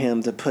behind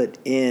him to put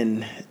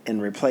in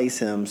and replace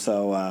him.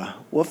 So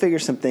we'll figure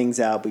some things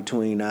out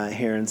between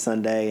here and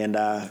Sunday. And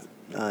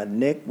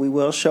Nick, we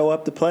will show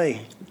up to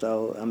play.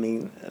 So, I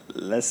mean,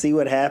 let's see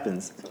what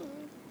happens.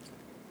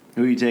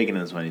 Who are you taking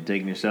in this one? You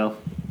taking yourself?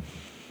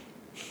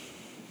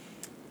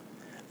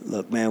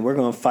 Look, man, we're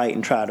going to fight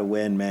and try to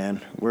win,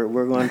 man.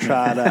 We're going to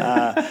try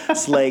to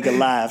slay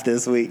Goliath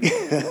this week.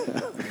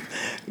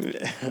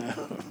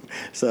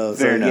 So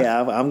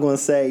yeah, I'm going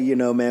to say,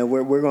 man,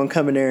 we're going to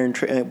come in there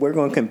and we're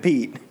going to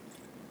compete.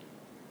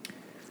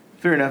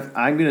 Fair enough.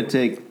 I'm going to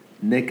take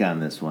Nick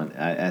on this one.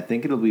 I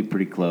think it'll be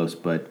pretty close,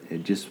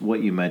 but just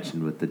what you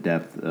mentioned with the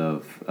depth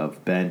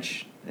of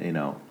bench,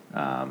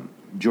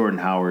 Jordan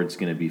Howard's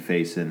going to be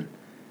facing,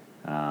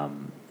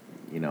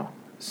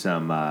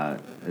 some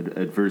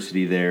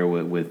adversity there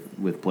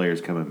with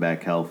players coming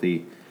back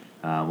healthy,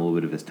 a little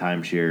bit of his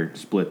timeshare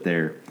split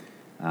there.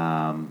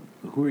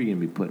 Who are you going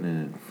to be putting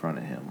in front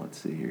of him? Let's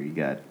see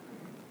here.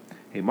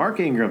 Mark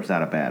Ingram's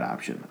not a bad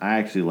option. I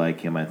actually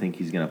like him. I think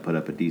he's going to put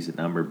up a decent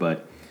number,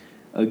 but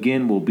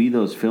again, will be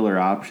those filler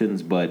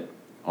options, but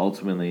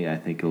ultimately I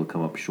think it'll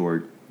come up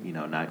short,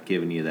 not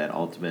giving you that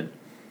ultimate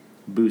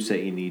boost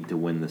that you need to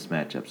win this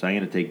matchup. So I'm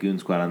going to take Goon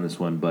Squad on this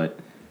one, but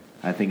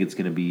I think it's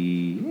going to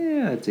be,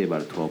 I'd say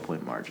about a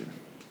 12-point margin.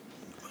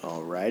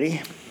 All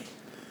righty.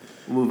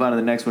 We'll move on to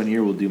the next one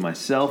here. We'll do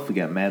myself. We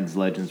got Madden's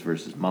Legends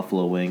versus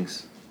Buffalo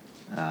Wings.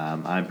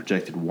 I'm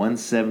projected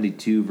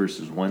 172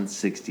 versus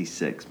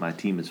 166. My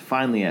team is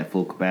finally at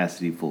full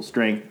capacity, full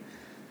strength,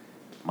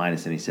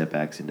 minus any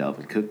setbacks in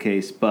Dalvin Cook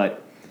case.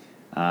 But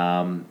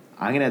I'm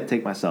going to have to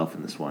take myself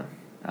in this one.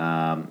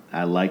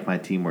 I like my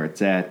team where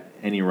it's at.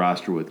 Any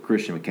roster with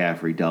Christian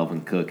McCaffrey,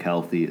 Dalvin Cook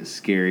healthy is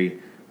scary.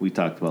 We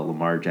talked about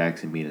Lamar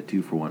Jackson being a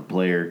 2-for-1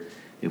 player.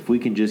 If we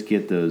can just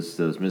get those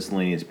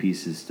miscellaneous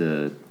pieces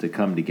to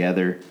come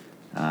together,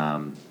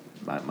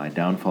 my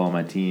downfall on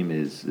my team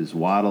is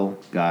Waddle,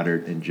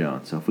 Goddard, and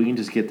Jones. So if we can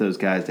just get those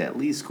guys to at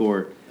least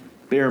score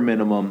bare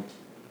minimum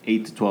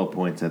 8 to 12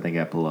 points, I think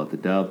I pull out the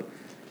dub.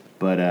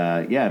 But,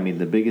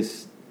 the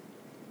biggest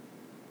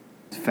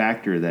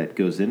factor that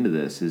goes into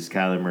this is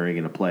Kyler Murray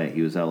going to play.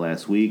 He was out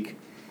last week.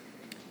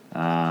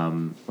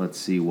 Let's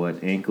see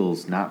what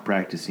ankles not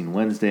practicing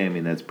Wednesday.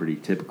 That's pretty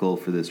typical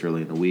for this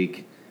early in the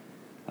week.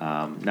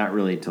 Not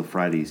really until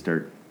Friday you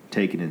start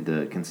taking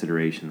into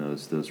consideration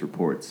those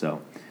reports.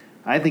 So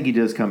I think he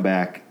does come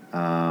back.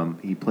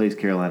 He plays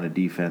Carolina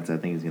defense. I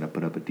think he's going to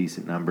put up a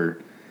decent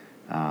number.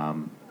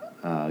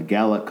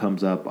 Gallup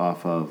comes up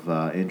off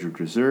of injured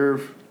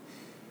reserve.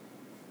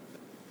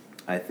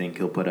 I think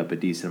he'll put up a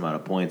decent amount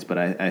of points, but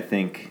I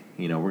think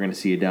we're going to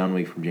see a down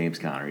week from James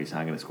Conner. He's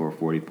not going to score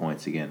 40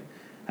 points again.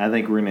 I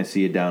think we're going to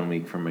see a down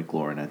week from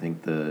McLaurin. I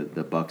think the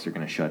Bucs are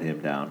going to shut him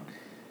down.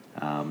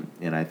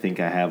 And I think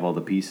I have all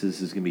the pieces.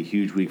 This is going to be a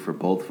huge week for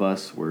both of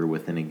us. We're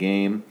within a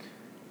game.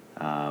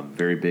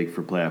 Very big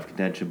for playoff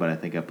contention, but I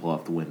think I pull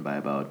off the win by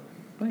about,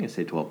 I'm going to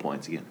say 12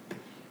 points again.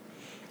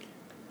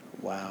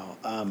 Wow.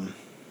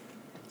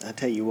 I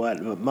tell you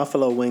what,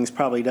 Buffalo Wings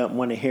probably don't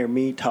want to hear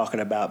me talking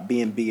about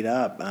being beat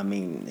up.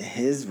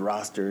 His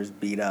roster is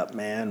beat up,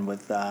 man,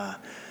 with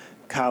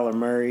Kyler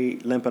Murray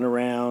limping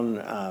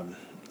around.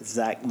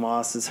 Zach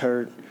Moss is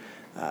hurt.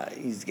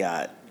 He's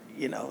got,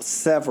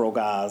 several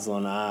guys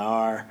on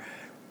IR.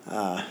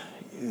 I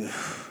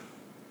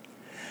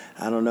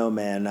don't know,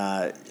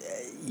 man.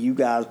 You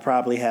guys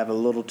probably have a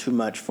little too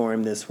much for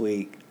him this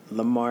week.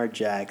 Lamar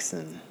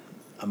Jackson,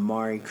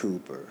 Amari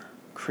Cooper,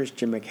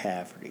 Christian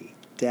McCaffrey,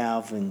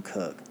 Dalvin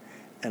Cook.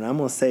 And I'm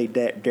going to say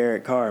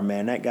Derek Carr,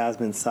 man. That guy's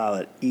been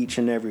solid each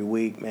and every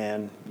week,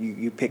 man.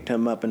 You picked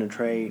him up in a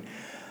trade.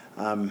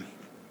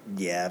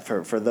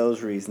 For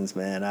those reasons,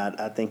 man,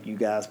 I think you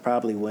guys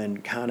probably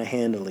win kind of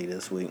handily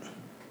this week.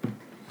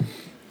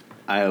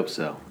 I hope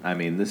so.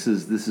 This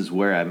is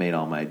where I made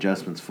all my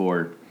adjustments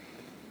for.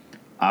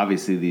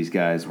 Obviously, these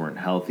guys weren't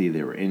healthy.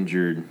 They were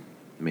injured.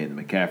 I made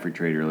the McCaffrey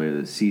trade earlier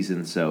this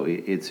season. So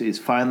it's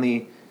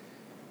finally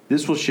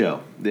this will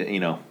show that,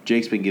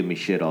 Jake's been giving me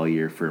shit all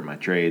year for my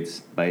trades,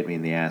 bite me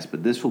in the ass,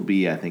 but this will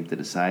be, I think, the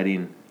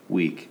deciding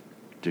week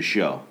to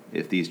show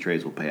if these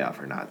trades will pay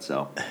off or not.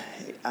 So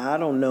I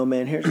don't know,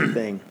 man. Here's the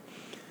thing.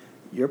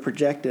 You're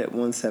projected at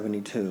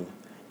 172.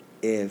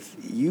 If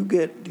you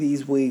get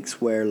these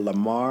weeks where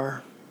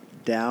Lamar,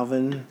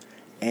 Dalvin,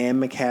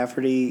 and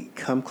McCaffrey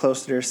come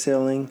close to their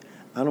ceiling,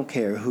 I don't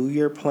care who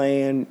you're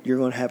playing, you're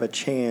going to have a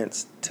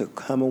chance to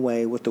come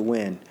away with the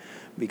win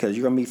because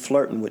you're going to be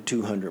flirting with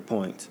 200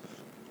 points.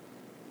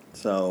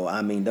 So,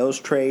 I mean, those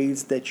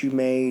trades that you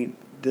made,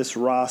 this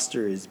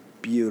roster is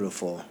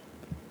beautiful.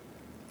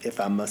 If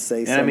I must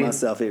say so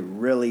myself, it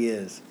really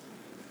is.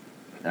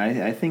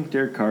 I think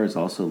Derek Carr is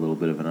also a little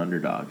bit of an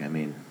underdog. I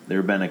mean, there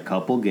have been a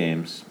couple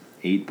games,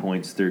 8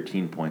 points,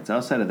 13 points.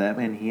 Outside of that,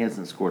 man, he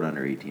hasn't scored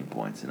under 18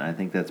 points, and I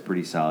think that's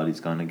pretty solid. He's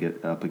going to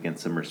get up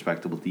against some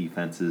respectable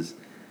defenses.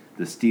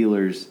 The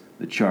Steelers,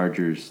 the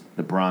Chargers,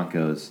 the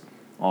Broncos,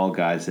 all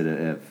guys that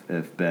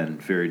have been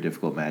very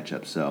difficult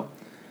matchups. So,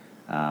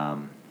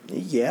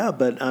 yeah,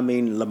 but, I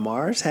mean,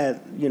 Lamar's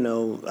had,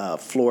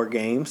 floor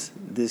games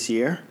this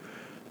year.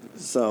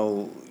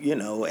 So,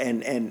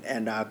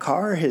 and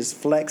Carr has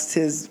flexed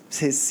his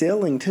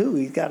ceiling too.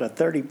 He's got a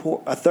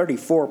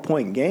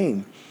 34-point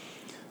game.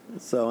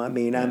 So, I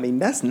mean,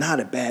 that's not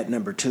a bad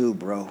number 2,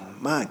 bro.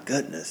 My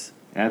goodness.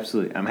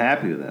 Absolutely. I'm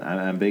happy with that.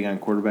 I'm big on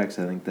quarterbacks.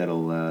 I think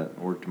that'll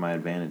work to my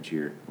advantage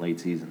here late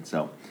season.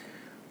 So,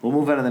 we'll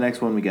move on to the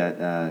next one. We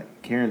got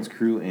Karen's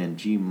Crew and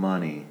G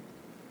Money.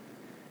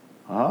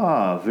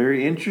 Oh,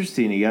 very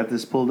interesting. You got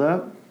this pulled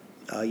up?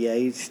 Oh, yeah,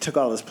 he took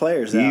all his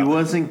players out. He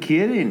wasn't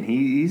kidding.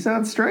 He's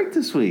on strike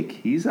this week.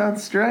 He's on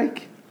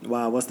strike.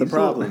 Wow, what's the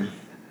problem?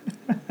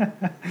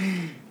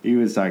 He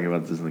was talking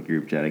about this in the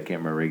group chat. I can't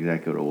remember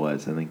exactly what it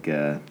was. I think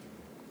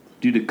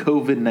due to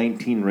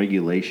COVID-19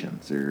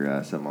 regulations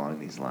or something along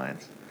these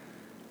lines.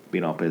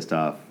 Being all pissed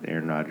off.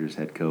 Aaron Rodgers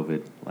had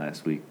COVID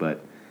last week,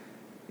 but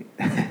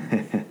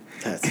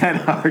kind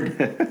of hard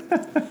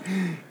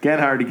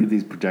to get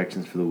these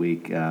projections for the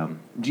week.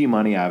 G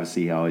Money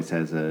obviously always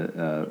has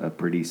a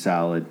pretty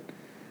solid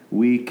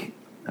week.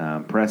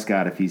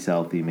 Prescott, if he's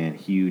healthy, man,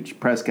 huge.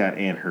 Prescott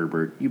and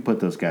Herbert, you put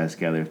those guys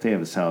together. If they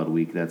have a solid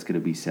week, that's going to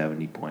be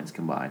 70 points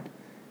combined.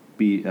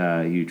 Be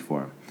huge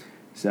for him.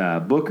 So,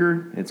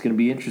 Booker, it's going to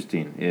be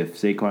interesting. If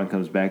Saquon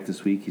comes back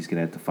this week, he's going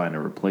to have to find a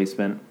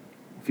replacement.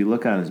 If you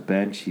look on his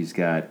bench, he's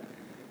got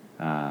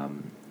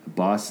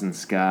Boston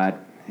Scott,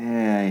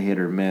 hit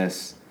or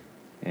miss.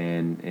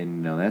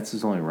 And that's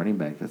his only running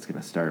back that's going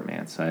to start,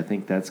 man. So I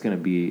think that's going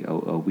to be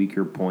a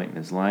weaker point in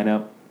his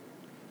lineup.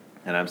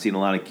 And I'm seeing a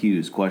lot of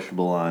cues.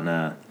 Questionable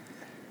on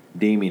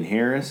Damian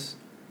Harris.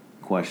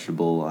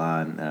 Questionable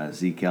on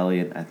Zeke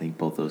Elliott. I think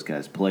both those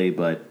guys play,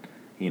 but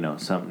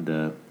something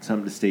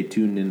to stay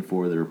tuned in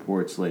for the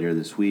reports later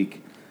this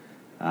week.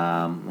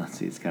 Let's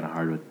see, it's kind of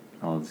hard with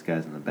all these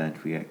guys on the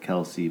bench. We got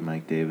Kelsey,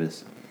 Mike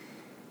Davis.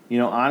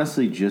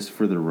 Honestly, just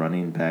for the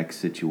running back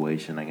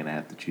situation, I'm gonna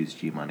have to choose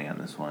G Money on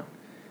this one.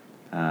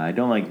 I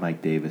don't like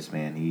Mike Davis,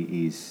 man.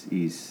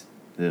 He's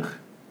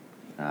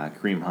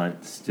Kareem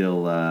Hunt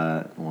still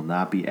will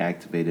not be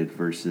activated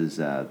versus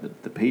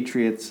the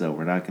Patriots, so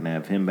we're not gonna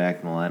have him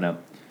back in the lineup.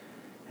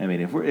 I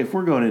mean, if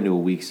we're going into a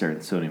week starting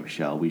Sony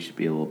Michel, we should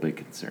be a little bit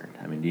concerned.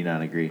 I mean, do you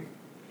not agree?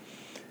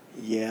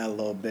 Yeah, a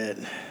little bit.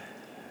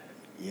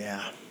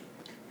 Yeah.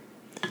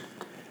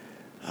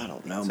 I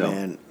don't know,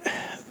 man.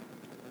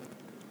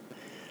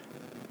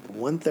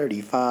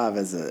 135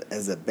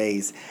 as a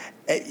base.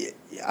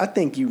 I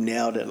think you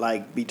nailed it.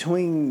 Like,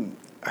 between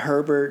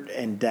Herbert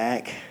and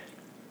Dak,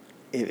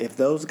 if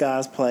those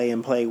guys play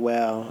and play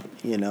well,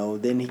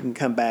 then he can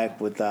come back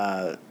with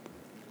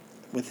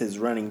his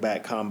running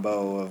back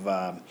combo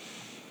of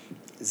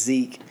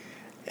Zeke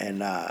and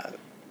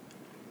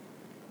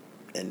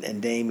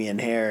Damian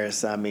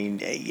Harris. I mean,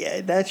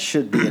 yeah, that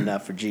should be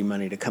enough for G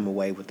Money to come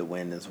away with the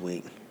win this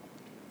week.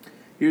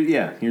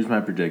 Here's my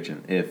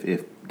prediction.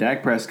 If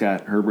Dak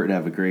Prescott, Herbert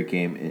have a great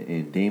game,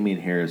 and Damian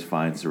Harris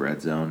finds the red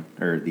zone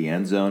or the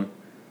end zone,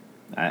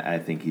 I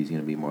think he's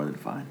going to be more than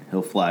fine.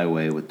 He'll fly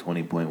away with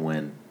 20-point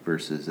win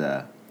versus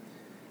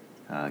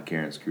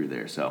Karen's Crew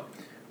there. So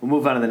we'll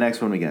move on to the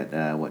next one. We got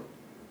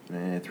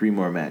 3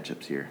 more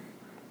matchups here.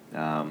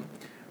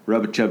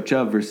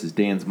 Chubb versus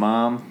Dan's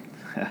mom.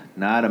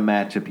 Not a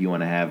matchup you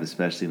want to have,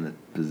 especially in the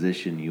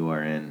position you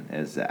are in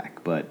as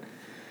Zach. But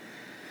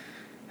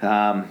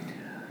a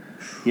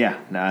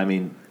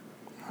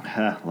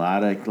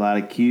lot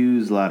of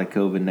Qs, a lot of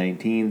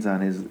COVID-19s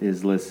on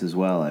his list as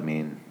well. I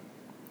mean,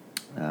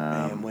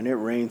 man, when it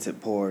rains,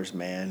 it pours,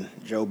 man.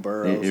 Joe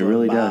Burrow. It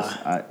really does.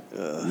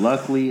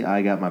 Luckily,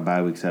 I got my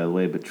bye weeks out of the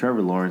way, but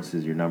Trevor Lawrence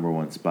is your number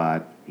one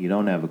spot. You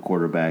don't have a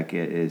quarterback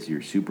as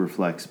your super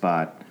flex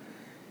spot.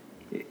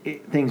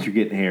 Things are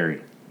getting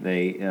hairy.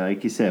 They,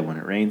 like you said, when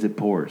it rains, it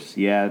pours.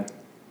 Yeah,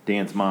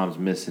 Dan's mom's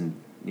missing,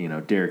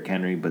 Derrick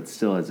Henry, but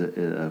still has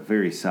a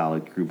very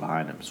solid crew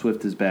behind him.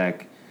 Swift is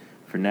back.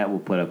 Fournette will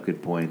put up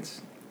good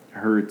points.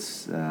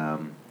 Hurts,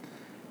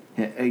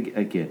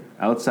 again,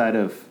 outside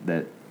of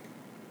that,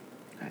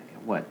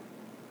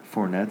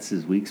 Fournette's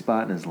his weak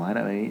spot in his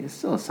lineup. I mean, it's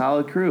still a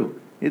solid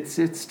crew. It's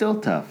still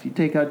tough. You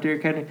take out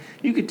Derrick Henry.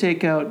 You could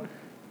take out.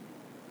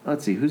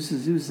 Let's see, who's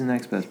the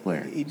next best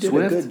player? He did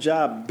Swift? a good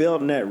job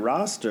building that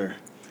roster.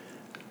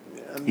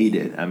 He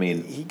did. I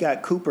mean, he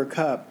got Cooper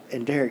Kupp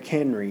and Derrick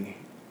Henry,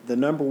 the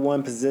number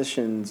one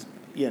positions.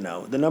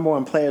 The number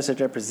one players at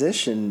their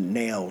position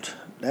nailed.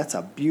 That's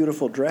a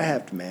beautiful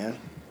draft, man.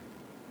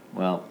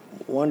 Well,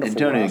 Wonderful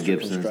Antonio roster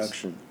Gibson's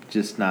construction.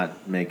 just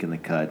not making the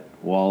cut.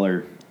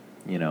 Waller,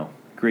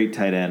 great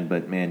tight end,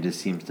 but man, just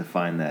seems to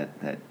find that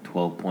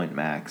 12-point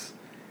max.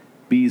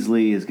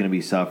 Beasley is going to be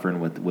suffering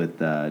with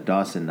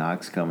Dawson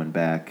Knox coming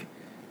back.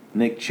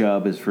 Nick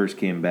Chubb, his first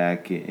came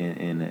back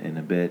in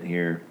a bit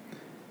here.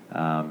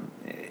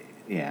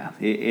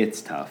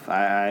 It's tough.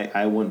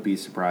 I wouldn't be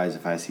surprised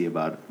if I see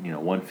about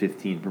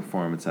 115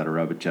 performance out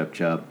of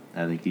Chubb.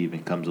 I think he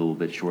even comes a little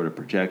bit short of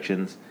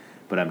projections,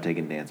 but I'm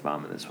taking Dan's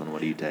mom in this one.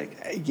 What do you take?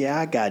 Yeah,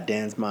 I got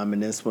Dan's mom in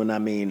this one. I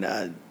mean,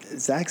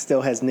 Zach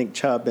still has Nick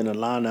Chubb in the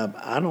lineup.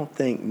 I don't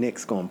think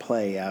Nick's going to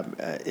play.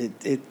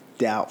 It's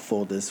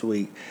doubtful this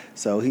week,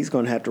 so he's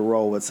going to have to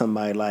roll with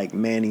somebody like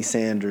Manny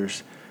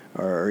Sanders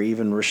or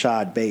even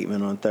Rashad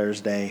Bateman on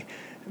Thursday.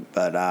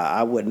 But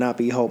I would not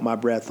be holding my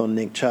breath on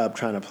Nick Chubb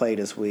trying to play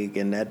this week,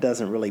 and that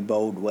doesn't really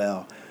bode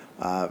well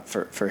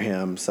for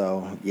him.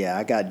 So, yeah,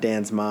 I got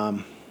Dan's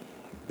mom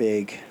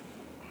big.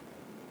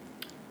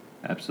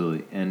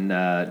 Absolutely. And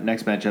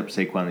next matchup,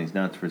 Saquon these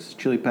nuts versus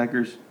Chili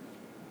Peckers.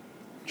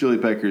 Chili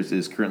Peckers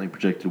is currently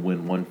projected to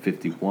win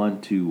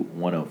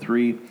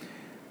 151-103.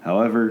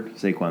 However,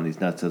 Saquon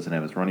these nuts doesn't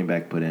have his running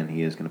back put in.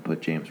 He is going to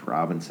put James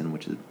Robinson,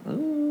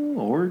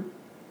 or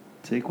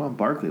Saquon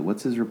Barkley.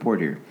 What's his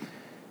report here?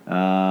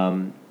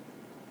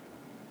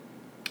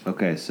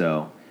 Okay,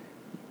 so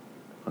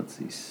let's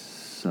see.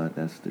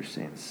 That's what they're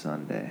saying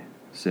Sunday.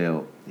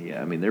 So,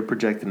 yeah, I mean, they're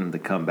projecting him to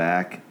come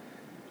back.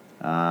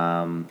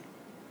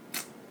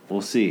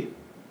 We'll see.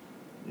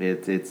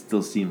 It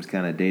still seems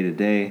kind of day to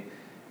day.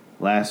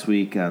 Last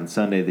week on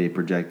Sunday, they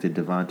projected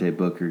Devontae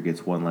Booker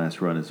gets one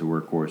last run as a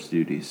workhorse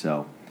duty.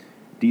 So,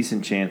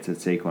 decent chance that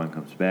Saquon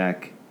comes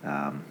back.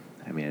 I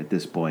mean, at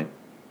this point,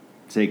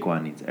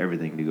 Saquon needs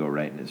everything to go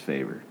right in his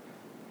favor.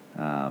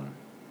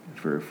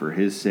 For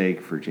his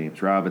sake, for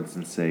James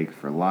Robinson's sake,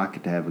 for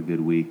Lockett to have a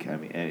good week. I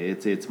mean,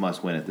 it's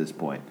must win at this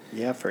point.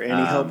 Yeah, for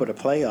any hope of the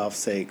playoff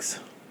sakes.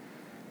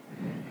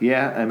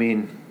 Yeah, I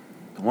mean,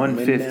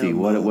 150.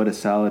 What a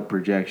solid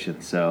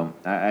projection. So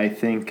I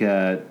think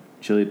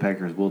Chili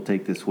Peckers will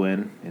take this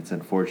win. It's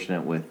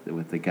unfortunate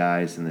with the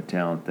guys and the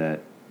talent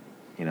that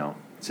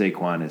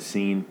Saquon has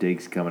seen.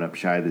 Diggs coming up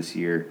shy this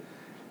year,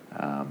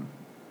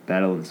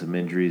 battling some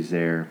injuries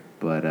there.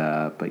 But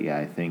yeah,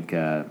 I think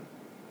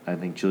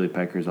Chili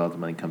Peckers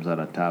ultimately comes out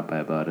on top by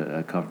about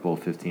a comfortable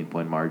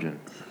 15-point margin.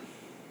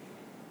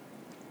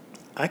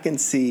 I can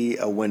see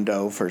a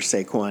window for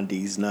Saquon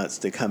D's nuts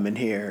to come in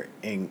here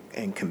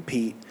and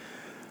compete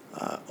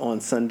on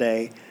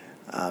Sunday.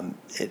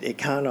 It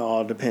kind of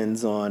all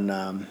depends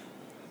on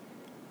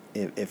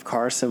if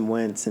Carson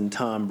Wentz and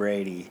Tom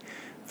Brady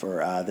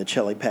for the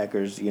Chili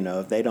Peckers,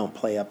 if they don't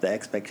play up the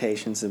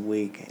expectations of the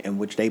week, in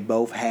which they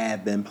both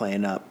have been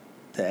playing up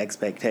to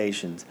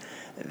expectations,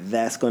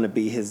 that's going to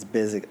be his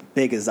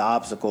biggest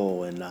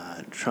obstacle in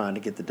trying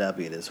to get the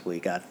W this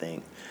week, I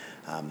think.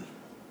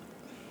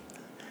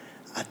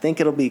 I think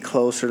it'll be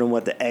closer than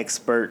what the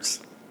experts,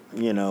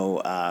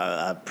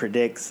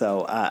 predict.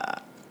 So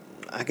I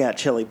got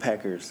Chili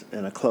Peckers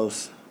in a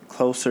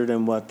closer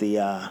than what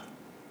the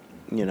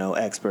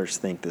experts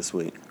think this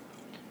week.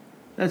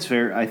 That's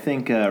fair. I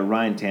think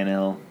Ryan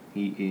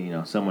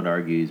Tannehill, some would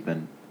argue he's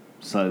been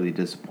slightly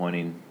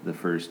disappointing the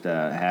first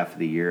half of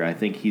the year. I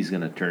think he's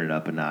going to turn it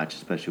up a notch,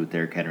 especially with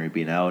Derrick Henry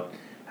being out.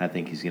 I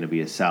think he's going to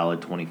be a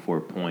solid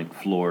 24-point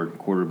floor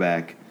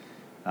quarterback.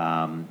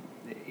 Like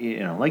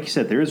you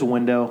said, there is a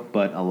window,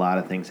 but a lot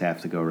of things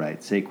have to go right.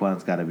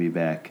 Saquon's got to be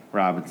back.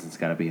 Robinson's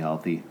got to be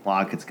healthy.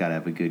 Lockett's got to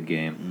have a good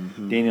game.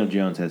 Mm-hmm. Daniel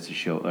Jones has to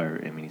show,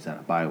 he's on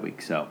a bye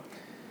week. So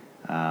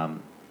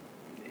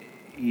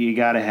you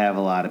got to have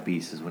a lot of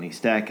pieces. When you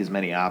stack as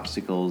many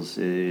obstacles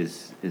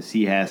as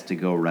he has to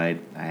go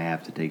right, I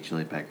have to take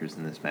Chili Peckers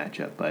in this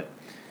matchup. But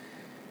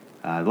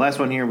the last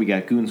one here, we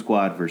got Goon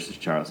Squad versus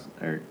Charles.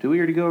 Or did we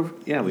already go over?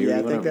 Yeah, we already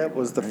went over. I think that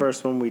was the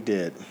first one we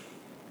did.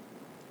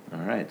 All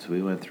right, so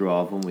we went through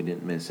all of them. We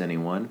didn't miss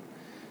anyone.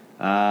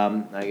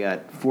 I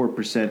got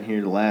 4%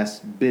 here. The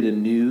last bit of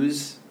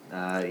news.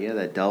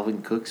 That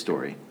Dalvin Cook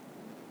story.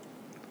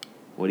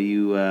 What do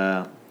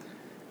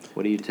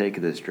you take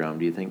of this, Drum?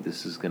 Do you think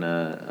this is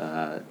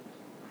gonna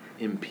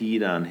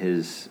impede on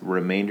his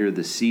remainder of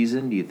the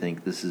season? Do you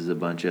think this is a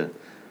bunch of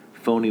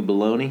phony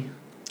baloney?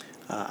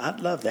 I'd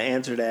love to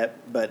answer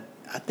that, but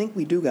I think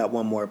we do got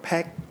one more.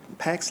 Pack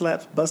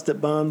Slaps, Busted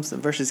Bums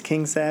versus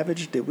King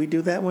Savage. Did we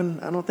do that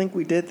one? I don't think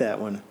we did that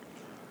one.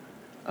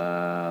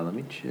 Let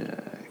me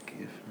check.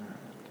 If not.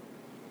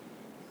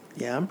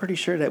 Yeah, I'm pretty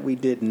sure that we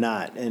did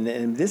not.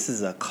 And this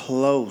is a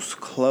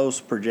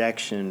close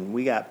projection.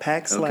 We got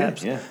Pack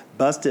Slaps,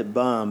 Busted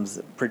Bums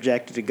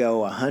projected to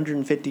go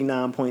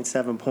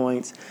 159.7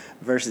 points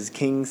versus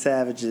King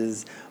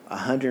Savage's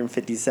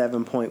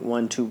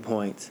 157.12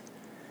 points.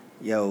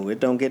 Yo, it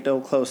don't get no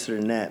closer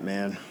than that,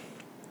 man.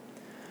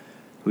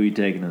 Who are you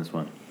taking in this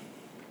one?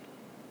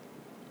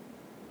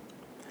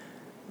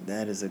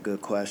 That is a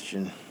good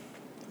question.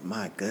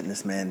 My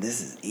goodness, man, this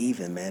is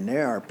even, man.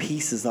 There are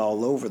pieces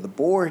all over the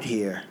board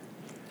here.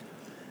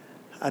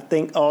 I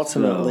think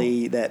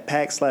ultimately that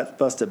Pack Slaps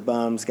Busted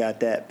Bums got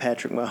that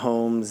Patrick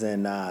Mahomes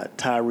and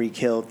Tyreek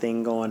Hill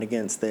thing going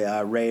against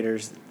the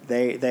Raiders.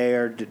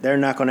 They're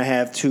not going to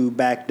have 2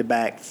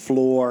 back-to-back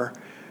floor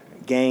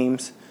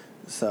games.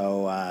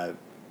 So,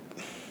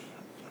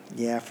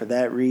 yeah, for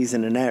that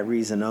reason and that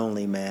reason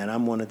only, man,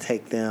 I'm going to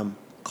take them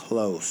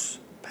close.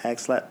 Pack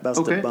Slap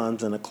Busted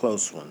Bums and a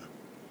close one.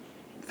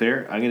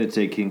 Fair. I'm going to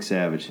take King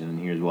Savage, and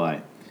here's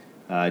why.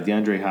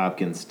 DeAndre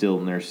Hopkins still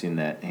nursing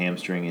that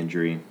hamstring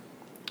injury.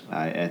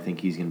 I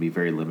think he's going to be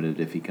very limited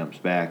if he comes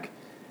back.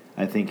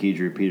 I think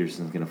Adrian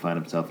Peterson's going to find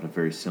himself in a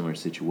very similar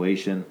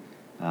situation,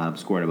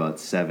 scoring about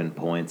 7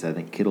 points. I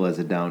think Kittle has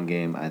a down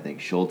game. I think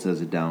Schultz has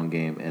a down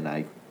game. And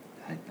I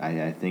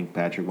think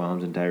Patrick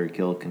Mahomes and Tyreek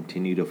Hill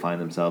continue to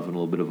find themselves in a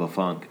little bit of a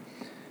funk.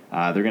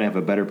 They're going to have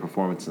a better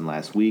performance than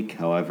last week.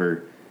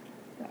 However,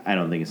 I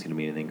don't think it's going to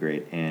be anything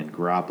great. And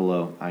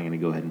Garoppolo, I'm going to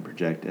go ahead and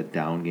project a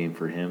down game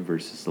for him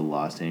versus the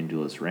Los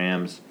Angeles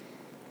Rams.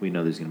 We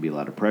know there's going to be a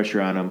lot of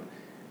pressure on him.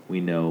 We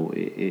know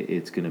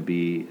it's going to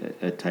be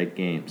a tight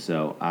game.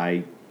 So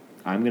I'm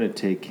going to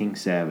take King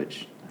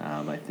Savage.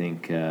 I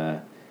think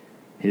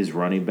his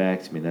running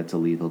backs, I mean, that's a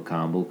lethal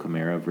combo.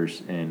 Kamara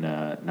versus and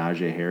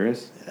Najee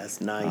Harris.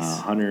 That's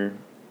nice. Hunter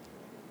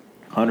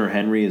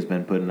Henry has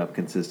been putting up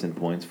consistent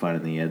points,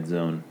 finding the end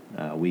zone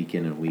week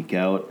in and week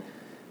out.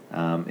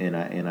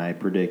 And I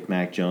predict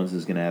Mac Jones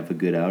is going to have a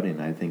good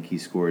outing. I think he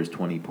scores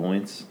 20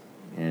 points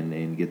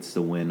and gets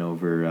the win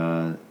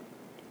over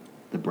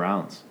the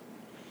Browns.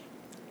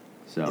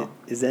 So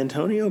is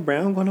Antonio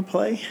Brown going to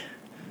play?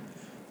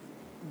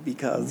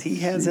 Because he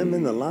has him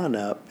in the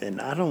lineup,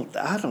 and I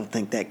don't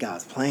think that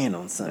guy's playing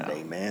on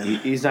Sunday, man.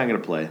 He's not going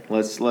to play.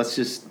 Let's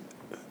just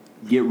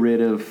get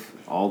rid of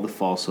all the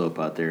false hope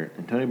out there.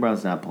 Antonio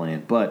Brown's not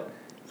playing, but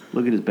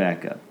look at his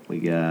backup. He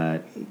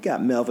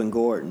got Melvin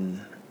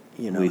Gordon.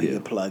 You know, he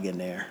could plug in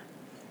there.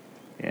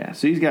 Yeah,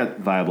 so he's got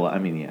viable.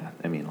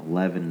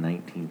 11,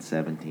 19,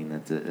 17.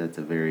 That's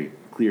a very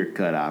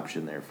clear-cut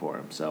option there for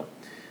him. So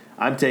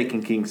I'm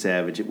taking King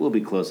Savage. It will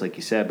be close, like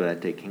you said, but I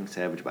take King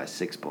Savage by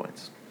 6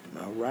 points.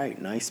 All right,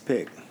 nice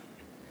pick.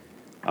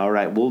 All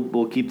right,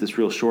 we'll keep this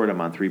real short. I'm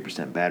on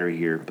 3% battery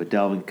here, but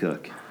Dalvin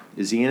Cook,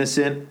 is he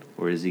innocent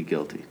or is he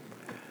guilty?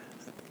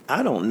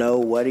 I don't know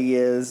what he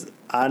is.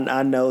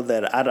 I know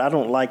that I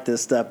don't like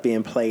this stuff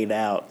being played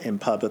out in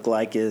public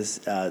like this.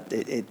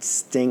 It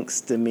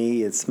stinks to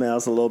me. It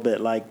smells a little bit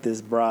like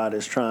this broad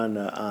is trying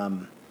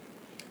to,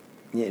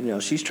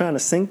 she's trying to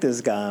sink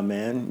this guy,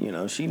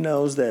 man. She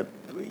knows that,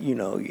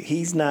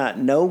 he's not,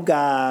 no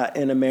guy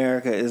in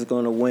America is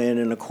going to win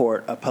in a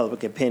court of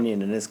public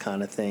opinion in this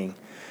kind of thing.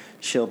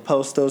 She'll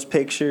post those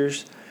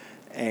pictures,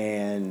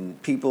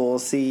 and people will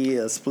see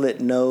a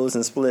split nose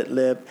and split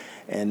lip,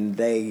 and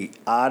they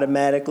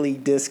automatically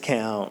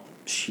discount.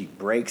 She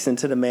breaks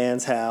into the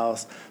man's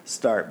house,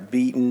 start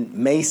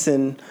beating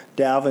Mason,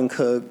 Dalvin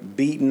Cook,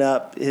 beating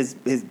up his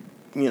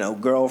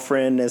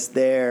girlfriend that's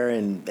there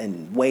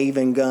and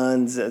waving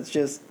guns. It's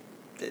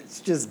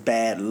just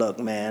bad luck,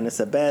 man.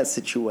 It's a bad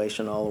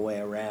situation all the way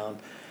around.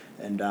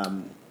 And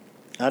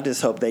I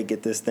just hope they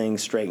get this thing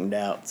straightened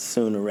out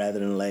sooner rather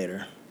than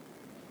later.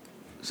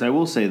 So I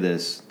will say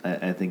this.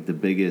 I think the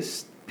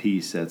biggest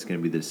piece that's going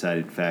to be the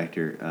deciding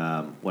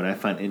factor, what I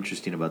find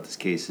interesting about this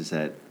case is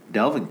that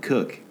Dalvin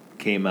Cook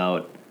came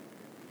out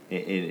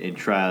and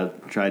tried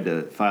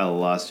to file a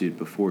lawsuit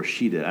before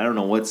she did. I don't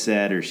know what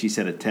said, or she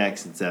sent a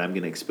text and said, I'm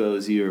going to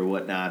expose you or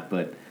whatnot,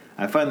 but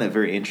I find that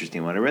very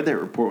interesting. When I read that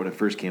report when it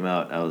first came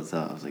out, I was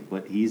like,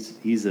 what?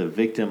 He's a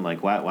victim?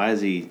 Like, why is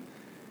he,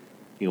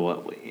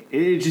 what?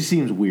 It just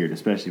seems weird,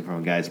 especially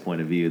from a guy's point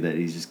of view, that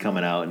he's just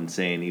coming out and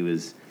saying he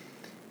was,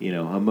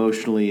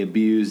 emotionally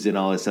abused and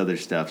all this other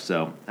stuff.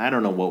 So I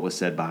don't know what was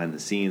said behind the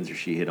scenes, or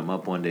she hit him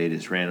up one day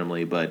just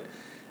randomly, but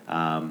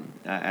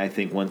I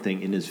think one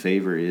thing in his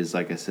favor is,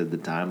 like I said, the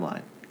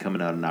timeline.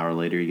 Coming out an hour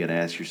later, you got to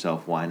ask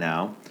yourself, why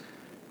now?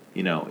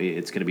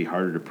 It's going to be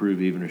harder to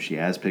prove even if she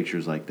has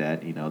pictures like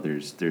that.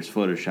 There's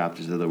Photoshop,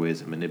 there's other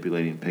ways of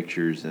manipulating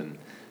pictures and,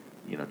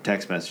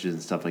 text messages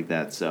and stuff like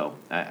that. So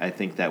I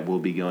think that will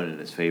be going in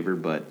his favor,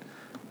 but,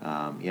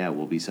 it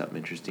will be something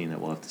interesting that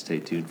we'll have to stay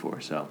tuned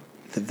for. So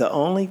the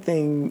only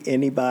thing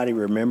anybody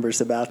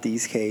remembers about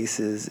these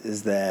cases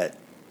is that,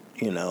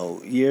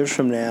 years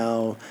from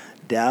now,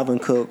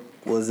 Dalvin Cook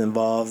was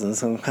involved in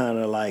some kind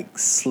of like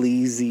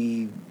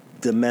sleazy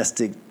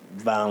domestic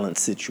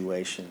violence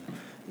situation.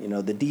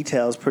 The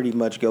details pretty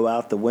much go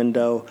out the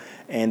window,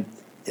 and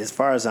as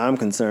far as I'm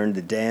concerned,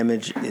 the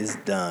damage is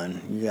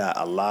done. You got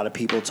a lot of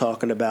people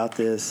talking about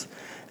this,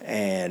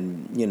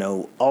 And,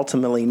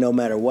 ultimately, no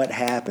matter what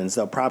happens,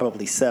 they'll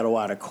probably settle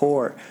out of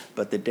court,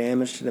 but the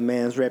damage to the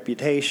man's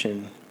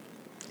reputation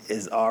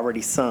is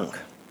already sunk.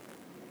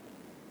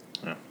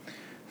 Yeah.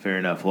 Fair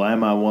enough. Well,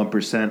 I'm on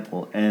 1%.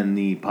 We'll end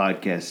the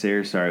podcast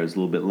there. Sorry it was a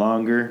little bit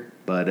longer,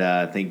 but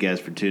thank you guys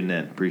for tuning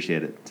in.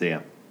 Appreciate it. See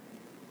ya.